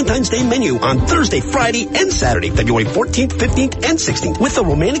our Valentine's Day menu on Thursday, Friday, and Saturday, February 14th, 15th, and 16th. With a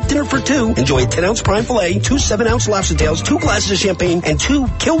romantic dinner for two, enjoy a 10-ounce prime filet, 2 7-ounce lobster tails, 2 glasses of champagne, and 2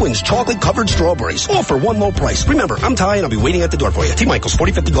 Kilwins chocolate-covered strawberries, all for one low price. Remember, I'm Ty, and I'll be waiting at the door for you. T. Michael's,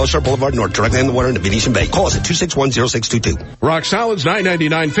 4050 Gulf Shore Boulevard North, directly expand the water into Venetian Bay. Call us at 261-0622. Rock Solid's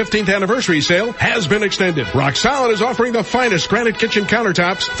 $9.99 15th anniversary sale has been extended. Rock Solid is offering the finest granite kitchen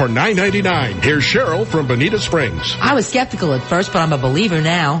countertops for $9.99. Here's Cheryl from Bonita Springs. I was skeptical at first, but I'm a believer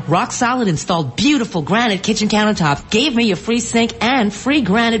now. Rock Solid installed beautiful granite kitchen countertops, gave me a free sink and free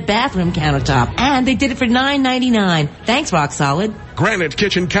granite bathroom countertop. And they did it for $9.99. Thanks, Rock Solid. Granite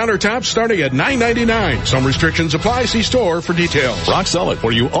kitchen countertops starting at $9.99. Some restrictions apply. See store for details. Rock Solid,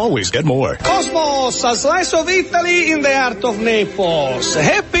 where you always get more. Cosmos, a slice of Italy in the heart of Naples.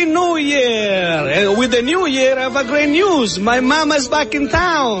 Happy New Year! And with the New Year, I have a great news. My mama is back in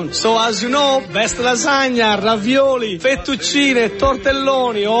town. So as you know, best lasagna, ravioli, fettuccine,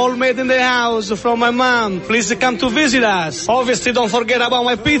 tortelloni, all made in the house from my mom. Please come to visit us. Obviously, don't forget about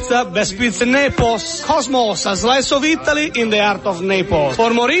my pizza. Best pizza in Naples. Cosmos, a slice of Italy in the heart of Naples.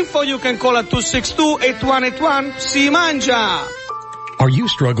 For more info, you can call at 262-8181. Si mangia! Are you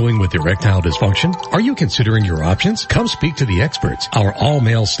struggling with erectile dysfunction? Are you considering your options? Come speak to the experts, our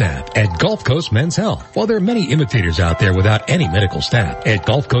all-male staff at Gulf Coast Men's Health. While there are many imitators out there without any medical staff, at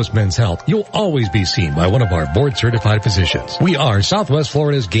Gulf Coast Men's Health, you'll always be seen by one of our board-certified physicians. We are Southwest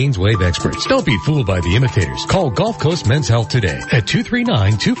Florida's Gaineswave experts. Don't be fooled by the imitators. Call Gulf Coast Men's Health today at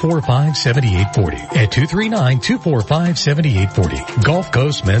 239-245-7840. At 239-245-7840. Gulf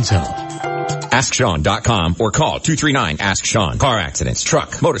Coast Men's Health. AskSean.com or call 239-ASK-SEAN. Car accidents,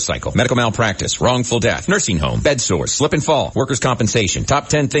 truck, motorcycle, medical malpractice, wrongful death, nursing home, bed sores, slip and fall, workers' compensation. Top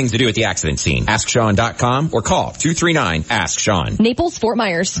 10 things to do at the accident scene. AskSean.com or call 239-ASK-SEAN. Naples, Fort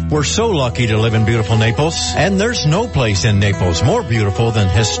Myers. We're so lucky to live in beautiful Naples, and there's no place in Naples more beautiful than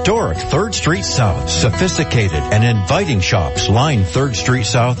historic 3rd Street South. Sophisticated and inviting shops line 3rd Street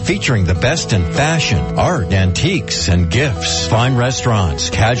South, featuring the best in fashion, art, antiques, and gifts. Fine restaurants,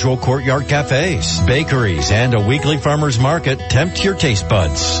 casual courtyard cafes, bakeries, and a weekly farmers market tempt your taste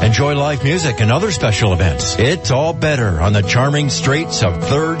buds. Enjoy live music and other special events. It's all better on the charming streets of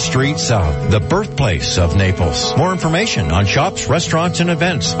 3rd Street South, the birthplace of Naples. More information on shops, restaurants, and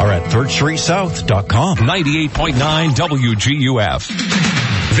events are at 3rdstreetsouth.com. 98.9 WGUF.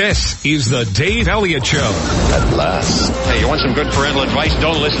 This is the Dave Elliott Show. At last. Hey, you want some good parental advice?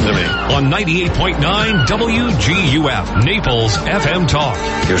 Don't listen to me. On 98.9 WGUF, Naples FM Talk.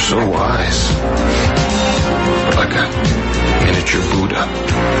 You're so wise. Like a miniature Buddha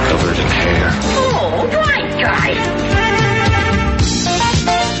covered in hair. Oh, right, guy.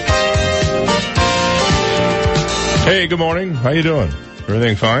 Hey, good morning. How you doing?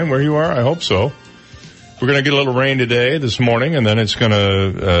 Everything fine where you are? I hope so. We're going to get a little rain today, this morning, and then it's going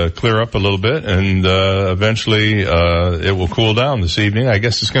to clear up a little bit, and eventually it will cool down this evening. I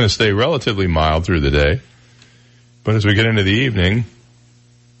guess it's going to stay relatively mild through the day. But as we get into the evening,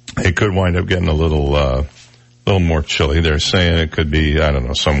 it could wind up getting a little more chilly. They're saying it could be, I don't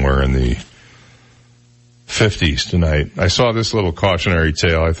know, somewhere in the 50s tonight. I saw this little cautionary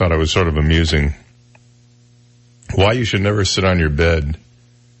tale. I thought it was sort of amusing. Why you should never sit on your bed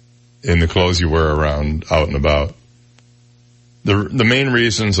in the clothes you wear around out and about. The main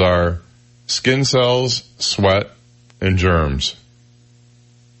reasons are skin cells, sweat, and germs.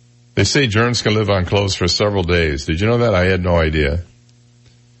 They say germs can live on clothes for several days. Did you know that? I had no idea.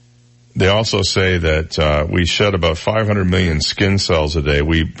 They also say that we shed about 500 million skin cells a day.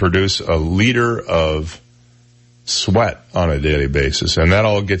 We produce a liter of sweat on a daily basis, and that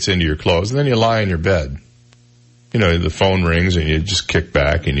all gets into your clothes, and then you lie in your bed. You know, the phone rings and you just kick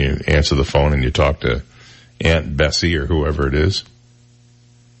back and you answer the phone and you talk to Aunt Bessie or whoever it is.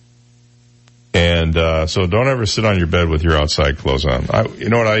 And so don't ever sit on your bed with your outside clothes on. You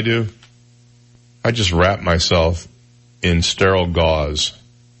know what I do? I just wrap myself in sterile gauze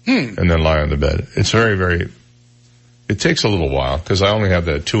and then lie on the bed. It's very, very, it takes a little while because I only have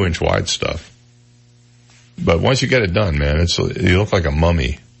that 2-inch wide stuff. But once you get it done, man, you look like a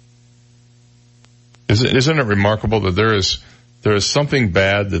mummy. Isn't it remarkable that there is something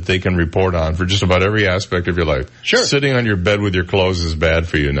bad that they can report on for just about every aspect of your life? Sure. Sitting on your bed with your clothes is bad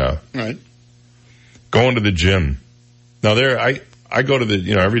for you now. Right. Going to the gym. Now I go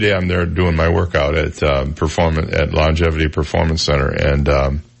to every day I'm there doing my workout at Longevity Performance Center, and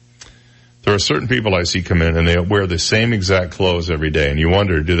there are certain people I see come in and they wear the same exact clothes every day, and you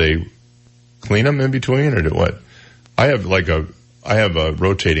wonder, do they clean them in between or do what? I have a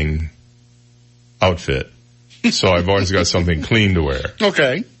rotating outfit. So I've always got something clean to wear.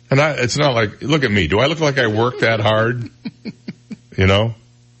 Okay. And it's not like, look at me. Do I look like I work that hard? You know?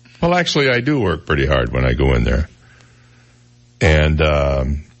 Well, actually, I do work pretty hard when I go in there. And,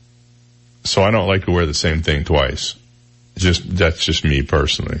 so I don't like to wear the same thing twice. That's just me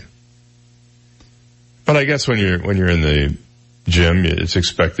personally. But I guess when you're in the gym, it's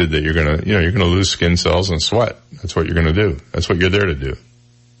expected that you're going to lose skin cells and sweat. That's what you're going to do. That's what you're there to do.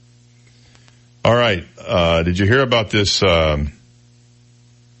 All right. Did you hear about this?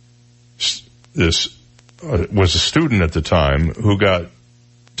 This was a student at the time who got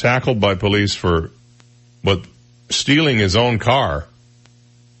tackled by police for stealing his own car.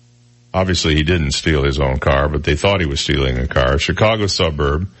 Obviously, he didn't steal his own car, but they thought he was stealing a car. Chicago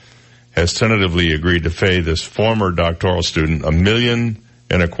suburb has tentatively agreed to pay this former doctoral student $1.25 million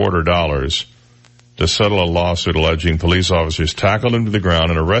to settle a lawsuit alleging police officers tackled him to the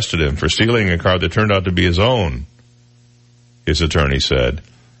ground and arrested him for stealing a car that turned out to be his own, his attorney said.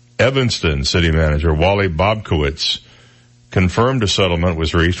 Evanston city manager Wally Bobkowitz confirmed a settlement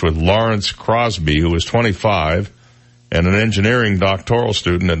was reached with Lawrence Crosby, who was 25, and an engineering doctoral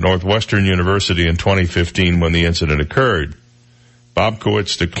student at Northwestern University in 2015 when the incident occurred.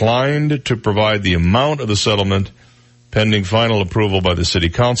 Bobkowitz declined to provide the amount of the settlement pending final approval by the city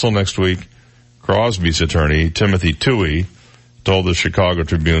council next week. Crosby's attorney, Timothy Toohey, told the Chicago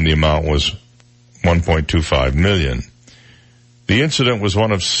Tribune the amount was $1.25 million. The incident was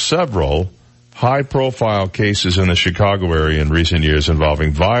one of several high-profile cases in the Chicago area in recent years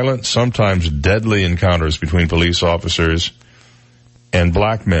involving violent, sometimes deadly encounters between police officers and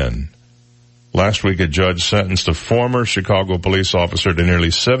black men. Last week, a judge sentenced a former Chicago police officer to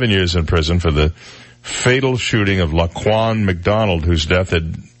nearly 7 years in prison for the fatal shooting of Laquan McDonald, whose death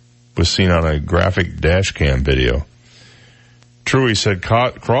was seen on a graphic dash cam video. Truey said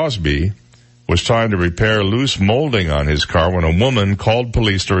Crosby was trying to repair loose molding on his car when a woman called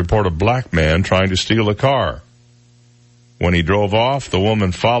police to report a black man trying to steal a car. When he drove off, the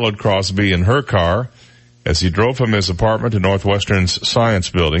woman followed Crosby in her car as he drove from his apartment to Northwestern's Science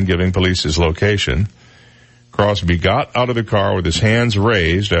Building, giving police his location. Crosby got out of the car with his hands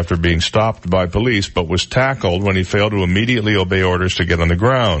raised after being stopped by police, but was tackled when he failed to immediately obey orders to get on the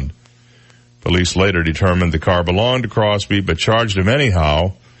ground. Police later determined the car belonged to Crosby, but charged him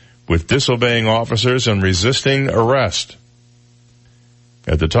anyhow with disobeying officers and resisting arrest.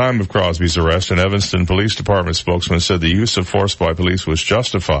 At the time of Crosby's arrest, an Evanston Police Department spokesman said the use of force by police was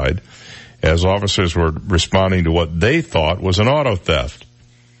justified as officers were responding to what they thought was an auto theft.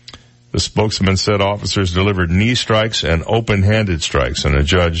 The spokesman said officers delivered knee strikes and open-handed strikes, and a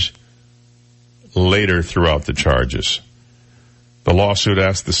judge later threw out the charges. The lawsuit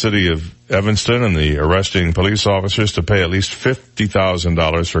asked the city of Evanston and the arresting police officers to pay at least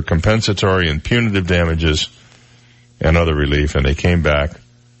 $50,000 for compensatory and punitive damages and other relief, and they came back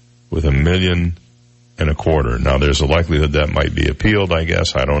with $1.25 million. Now, there's a likelihood that might be appealed, I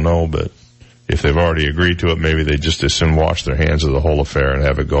guess. I don't know, but if they've already agreed to it, maybe they just as soon wash their hands of the whole affair and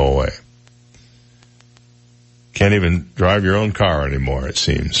have it go away. Can't even drive your own car anymore, it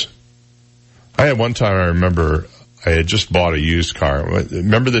seems. I had one time, I remember, I had just bought a used car.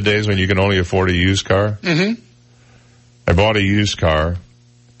 Remember the days when you can only afford a used car? Mm-hmm. I bought a used car.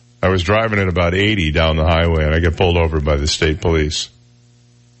 I was driving at about 80 down the highway, and I get pulled over by the state police.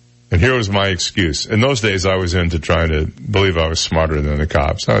 And here was my excuse. In those days, I was into trying to believe I was smarter than the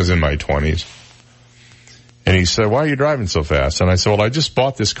cops. I was in my 20s. And he said, "Why are you driving so fast?" And I said, "Well, I just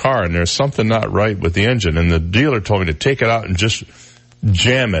bought this car, and there's something not right with the engine. And the dealer told me to take it out and just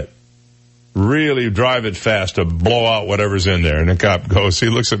jam it. Really drive it fast to blow out whatever's in there." And the cop goes, he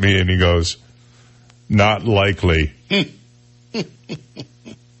looks at me and he goes, "Not likely."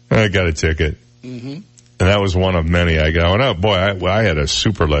 I got a ticket. Mm-hmm. And that was one of many I got. And I had a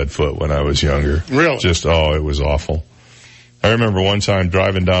super lead foot when I was younger. Really? It was awful. I remember one time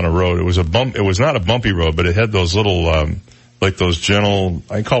driving down a road. It was not a bumpy road, but it had those little, like those gentle,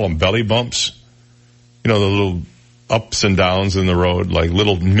 I call them belly bumps. You know, the little ups and downs in the road, like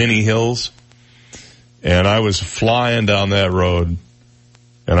little mini hills. And I was flying down that road,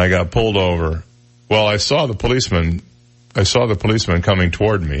 and I got pulled over. Well, I saw the policeman coming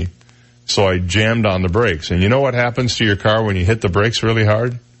toward me, so I jammed on the brakes. And you know what happens to your car when you hit the brakes really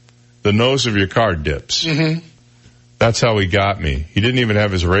hard? The nose of your car dips. Mm-hmm. That's how he got me. He didn't even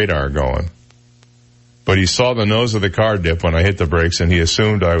have his radar going. But he saw the nose of the car dip when I hit the brakes, and he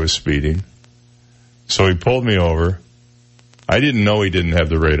assumed I was speeding. So he pulled me over. I didn't know he didn't have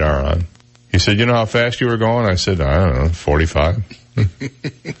the radar on. He said, "You know how fast you were going?" I said, "I don't know, 45.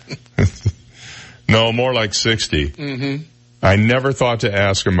 No, more like 60. Mm-hmm. I never thought to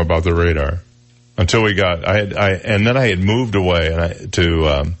ask him about the radar until and then I had moved away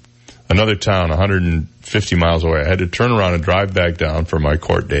to another town 150 miles away. I had to turn around and drive back down for my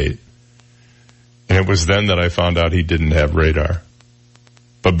court date. And it was then that I found out he didn't have radar.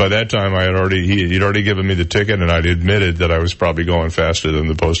 But by that time he'd already given me the ticket, and I'd admitted that I was probably going faster than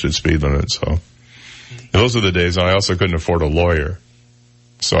the posted speed limit, so Those are the days when I also couldn't afford a lawyer.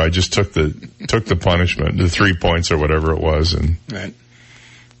 So I just took the punishment, the 3 points or whatever it was, and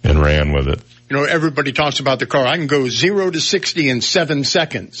ran with it. You know, everybody talks about the car. I can go 0 to 60 in 7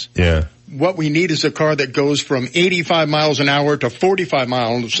 seconds. Yeah. What we need is a car that goes from 85 miles an hour to 45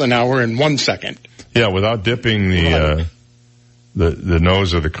 miles an hour in 1 second. Yeah, without dipping the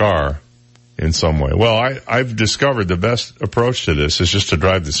nose of the car in some way. Well, I've discovered the best approach to this is just to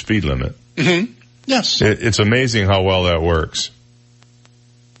drive the speed limit. Mm-hmm. Yes. It's amazing how well that works.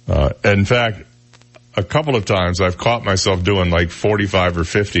 In fact, a couple of times I've caught myself doing like 45 or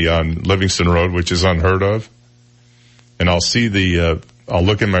 50 on Livingston Road, which is unheard of. And I'll see I'll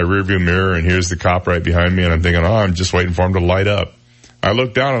look in my rearview mirror and here's the cop right behind me and I'm thinking, I'm just waiting for him to light up. I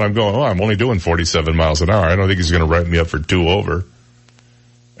look down and I'm going, I'm only doing 47 miles an hour. I don't think he's going to write me up for 2 over.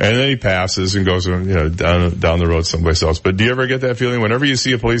 And then he passes and goes, down the road someplace else. But do you ever get that feeling whenever you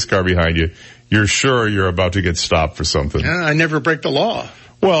see a police car behind you, you're sure you're about to get stopped for something? Yeah, I never break the law.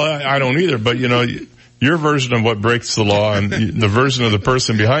 Well, I don't either, but your version of what breaks the law and the version of the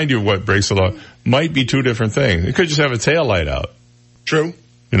person behind you what breaks the law might be 2 different things. It could just have a tail light out. True.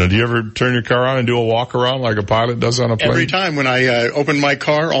 Do you ever turn your car on and do a walk around like a pilot does on a plane? Every time when I open my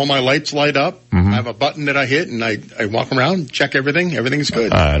car, all my lights light up. Mm-hmm. I have a button that I hit and I walk around, check everything. Everything's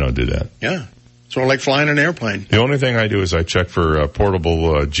good. I don't do that. Yeah. Sort of like flying an airplane. The only thing I do is I check for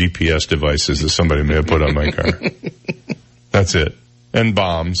portable GPS devices that somebody may have put on my car. That's it. And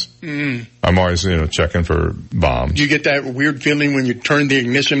bombs. Mm. I'm always, checking for bombs. Do you get that weird feeling when you turn the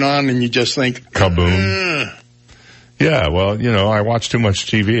ignition on and you just think, kaboom? Yeah, well, I watch too much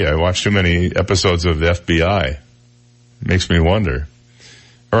TV. I watch too many episodes of the FBI. Makes me wonder.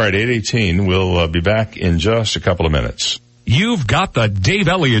 All right, 8:18. We'll be back in just a couple of minutes. You've got the Dave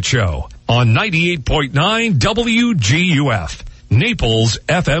Elliott Show on 98.9 WGUF, Naples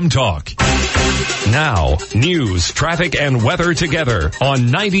FM Talk. Now, news, traffic, and weather together on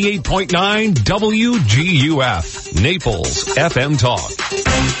 98.9 WGUF, Naples FM Talk.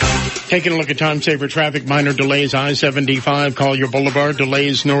 Taking a look at time-saver traffic, minor delays, I-75, Collier Boulevard,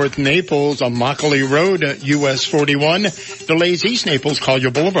 delays north Naples on Immokalee Road, US 41, delays east Naples,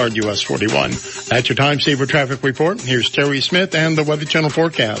 Collier Boulevard, US 41. That's your time-saver traffic report. Here's Terry Smith and the Weather Channel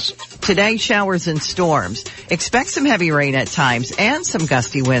forecast. Today, showers and storms. Expect some heavy rain at times and some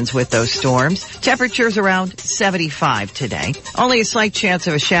gusty winds with those storms. Temperatures around 75 today. Only a slight chance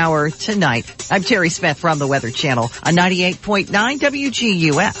of a shower tonight. I'm Terry Smith from the Weather Channel on 98.9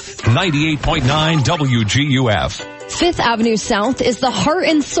 WGUF. 98.9 WGUF. Fifth Avenue South is the heart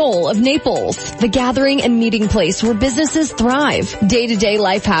and soul of Naples, the gathering and meeting place where businesses thrive. Day-to-day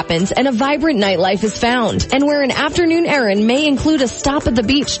life happens and a vibrant nightlife is found, and where an afternoon errand may include a stop at the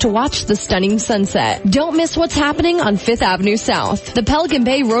beach to watch the stunning sunset. Don't miss what's happening on Fifth Avenue South. The Pelican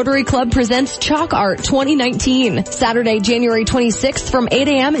Bay Rotary Club presents Chalk Art 2019, Saturday, January 26th from 8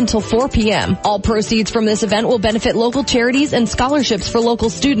 a.m. until 4 p.m. All proceeds from this event will benefit local charities and scholarships for local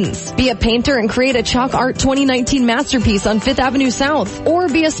students. Be a painter and create a Chalk Art 2019 masterpiece on Fifth Avenue South, or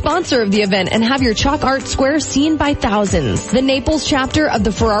be a sponsor of the event and have your Chalk Art Square seen by thousands. The Naples chapter of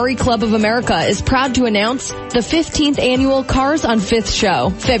the Ferrari Club of America is proud to announce the 15th annual Cars on Fifth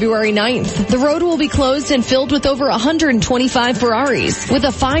show, February 9th. The road will be closed and filled with over 125 Ferraris, with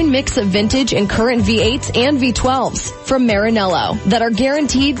a fine mix of vintage and current V8s and V12s from Maranello that are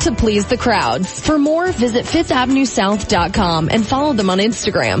guaranteed to please the crowds. For more, visit FifthAvenueSouth.com and follow them on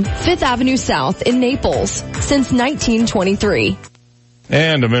Instagram. Fifth Avenue South in Naples, since 1923.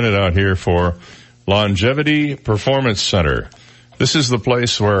 And a minute out here for Longevity Performance Center. This is the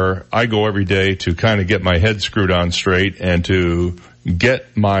place where I go every day to kind of get my head screwed on straight and to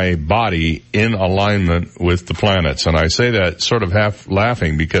get my body in alignment with the planets. And I say that sort of half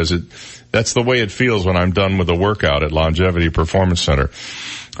laughing because that's the way it feels when I'm done with a workout at Longevity Performance Center.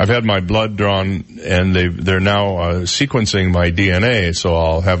 I've had my blood drawn and they're now sequencing my DNA, so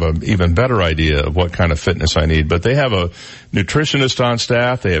I'll have an even better idea of what kind of fitness I need. But they have a nutritionist on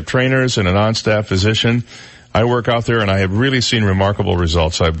staff, they have trainers and an on-staff physician. I work out there and I have really seen remarkable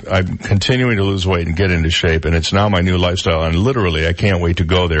results. I'm continuing to lose weight and get into shape, and it's now my new lifestyle, and literally I can't wait to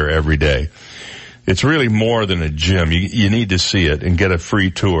go there every day. It's really more than a gym. You need to see it and get a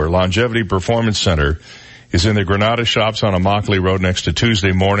free tour. Longevity Performance Center is in the Granada Shops on Immokalee Road next to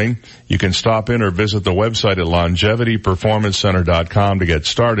Tuesday Morning. You can stop in or visit the website at longevityperformancecenter.com to get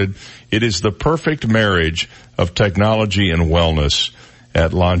started. It is the perfect marriage of technology and wellness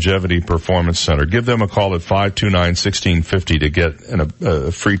at Longevity Performance Center. Give them a call at 529-1650 to get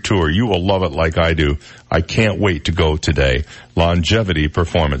a free tour. You will love it like I do. I can't wait to go today. Longevity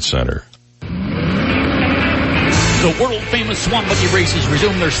Performance Center. The world-famous Swamp Buggy races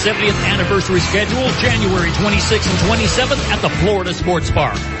resume their 70th anniversary schedule January 26th and 27th at the Florida Sports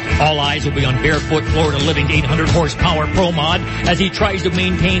Park. All eyes will be on Barefoot Florida Living 800 horsepower Pro Mod as he tries to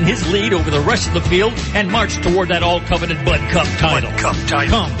maintain his lead over the rest of the field and march toward that all-coveted Bud Cup title. Come,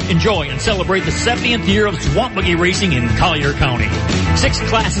 enjoy, and celebrate the 70th year of Swamp Buggy racing in Collier County. 6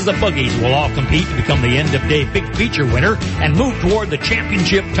 classes of buggies will all compete to become the end-of-day big feature winner and move toward the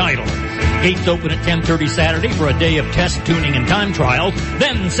championship title. Gates open at 10:30 Saturday for a day of test tuning and time trials.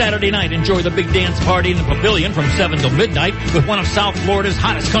 Then Saturday night, enjoy the big dance party in the pavilion from 7 till midnight with one of South Florida's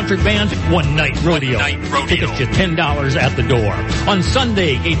hottest country bands, One Night Rodeo. Tickets just $10 at the door. On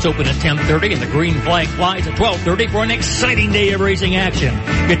Sunday, gates open at 10:30 and the green flag flies at 12:30 for an exciting day of racing action.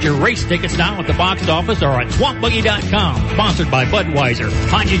 Get your race tickets now at the box office or at swampbuggy.com. Sponsored by Budweiser,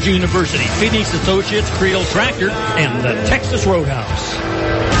 Hodges University, Phoenix Associates, Creel Tractor, and the Texas Roadhouse.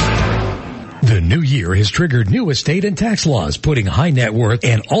 The new year has triggered new estate and tax laws, putting high net worth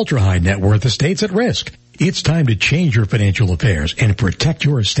and ultra high net worth estates at risk. It's time to change your financial affairs and protect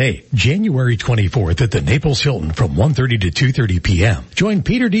your estate. January 24th at the Naples Hilton from 1:30 to 2:30 p.m. Join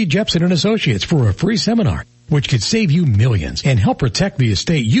Peter D. Jepson and Associates for a free seminar, which could save you millions and help protect the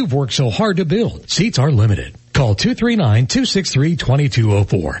estate you've worked so hard to build. Seats are limited. Call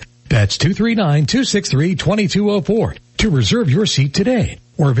 239-263-2204. That's 239-263-2204 to reserve your seat today.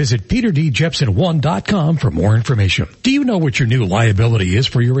 Or visit peterdjepson1.com for more information. Do you know what your new liability is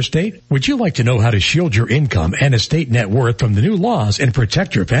for your estate? Would you like to know how to shield your income and estate net worth from the new laws and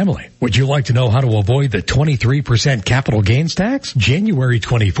protect your family? Would you like to know how to avoid the 23% capital gains tax? January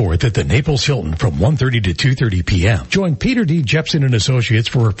 24th at the Naples Hilton from 1:30 to 2:30 p.m. Join Peter D. Jepson and Associates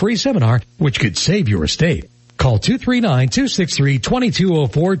for a free seminar which could save your estate. Call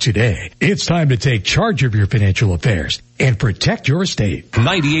 239-263-2204 today. It's time to take charge of your financial affairs and protect your estate.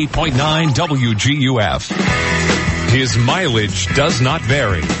 98.9 WGUF. His mileage does not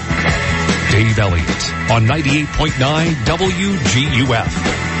vary. Dave Elliott on 98.9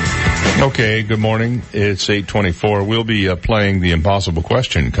 WGUF. Okay, good morning. It's 8:24. We'll be playing the impossible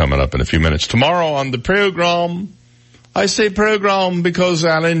question coming up in a few minutes. Tomorrow on the program, I say program because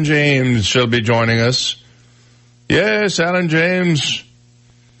Alan James shall be joining us. Yes, Alan James,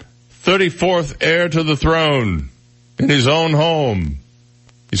 34th heir to the throne in his own home.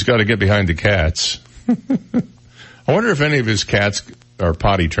 He's got to get behind the cats. I wonder if any of his cats are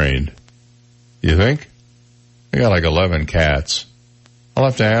potty trained. You think? They got like 11 cats. I'll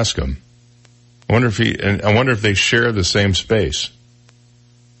have to ask him. I wonder if they share the same space.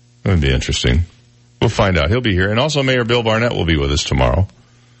 That would be interesting. We'll find out. He'll be here. And also Mayor Bill Barnett will be with us tomorrow.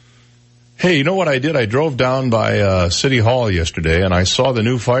 Hey, you know what I did? I drove down by City Hall yesterday, and I saw the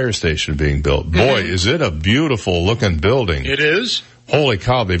new fire station being built. Boy, is it a beautiful looking building. It is? Holy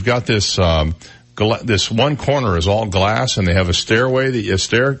cow, they've got this this one corner is all glass, and they have a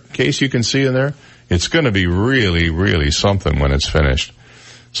staircase you can see in there. It's going to be really, really something when it's finished.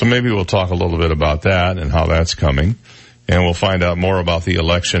 So maybe we'll talk a little bit about that and how that's coming. And we'll find out more about the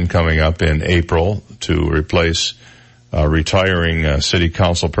election coming up in April to replace retiring city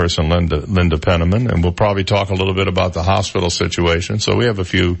council person Linda Penniman, and we'll probably talk a little bit about the hospital situation. So we have a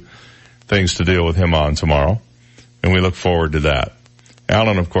few things to deal with him on tomorrow, and we look forward to that.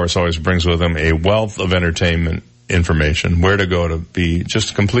 Alan, of course, always brings with him a wealth of entertainment information, where to go to be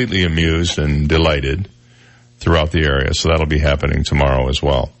just completely amused and delighted throughout the area. So that'll be happening tomorrow as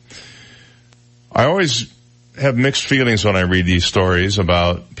well. I always have mixed feelings when I read these stories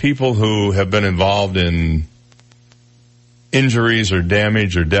about people who have been involved in injuries or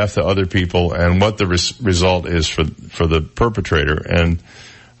damage or death to other people and what the result is for the perpetrator. And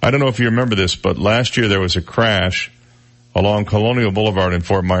I don't know if you remember this, but last year there was a crash along Colonial Boulevard in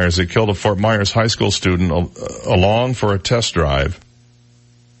Fort Myers that killed a Fort Myers high school student along for a test drive.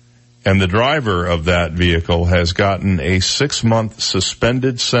 And the driver of that vehicle has gotten a 6-month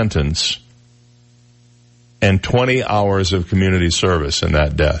suspended sentence and 20 hours of community service in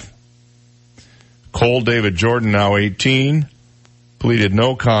that death. Cole David Jordan, now 18, pleaded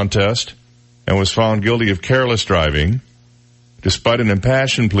no contest and was found guilty of careless driving. Despite an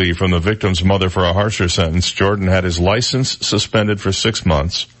impassioned plea from the victim's mother for a harsher sentence, Jordan had his license suspended for 6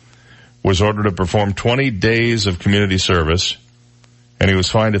 months, was ordered to perform 20 days of community service, and he was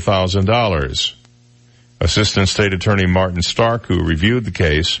fined $1,000. Assistant State Attorney Martin Stark, who reviewed the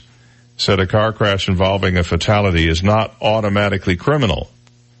case, said a car crash involving a fatality is not automatically criminal.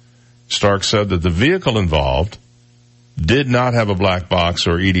 Stark said that the vehicle involved did not have a black box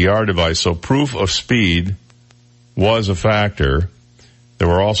or EDR device, so proof of speed was a factor. There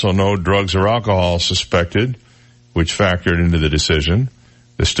were also no drugs or alcohol suspected, which factored into the decision.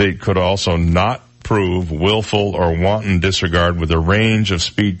 The state could also not prove willful or wanton disregard with a range of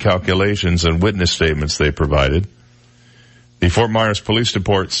speed calculations and witness statements they provided. The Fort Myers police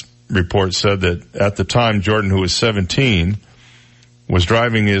report said that at the time, Jordan, who was 17, was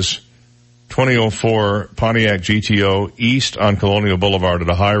driving his 2004 Pontiac GTO east on Colonial Boulevard at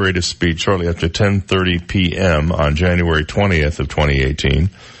a high rate of speed shortly after 10:30 p.m. on January 20th of 2018.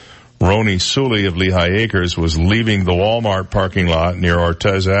 Roni Sully of Lehigh Acres was leaving the Walmart parking lot near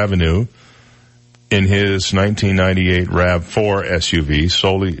Ortez Avenue in his 1998 RAV4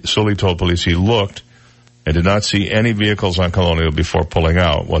 SUV. Sully told police he looked and did not see any vehicles on Colonial before pulling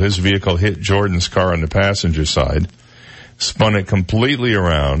out. Well, his vehicle hit Jordan's car on the passenger side, spun it completely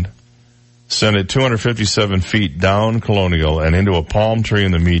around, sent it 257 feet down Colonial and into a palm tree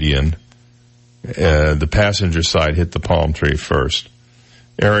in the median. The passenger side hit the palm tree first.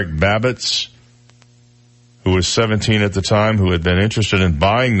 Eric Babbitts, who was 17 at the time, who had been interested in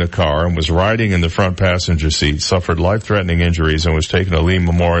buying the car and was riding in the front passenger seat, suffered life-threatening injuries and was taken to Lee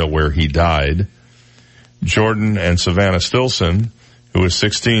Memorial where he died. Jordan and Savannah Stilson, who was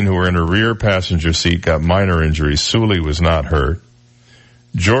 16, who were in a rear passenger seat, got minor injuries. Sully was not hurt.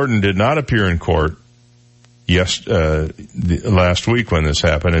 Jordan did not appear in court last week when this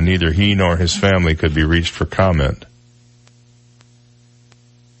happened, and neither he nor his family could be reached for comment.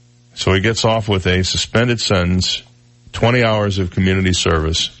 So he gets off with a suspended sentence, 20 hours of community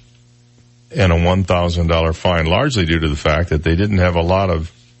service, and a $1,000 fine, largely due to the fact that they didn't have a lot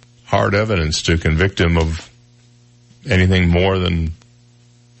of hard evidence to convict him of anything more than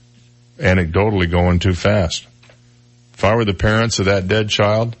anecdotally going too fast. If I were the parents of that dead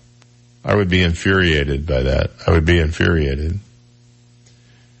child, I would be infuriated by that. I would be infuriated.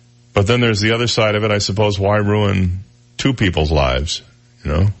 But then there's the other side of it. I suppose, why ruin two people's lives,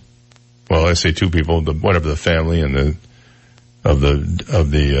 you know? Well, I say two people, whatever, the family and of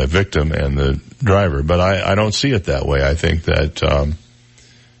the victim and the driver. But I don't see it that way. I think that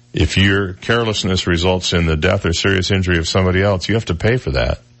if your carelessness results in the death or serious injury of somebody else, you have to pay for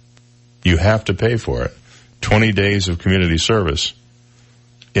that. You have to pay for it. 20 days of community service,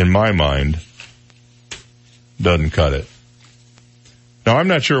 in my mind, doesn't cut it. Now, I'm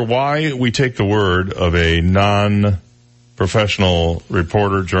not sure why we take the word of a non-professional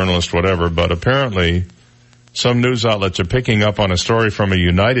reporter, journalist, whatever, but apparently some news outlets are picking up on a story from a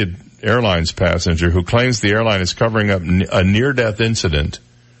United Airlines passenger who claims the airline is covering up a near-death incident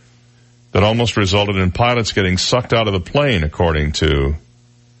that almost resulted in pilots getting sucked out of the plane, according to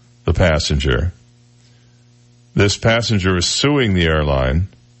the passenger. This passenger is suing the airline.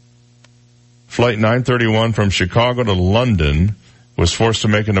 Flight 931 from Chicago to London was forced to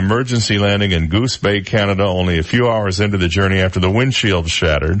make an emergency landing in Goose Bay, Canada, only a few hours into the journey after the windshield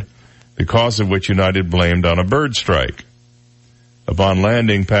shattered, the cause of which United blamed on a bird strike. Upon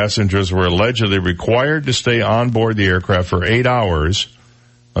landing, passengers were allegedly required to stay on board the aircraft for 8 hours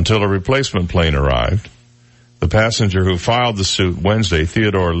until a replacement plane arrived. The passenger who filed the suit Wednesday,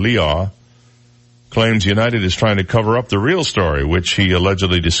 Theodore Leaw, claims United is trying to cover up the real story, which he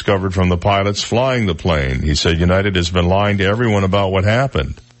allegedly discovered from the pilots flying the plane. He said United has been lying to everyone about what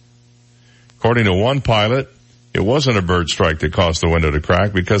happened. According to one pilot, it wasn't a bird strike that caused the window to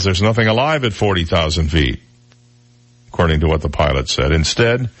crack because there's nothing alive at 40,000 feet, according to what the pilot said.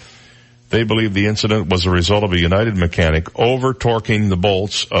 Instead, they believe the incident was a result of a United mechanic over-torquing the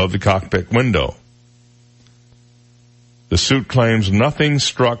bolts of the cockpit window. The suit claims nothing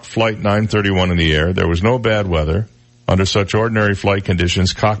struck Flight 931 in the air. There was no bad weather. Under such ordinary flight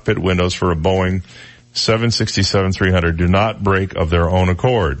conditions, cockpit windows for a Boeing 767-300 do not break of their own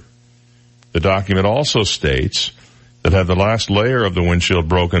accord. The document also states that had the last layer of the windshield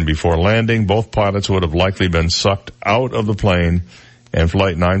broken before landing, both pilots would have likely been sucked out of the plane and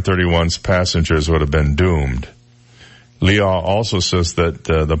Flight 931's passengers would have been doomed. Leaw also says that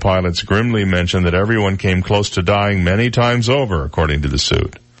the pilots grimly mentioned that everyone came close to dying many times over, according to the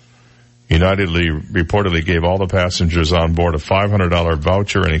suit. United reportedly gave all the passengers on board a $500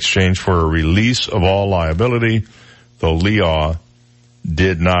 voucher in exchange for a release of all liability, though Leaw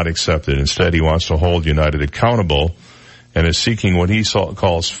did not accept it. Instead, he wants to hold United accountable and is seeking what he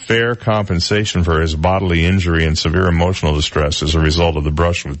calls fair compensation for his bodily injury and severe emotional distress as a result of the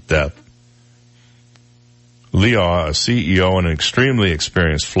brush with death. Leaw, a CEO and an extremely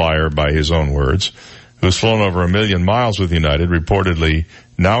experienced flyer by his own words, who's flown over 1 million miles with United, reportedly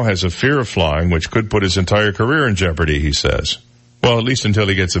now has a fear of flying which could put his entire career in jeopardy, he says. Well, at least until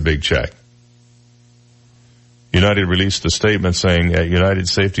he gets a big check. United released a statement saying, at United,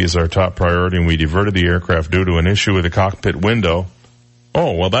 safety is our top priority and we diverted the aircraft due to an issue with the cockpit window.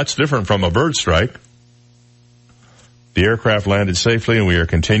 Oh, well, that's different from a bird strike. The aircraft landed safely, and we are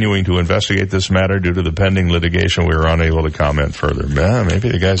continuing to investigate this matter. Due to the pending litigation, we are unable to comment further. Maybe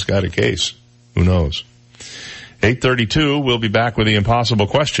the guy's got a case. Who knows? 8:32, we'll be back with the impossible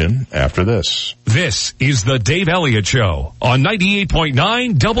question after this. This is the Dave Elliott Show on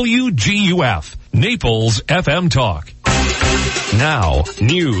 98.9 WGUF, Naples FM Talk. Now,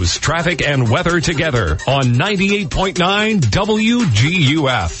 news, traffic, and weather together on 98.9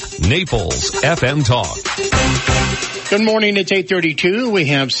 WGUF, Naples FM Talk. Good morning, it's 8:32. We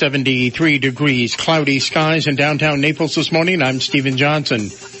have 73 degrees, cloudy skies in downtown Naples this morning. I'm Stephen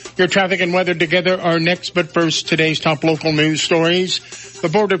Johnson. Your traffic and weather together are next, but first, today's top local news stories. The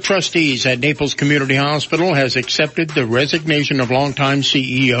Board of Trustees at Naples Community Hospital has accepted the resignation of longtime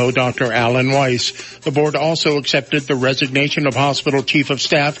CEO Dr. Alan Weiss. The board also accepted the resignation of Hospital Chief of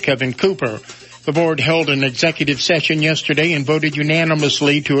Staff Kevin Cooper. The board held an executive session yesterday and voted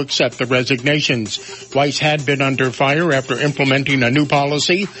unanimously to accept the resignations. Weiss had been under fire after implementing a new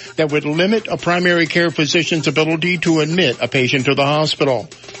policy that would limit a primary care physician's ability to admit a patient to the hospital.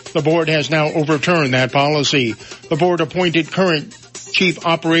 The board has now overturned that policy. The board appointed current Chief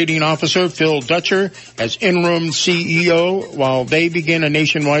Operating Officer Phil Dutcher as interim CEO while they begin a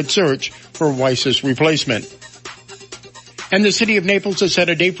nationwide search for Weiss's replacement. And the city of Naples has set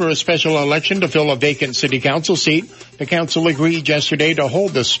a date for a special election to fill a vacant city council seat. The council agreed yesterday to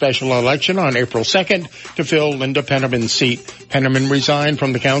hold this special election on April 2nd to fill Linda Penniman's seat. Penniman resigned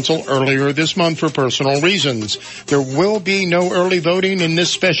from the council earlier this month for personal reasons. There will be no early voting in this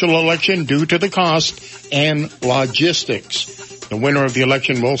special election due to the cost and logistics. The winner of the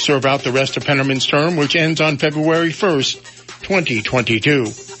election will serve out the rest of Penniman's term, which ends on February 1st,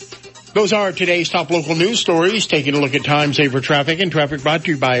 2022. Those are today's top local news stories. Taking a look at time-saver traffic, and traffic brought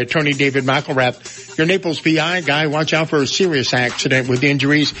to you by Attorney David McElrath. Your Naples PI guy, watch out for a serious accident with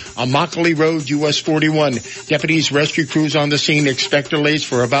injuries on Mockley Road, US 41. Deputies, rescue crews on the scene, expect delays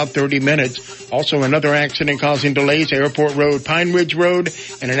for about 30 minutes. Also another accident causing delays, Airport Road, Pine Ridge Road,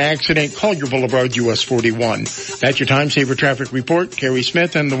 and an accident, Collier Boulevard, US 41. That's your time-saver traffic report. Kerry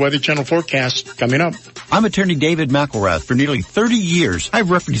Smith and the Weather Channel forecast coming up. I'm Attorney David McElrath. For nearly 30 years,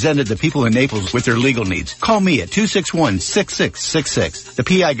 I've represented the people in Naples with their legal needs. Call me at 261-6666. The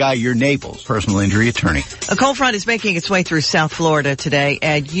PI guy, your Naples personal injury attorney. A cold front is making its way through South Florida today,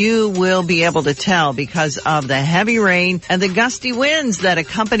 and you will be able to tell because of the heavy rain and the gusty winds that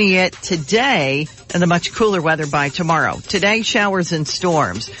accompany it today and the much cooler weather by tomorrow. Today, showers and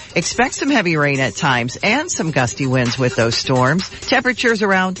storms. Expect some heavy rain at times and some gusty winds with those storms. Temperatures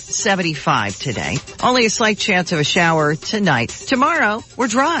around 75 today. Only a slight chance of a shower tonight. Tomorrow, we're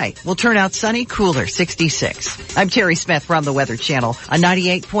dry. We'll turn out sunny, cooler, 66. I'm Terry Smith from the Weather Channel on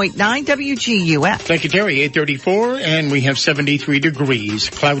 98.9 WGUF. Thank you, Terry. 8:34, and we have 73 degrees.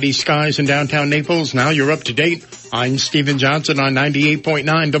 Cloudy skies in downtown Naples. Now you're up to date. I'm Stephen Johnson on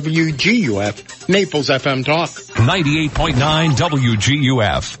 98.9 WGUF, Naples FM Talk. 98.9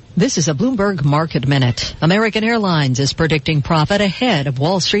 WGUF. This is a Bloomberg Market Minute. American Airlines is predicting profit ahead of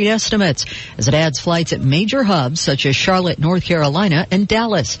Wall Street estimates as it adds flights at major hubs such as Charlotte, North Carolina, and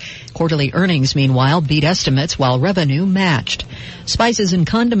Dallas. Quarterly earnings, meanwhile, beat estimates while revenue matched. Spices and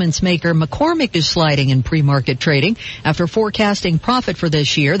condiments maker McCormick is sliding in pre-market trading after forecasting profit for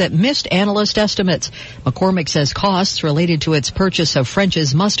this year that missed analyst estimates. McCormick says costs related to its purchase of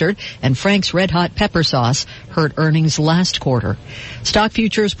French's mustard and Frank's Red Hot pepper sauce hurt earnings last quarter. Stock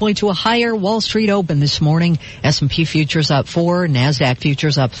futures point to a higher Wall Street open this morning. S&P futures up 4, NASDAQ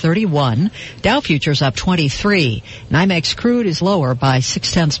futures up 31, Dow futures up 23. NYMEX crude is lower by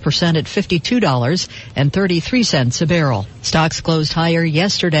 0.6% at $52.33 a barrel. Stocks closed higher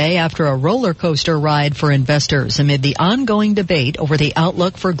yesterday after a roller coaster ride for investors amid the ongoing debate over the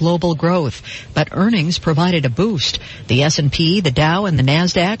outlook for global growth. But earnings provided a boost. The S&P, the Dow, and the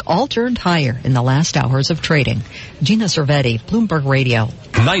NASDAQ all turned higher in the last hours of trading. Gina Cervetti, Bloomberg Radio.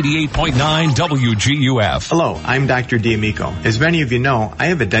 98.9 WGUF. Hello, I'm Dr. D'Amico. As many of you know, I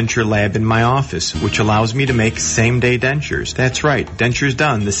have a denture lab in my office, which allows me to make same-day dentures. That's right, dentures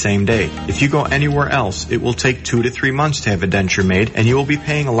done the same day. If you go anywhere else, it will take 2 to 3 months to have a denture made, and you will be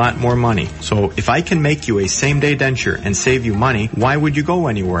paying a lot more money. So if I can make you a same-day denture and save you money, why would you go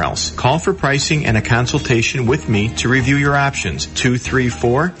anywhere else? Call for pricing and a consultation with me to review your options.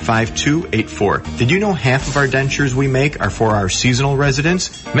 234-5284. Did you know half of our dentures we make are for our seasonal residents?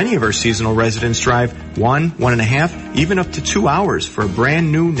 Naples. Many of our seasonal residents drive 1.5, even up to 2 hours for a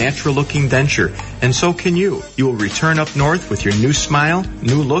brand new natural-looking denture. And so can you. You will return up north with your new smile,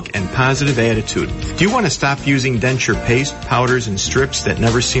 new look, and positive attitude. Do you want to stop using denture paste, powders, and strips that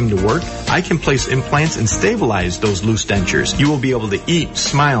never seem to work? I can place implants and stabilize those loose dentures. You will be able to eat,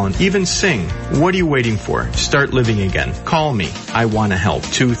 smile, and even sing. What are you waiting for? Start living again. Call me. I want to help.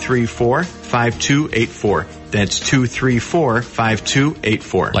 234-5284. That's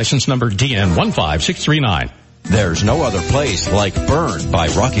 234-5284. License number DN 15639. There's no other place like Burn by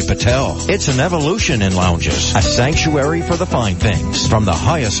Rocky Patel. It's an evolution in lounges, a sanctuary for the fine things. From the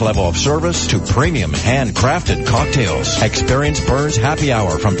highest level of service to premium handcrafted cocktails. Experience Burn's happy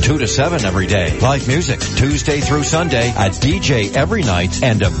hour from 2 to 7 every day. Live music Tuesday through Sunday, a DJ every night,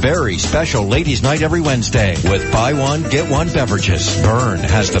 and a very special ladies' night every Wednesday with buy one, get one beverages. Burn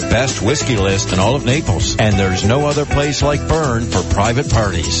has the best whiskey list in all of Naples, and there's no other place like Burn for private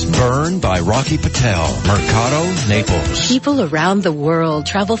parties. Burn by Rocky Patel, Mercado, Naples. People around the world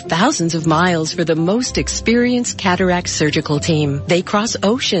travel thousands of miles for the most experienced cataract surgical team. They cross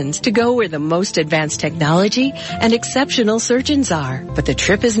oceans to go where the most advanced technology and exceptional surgeons are. But the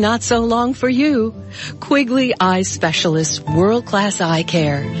trip is not so long for you. Quigley Eye Specialists World-Class Eye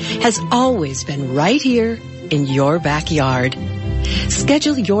Care has always been right here in your backyard.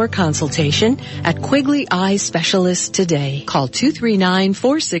 Schedule your consultation at Quigley Eye Specialists today. Call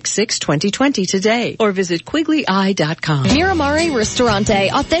 239-466-2020 today or visit QuigleyEye.com. Miramare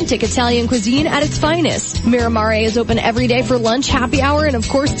Ristorante, authentic Italian cuisine at its finest. Miramare is open every day for lunch, happy hour, and of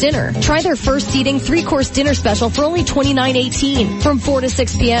course dinner. Try their first seating 3-course dinner special for only $29.18 from 4 to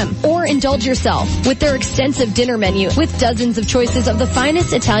 6 p.m. Or indulge yourself with their extensive dinner menu with dozens of choices of the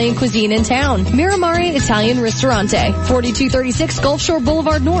finest Italian cuisine in town. Miramare Italian Ristorante, 4236 Gulf Shore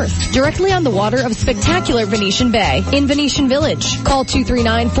Boulevard North, directly on the water of spectacular Venetian Bay in Venetian Village. Call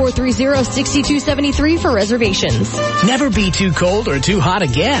 239-430-6273 for reservations. Never be too cold or too hot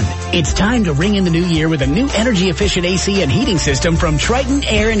again. It's time to ring in the new year with a new energy-efficient AC and heating system from Triton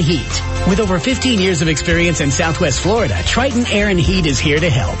Air and Heat. With over 15 years of experience in Southwest Florida, Triton Air and Heat is here to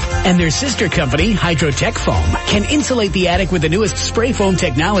help. And their sister company, Hydrotech Foam, can insulate the attic with the newest spray foam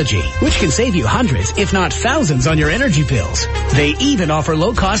technology, which can save you hundreds, if not thousands, on your energy bills. They even offer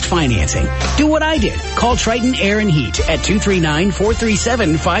low-cost financing. Do what I did. Call Triton Air and Heat at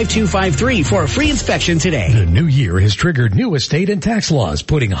 239-437-5253 for a free inspection today. The new year has triggered new estate and tax laws,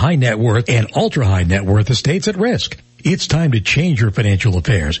 putting high net worth and ultra-high net worth estates at risk. It's time to change your financial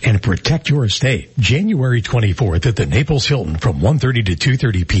affairs and protect your estate. January 24th at the Naples Hilton from 1:30 to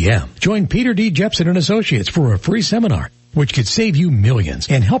 2:30 p.m. Join Peter D. Jepson and Associates for a free seminar, which could save you millions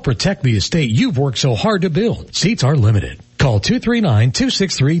and help protect the estate you've worked so hard to build. Seats are limited. Call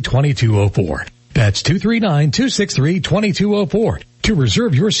 239-263-2204. That's 239-263-2204 to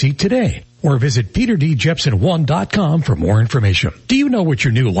reserve your seat today. Or visit PeterDJepson1.com for more information. Do you know what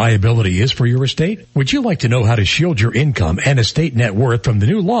your new liability is for your estate? Would you like to know how to shield your income and estate net worth from the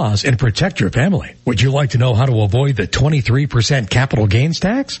new laws and protect your family? Would you like to know how to avoid the 23% capital gains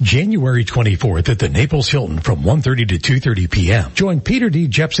tax? January 24th at the Naples Hilton from 1:30 to 2:30 p.m. Join Peter D.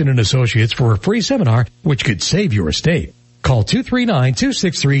 Jepson and Associates for a free seminar which could save your estate. Call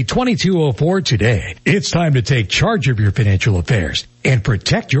 239-263-2204 today. It's time to take charge of your financial affairs and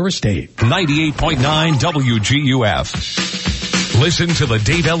protect your estate. 98.9 WGUF. Listen to the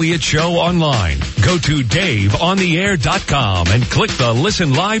Dave Elliott Show online. Go to DaveOnTheAir.com and click the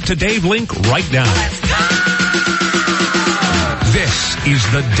Listen Live to Dave link right now. This is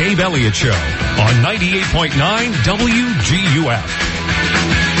the Dave Elliott Show on 98.9 WGUF.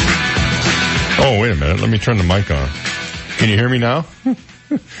 Oh, wait a minute. Let me turn the mic on. Can you hear me now?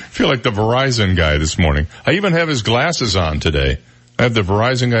 Feel like the Verizon guy this morning. I even have his glasses on today. I have the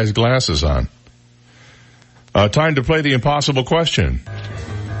Verizon guy's glasses on. Time to play the impossible question.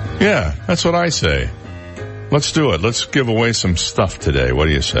 Yeah, that's what I say. Let's do it. Let's give away some stuff today. What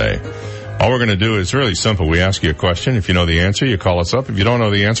do you say? All we're going to do is really simple. We ask you a question. If you know the answer, you call us up. If you don't know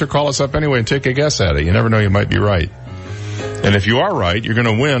the answer, call us up anyway and take a guess at it. You never know, you might be right. And if you are right, you're going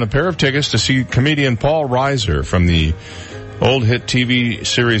to win a pair of tickets to see comedian Paul Reiser from the old hit TV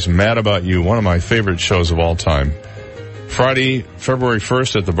series Mad About You, one of my favorite shows of all time. Friday, February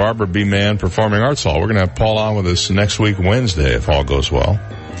 1st at the Barbara B. Mann Performing Arts Hall. We're going to have Paul on with us next week, Wednesday, if all goes well.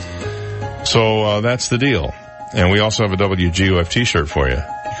 So that's the deal. And we also have a WGUF t-shirt for you.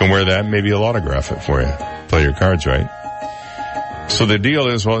 You can wear that, maybe he'll autograph it for you. Play your cards right. So the deal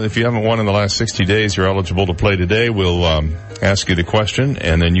is, well, if you haven't won in the last 60 days, you're eligible to play today. We'll ask you the question,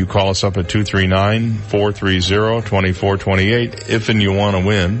 and then you call us up at 239-430-2428 if and you want to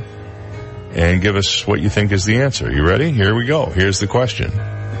win and give us what you think is the answer. You ready? Here we go. Here's the question.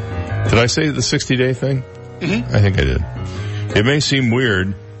 Did I say the 60-day thing? Mm-hmm. I think I did. It may seem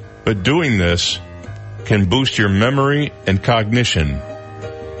weird, but doing this can boost your memory and cognition.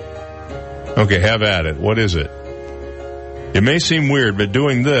 Okay, have at it. What is it? It may seem weird, but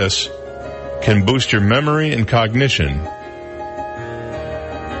doing this can boost your memory and cognition.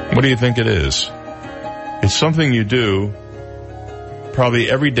 What do you think it is? It's something you do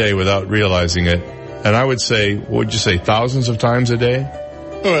probably every day without realizing it. And I would say, what would you say, thousands of times a day?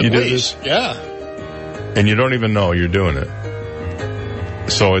 Oh, at you do least, this? yeah. And you don't even know you're doing it.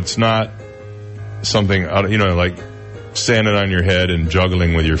 So it's not something, like standing on your head and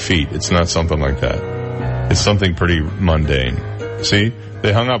juggling with your feet. It's not something like that. It's something pretty mundane. See?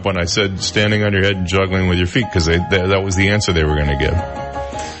 They hung up when I said standing on your head and juggling with your feet because that was the answer they were going to give.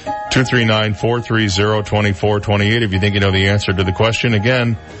 239-430-2428 if you think you know the answer to the question.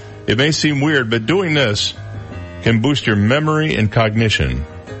 Again, it may seem weird, but doing this can boost your memory and cognition.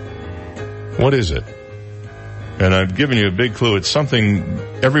 What is it? And I've given you a big clue. It's something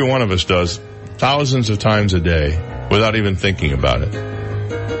every one of us does thousands of times a day without even thinking about it.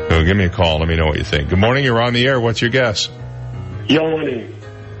 So give me a call. Let me know what you think. Good morning. You're on the air. What's your guess? Yawning.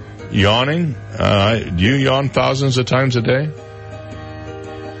 Yawning? Do you yawn thousands of times a day?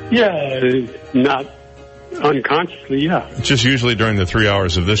 Yeah, not unconsciously, yeah. It's just usually during the 3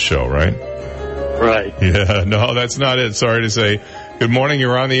 hours of this show, right? Right. Yeah, no, that's not it. Sorry to say. Good morning,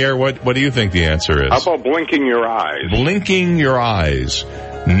 you're on the air. What do you think the answer is? How about blinking your eyes? Blinking your eyes.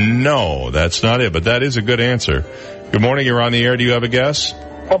 No, that's not it, but that is a good answer. Good morning, you're on the air. Do you have a guess?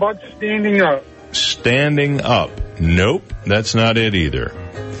 How about standing up? Standing up. Nope, that's not it either.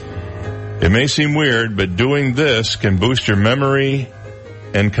 It may seem weird, but doing this can boost your memory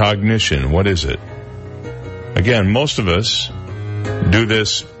and cognition. What is it? Again, most of us do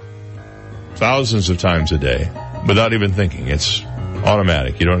this thousands of times a day without even thinking. It's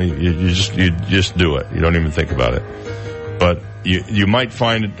automatic. You just do it. You don't even think about it. But you might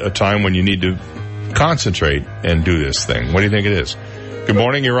find a time when you need to concentrate and do this thing. What do you think it is? Good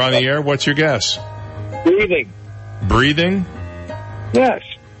morning, you're on the air. What's your guess? Breathing. Breathing? Yes.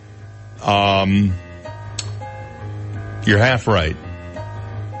 You're half right.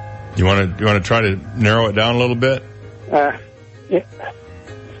 You want to try to narrow it down a little bit? Yeah.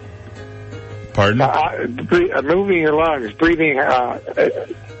 Pardon? Moving your lungs, breathing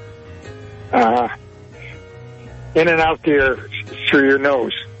in and out through your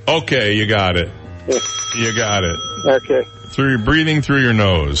nose. Okay, you got it. Yeah. You got it. Okay. Breathing through your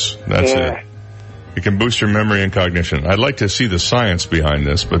nose. That's it. It can boost your memory and cognition. I'd like to see the science behind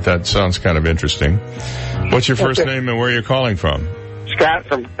this, but that sounds kind of interesting. What's your first name and where you're calling from? Scott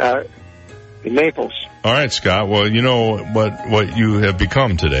from Naples. All right, Scott. Well, you know what you have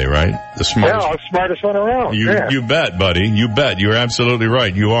become today, right? The smartest. Yeah, the smartest one around. You bet, buddy. You bet. You're absolutely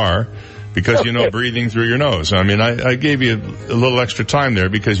right. You are. Because you know breathing through your nose. I mean, I gave you a little extra time there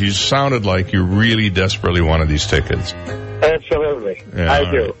because you sounded like you really desperately wanted these tickets. Absolutely. Yeah, I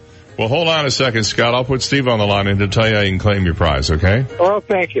do. Right. Well, hold on a second, Scott. I'll put Steve on the line and to tell you how you can claim your prize, okay? Well,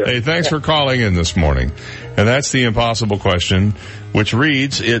 thank you. Hey, thanks for calling in this morning. And that's the impossible question, which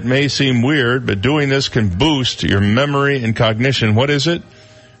reads, it may seem weird, but doing this can boost your memory and cognition. What is it?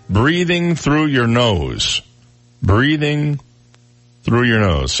 Breathing through your nose. Breathing through your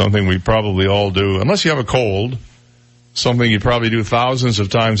nose. Something we probably all do, unless you have a cold. Something you probably do thousands of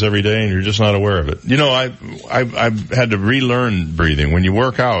times every day and you're just not aware of it. You know, I've had to relearn breathing. When you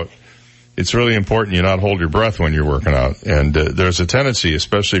work out, it's really important you not hold your breath when you're working out. And there's a tendency,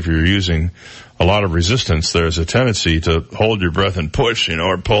 especially if you're using a lot of resistance, there's a tendency to hold your breath and push,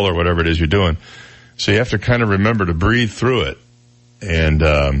 or pull or whatever it is you're doing. So you have to kind of remember to breathe through it. And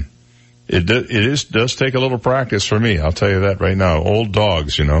it does take a little practice for me. I'll tell you that right now. Old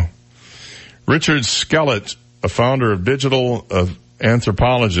dogs, Richard Skellett, a founder of Digital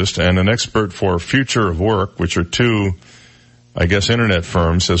Anthropologist and an expert for Future of Work, which are two, I guess, internet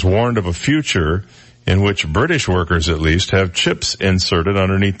firms, has warned of a future in which British workers, at least, have chips inserted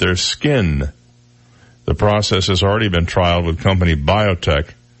underneath their skin. The process has already been trialed with company Biotech,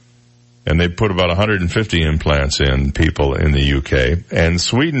 and they put about 150 implants in people in the UK. And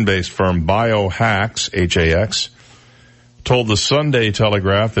Sweden-based firm Biohax, H-A-X, told the Sunday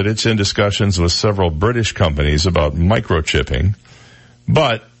Telegraph that it's in discussions with several British companies about microchipping.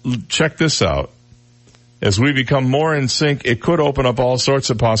 But check this out. As we become more in sync, it could open up all sorts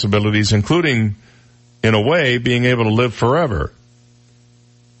of possibilities, including, in a way, being able to live forever.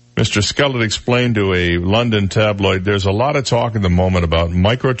 Mr. Skellett explained to a London tabloid, there's a lot of talk at the moment about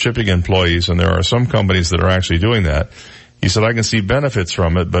microchipping employees, and there are some companies that are actually doing that. He said, I can see benefits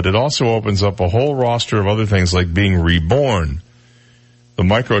from it, but it also opens up a whole roster of other things like being reborn. The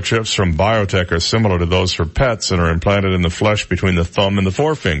microchips from biotech are similar to those for pets and are implanted in the flesh between the thumb and the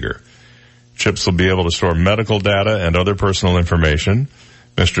forefinger. Chips will be able to store medical data and other personal information.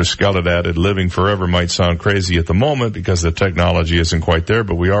 Mr. Skelet added, living forever might sound crazy at the moment because the technology isn't quite there,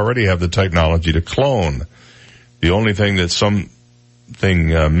 but we already have the technology to clone. The only thing that something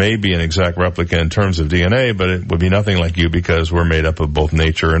may be an exact replica in terms of DNA, but it would be nothing like you because we're made up of both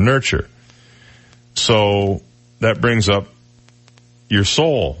nature and nurture. So that brings up your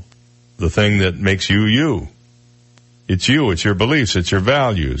soul, the thing that makes you you. It's you, it's your beliefs, it's your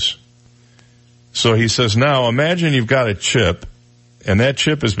values. So he says, now imagine you've got a chip, and that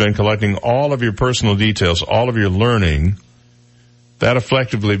chip has been collecting all of your personal details, all of your learning. That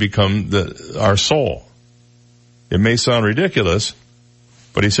effectively become our soul. It may sound ridiculous,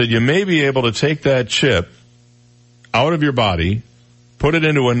 but he said you may be able to take that chip out of your body, put it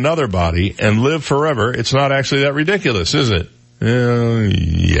into another body, and live forever. It's not actually that ridiculous, is it?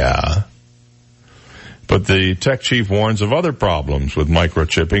 Yeah. But the tech chief warns of other problems with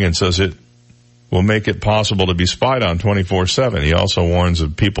microchipping and says it will make it possible to be spied on 24/7. He also warns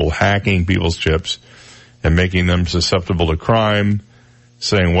of people hacking people's chips and making them susceptible to crime,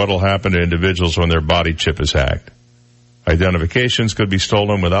 saying what will happen to individuals when their body chip is hacked. Identifications could be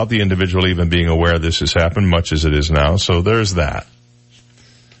stolen without the individual even being aware this has happened, much as it is now. So there's that.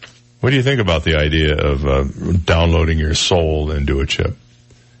 What do you think about the idea of downloading your soul into a chip?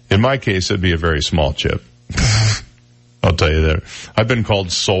 In my case, it'd be a very small chip. I'll tell you that. I've been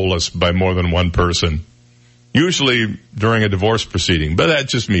called soulless by more than one person, usually during a divorce proceeding, but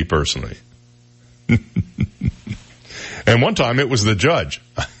that's just me personally. And one time it was the judge.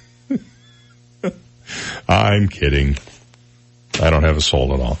 I'm kidding. I don't have a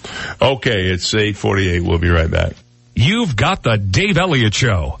soul at all. Okay, it's 8:48. We'll be right back. You've got the Dave Elliott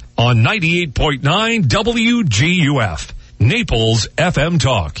Show on 98.9 WGUF, Naples FM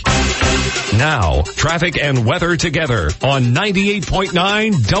Talk. Now, traffic and weather together on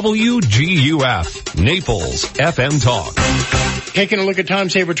 98.9 WGUF, Naples FM Talk. Taking a look at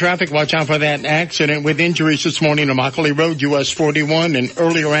time-saver traffic, watch out for that accident with injuries this morning on Immokalee Road, US 41. An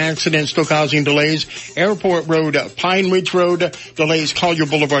earlier accident still causing delays. Airport Road, Pine Ridge Road, delays Collier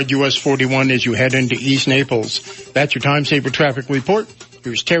Boulevard, US 41 as you head into East Naples. That's your time-saver traffic report.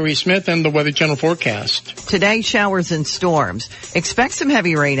 Here's Terry Smith and the Weather Channel forecast. Today, showers and storms. Expect some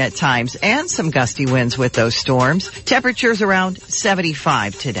heavy rain at times and some gusty winds with those storms. Temperatures around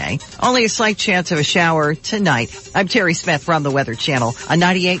 75 today. Only a slight chance of a shower tonight. I'm Terry Smith from the Weather Channel on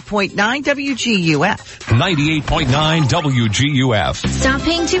 98.9 WGUF. 98.9 WGUF. Stop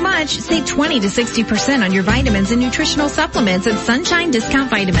paying too much. Save 20 to 60% on your vitamins and nutritional supplements at Sunshine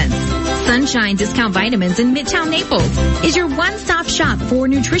Discount Vitamins. Sunshine Discount Vitamins in Midtown Naples is your one-stop shop for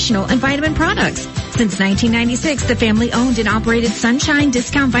nutritional and vitamin products. Since 1996, the family-owned and operated Sunshine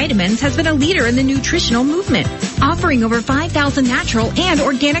Discount Vitamins has been a leader in the nutritional movement, offering over 5,000 natural and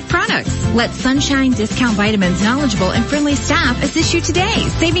organic products. Let Sunshine Discount Vitamins' knowledgeable and friendly staff assist you today,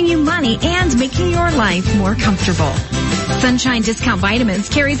 saving you money and making your life more comfortable. Sunshine Discount Vitamins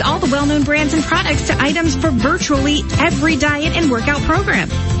carries all the well-known brands and products to items for virtually every diet and workout program,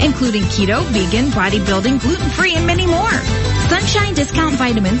 including keto, vegan, bodybuilding, gluten-free, and many more. Sunshine Discount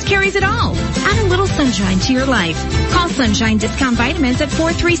Vitamins carries it all. Add a little sunshine to your life. Call Sunshine Discount Vitamins at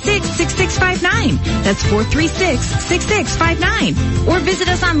 436-6659. That's 436-6659. Or visit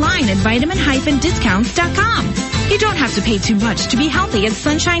us online at vitamin-discounts.com. You don't have to pay too much to be healthy at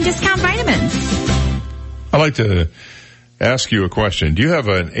Sunshine Discount Vitamins. I'd like to ask you a question. Do you have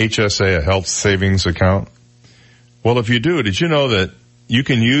an HSA, a health savings account? Well, if you do, did you know that you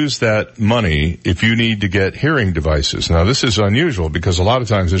can use that money if you need to get hearing devices? Now, this is unusual because a lot of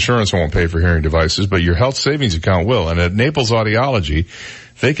times insurance won't pay for hearing devices, but your health savings account will. And at Naples Audiology,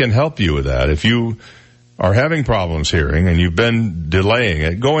 they can help you with that. If you are having problems hearing and you've been delaying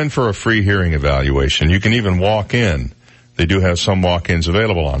it, go in for a free hearing evaluation. You can even walk in. They do have some walk-ins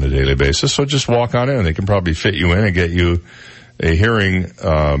available on a daily basis, so just walk on in. They can probably fit you in and get you a hearing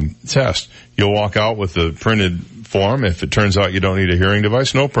test. You'll walk out with the printed form. If it turns out you don't need a hearing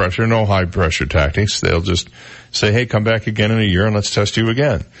device, no pressure, no high-pressure tactics. They'll just say, hey, come back again in a year and let's test you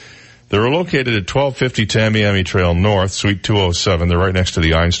again. They're located at 1250 Tamiami Trail North, Suite 207. They're right next to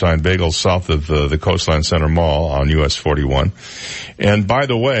the Einstein Bagels south of the Coastline Center Mall on US 41. And by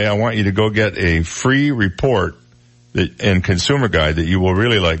the way, I want you to go get a free report and consumer guide that you will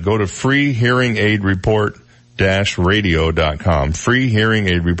really like. Go to freehearingaidreport-radio.com,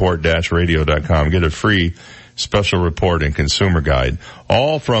 freehearingaidreport-radio.com. Get a free special report and consumer guide,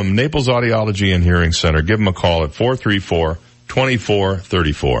 all from Naples Audiology and Hearing Center. Give them a call at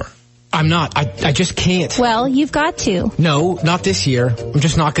 434-2434. I'm not. I just can't. Well, you've got to. No, not this year. I'm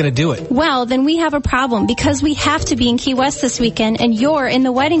just not going to do it. Well, then we have a problem because we have to be in Key West this weekend and you're in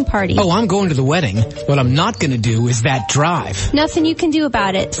the wedding party. Oh, I'm going to the wedding. What I'm not going to do is that drive. Nothing you can do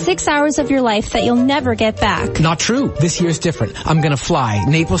about it. 6 hours of your life that you'll never get back. Not true. This year's different. I'm going to fly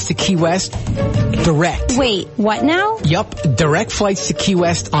Naples to Key West direct. Wait, what now? Yup, direct flights to Key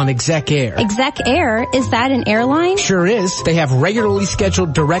West on Exec Air. Exec Air? Is that an airline? Sure is. They have regularly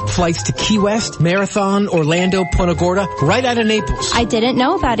scheduled direct flights to Key West, Marathon, Orlando, Punta Gorda, right out of Naples. I didn't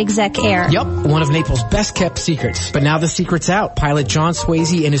know about Exec Air. Yup, one of Naples' best kept secrets. But now the secret's out. Pilot John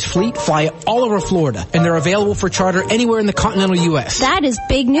Swayze and his fleet fly all over Florida, and they're available for charter anywhere in the continental U.S. That is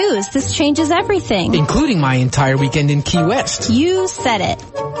big news. This changes everything. Including my entire weekend in Key West. You said it.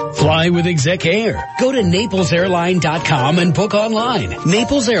 Fly with Exec Air. Go to NaplesAirline.com and book online.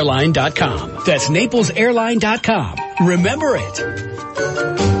 NaplesAirline.com. That's NaplesAirline.com. Remember it.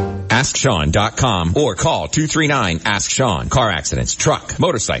 AskSean.com or call 239-ASK-SEAN. Car accidents, truck,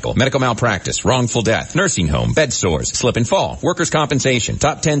 motorcycle, medical malpractice, wrongful death, nursing home, bed sores, slip and fall, workers' compensation.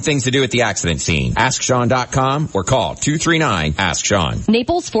 Top 10 things to do at the accident scene. AskSean.com or call 239-ASK-SEAN.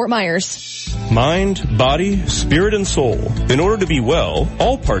 Naples, Fort Myers. Mind, body, spirit, and soul. In order to be well,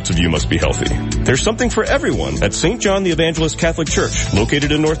 all parts of you must be healthy. There's something for everyone at St. John the Evangelist Catholic Church,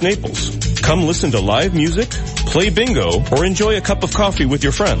 located in North Naples. Come listen to live music, play bingo, or enjoy a cup of coffee with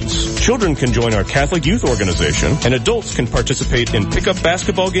your friends. Children can join our Catholic Youth Organization, and adults can participate in pickup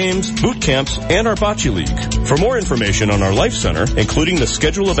basketball games, boot camps, and our bocce league. For more information on our Life Center, including the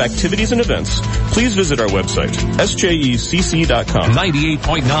schedule of activities and events, please visit our website, sjecc.com.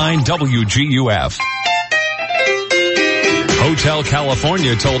 98.9 WGUF. Hotel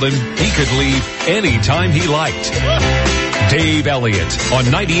California told him he could leave anytime he liked. Dave Elliott on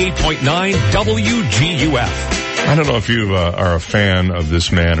 98.9 WGUF. I don't know if you are a fan of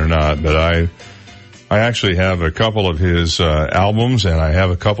this man or not, but I actually have a couple of his albums, and I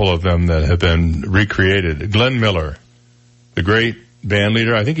have a couple of them that have been recreated. Glenn Miller, the great band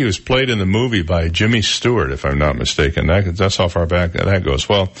leader. I think he was played in the movie by Jimmy Stewart, if I'm not mistaken. That's how far back that goes.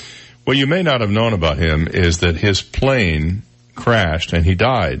 Well, what you may not have known about him is that his plane crashed and he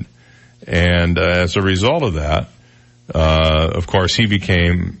died. And as a result of that, of course, he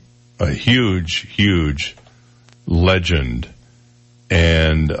became a huge, huge legend.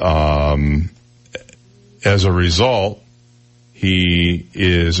 And as a result, he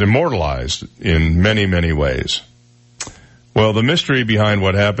is immortalized in many, many ways. Well, the mystery behind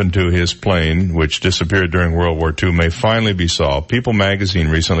what happened to his plane, which disappeared during World War II, may finally be solved. People magazine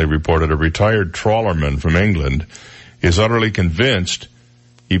recently reported a retired trawlerman from England is utterly convinced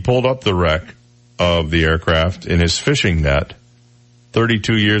he pulled up the wreck of the aircraft in his fishing net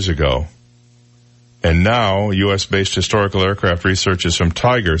 32 years ago. And now, U.S.-based historical aircraft researchers from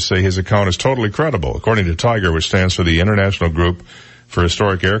Tiger say his account is totally credible. According to Tiger, which stands for the International Group for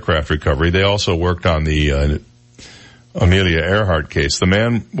Historic Aircraft Recovery, they also worked on the Amelia Earhart case. The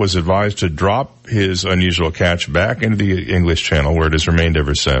man was advised to drop his unusual catch back into the English Channel, where it has remained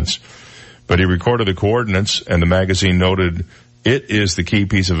ever since. But he recorded the coordinates, and the magazine noted it is the key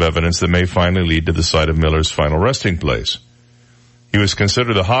piece of evidence that may finally lead to the site of Miller's final resting place. He was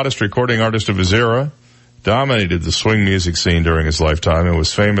considered the hottest recording artist of his era, dominated the swing music scene during his lifetime, and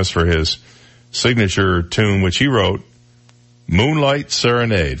was famous for his signature tune, which he wrote, Moonlight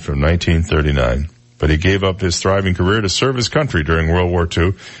Serenade, from 1939. But he gave up his thriving career to serve his country during World War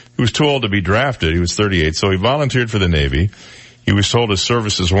II. He was too old to be drafted. He was 38, so he volunteered for the Navy. He was told his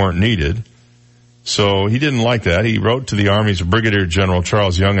services weren't needed. So he didn't like that. He wrote to the Army's Brigadier General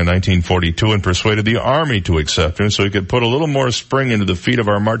Charles Young in 1942 and persuaded the Army to accept him so he could put a little more spring into the feet of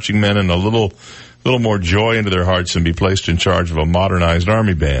our marching men and a little more joy into their hearts and be placed in charge of a modernized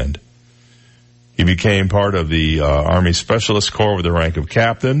Army band. He became part of the Army Specialist Corps with the rank of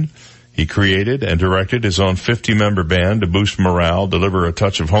captain. He created and directed his own 50-member band to boost morale, deliver a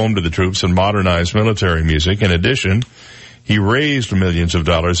touch of home to the troops, and modernize military music. In addition, he raised millions of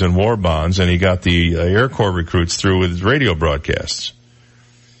dollars in war bonds, and he got the Air Corps recruits through with radio broadcasts.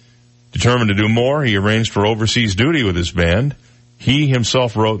 Determined to do more, he arranged for overseas duty with his band. He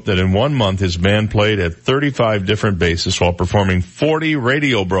himself wrote that in 1 month his band played at 35 different bases while performing 40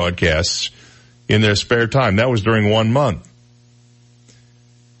 radio broadcasts in their spare time. That was during 1 month.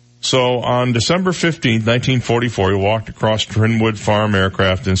 So on December 15th, 1944, he walked across Trinwood Farm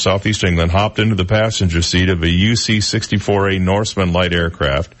aircraft in southeast England, hopped into the passenger seat of a UC-64A Norseman light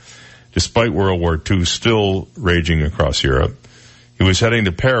aircraft, despite World War II still raging across Europe. He was heading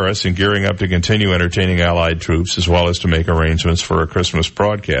to Paris and gearing up to continue entertaining Allied troops as well as to make arrangements for a Christmas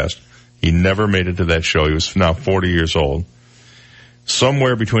broadcast. He never made it to that show. He was now 40 years old.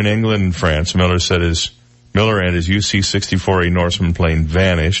 Somewhere between England and France, Miller and his UC-64A Norseman plane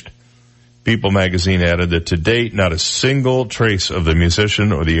vanished. People magazine added that to date, not a single trace of the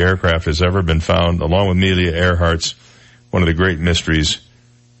musician or the aircraft has ever been found, along with Amelia Earhart's one of the great mysteries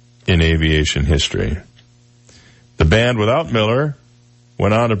in aviation history. The band, without Miller,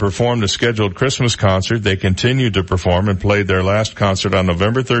 went on to perform the scheduled Christmas concert. They continued to perform and played their last concert on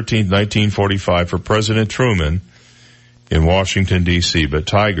November 13, 1945 for President Truman in Washington, D.C. But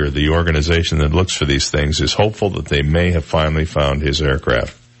Tiger, the organization that looks for these things, is hopeful that they may have finally found his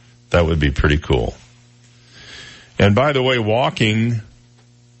aircraft. That would be pretty cool. And by the way, walking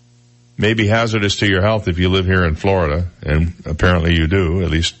may be hazardous to your health if you live here in Florida, and apparently you do,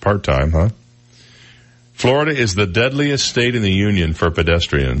 at least part-time, huh? Florida is the deadliest state in the union for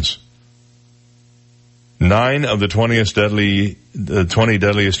pedestrians. 9 of the 20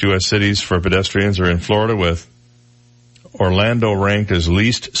 deadliest U.S. cities for pedestrians are in Florida, with Orlando ranked as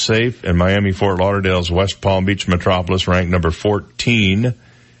least safe, and Miami, Fort Lauderdale's West Palm Beach metropolis ranked number 14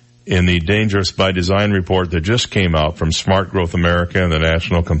 in the Dangerous by Design report that just came out from Smart Growth America and the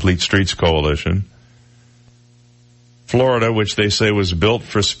National Complete Streets Coalition. Florida, which they say was built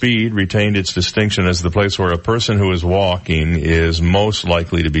for speed, retained its distinction as the place where a person who is walking is most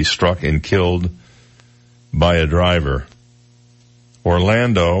likely to be struck and killed by a driver.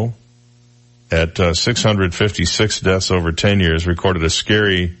 Orlando, at 656 deaths over 10 years, recorded a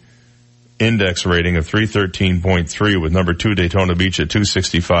scary index rating of 313.3, with number 2 Daytona Beach at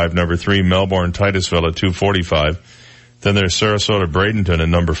 265, number 3 Melbourne Titusville at 245. Then there's Sarasota Bradenton at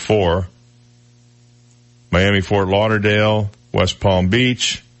number 4. Miami, Fort Lauderdale, West Palm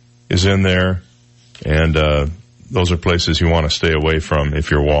Beach is in there, and those are places you want to stay away from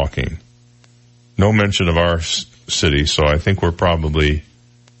if you're walking. No mention of our city, so I think we're probably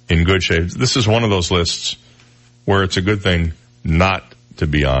in good shape. This is one of those lists where it's a good thing not to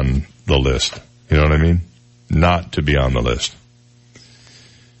be on the list. You know what I mean? Not to be on the list.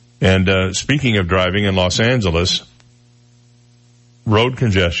 And speaking of driving in Los Angeles, road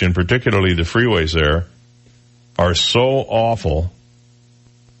congestion, particularly the freeways there, are so awful.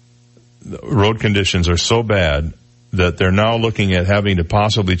 Road conditions are so bad that they're now looking at having to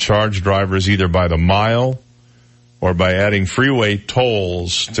possibly charge drivers either by the mile or by adding freeway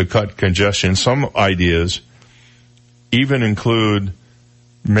tolls to cut congestion. Some ideas even include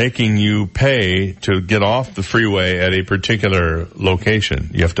making you pay to get off the freeway at a particular location.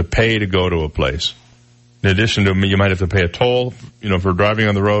 You have to pay to go to a place. In addition to, you might have to pay a toll, for driving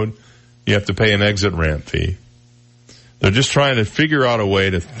on the road. You have to pay an exit ramp fee. They're just trying to figure out a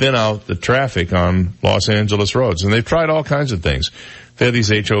way to thin out the traffic on Los Angeles roads. And they've tried all kinds of things. They have these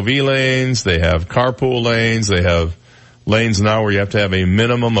HOV lanes. They have carpool lanes. They have lanes now where you have to have a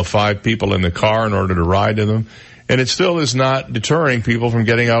minimum of 5 people in the car in order to ride in them. And it still is not deterring people from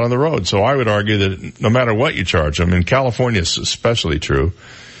getting out on the road. So I would argue that no matter what you charge them, in California it's especially true,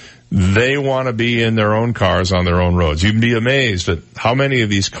 they want to be in their own cars on their own roads. You'd be amazed at how many of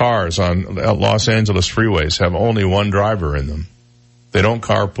these cars on Los Angeles freeways have only one driver in them. They don't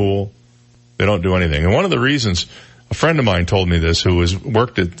carpool. They don't do anything. And one of the reasons, a friend of mine told me this, who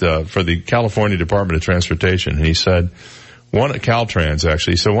worked for the California Department of Transportation, and he said, Caltrans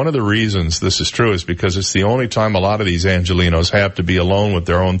actually, so one of the reasons this is true is because it's the only time a lot of these Angelenos have to be alone with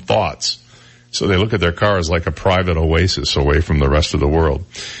their own thoughts. So they look at their cars like a private oasis away from the rest of the world.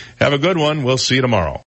 Have a good one. We'll see you tomorrow.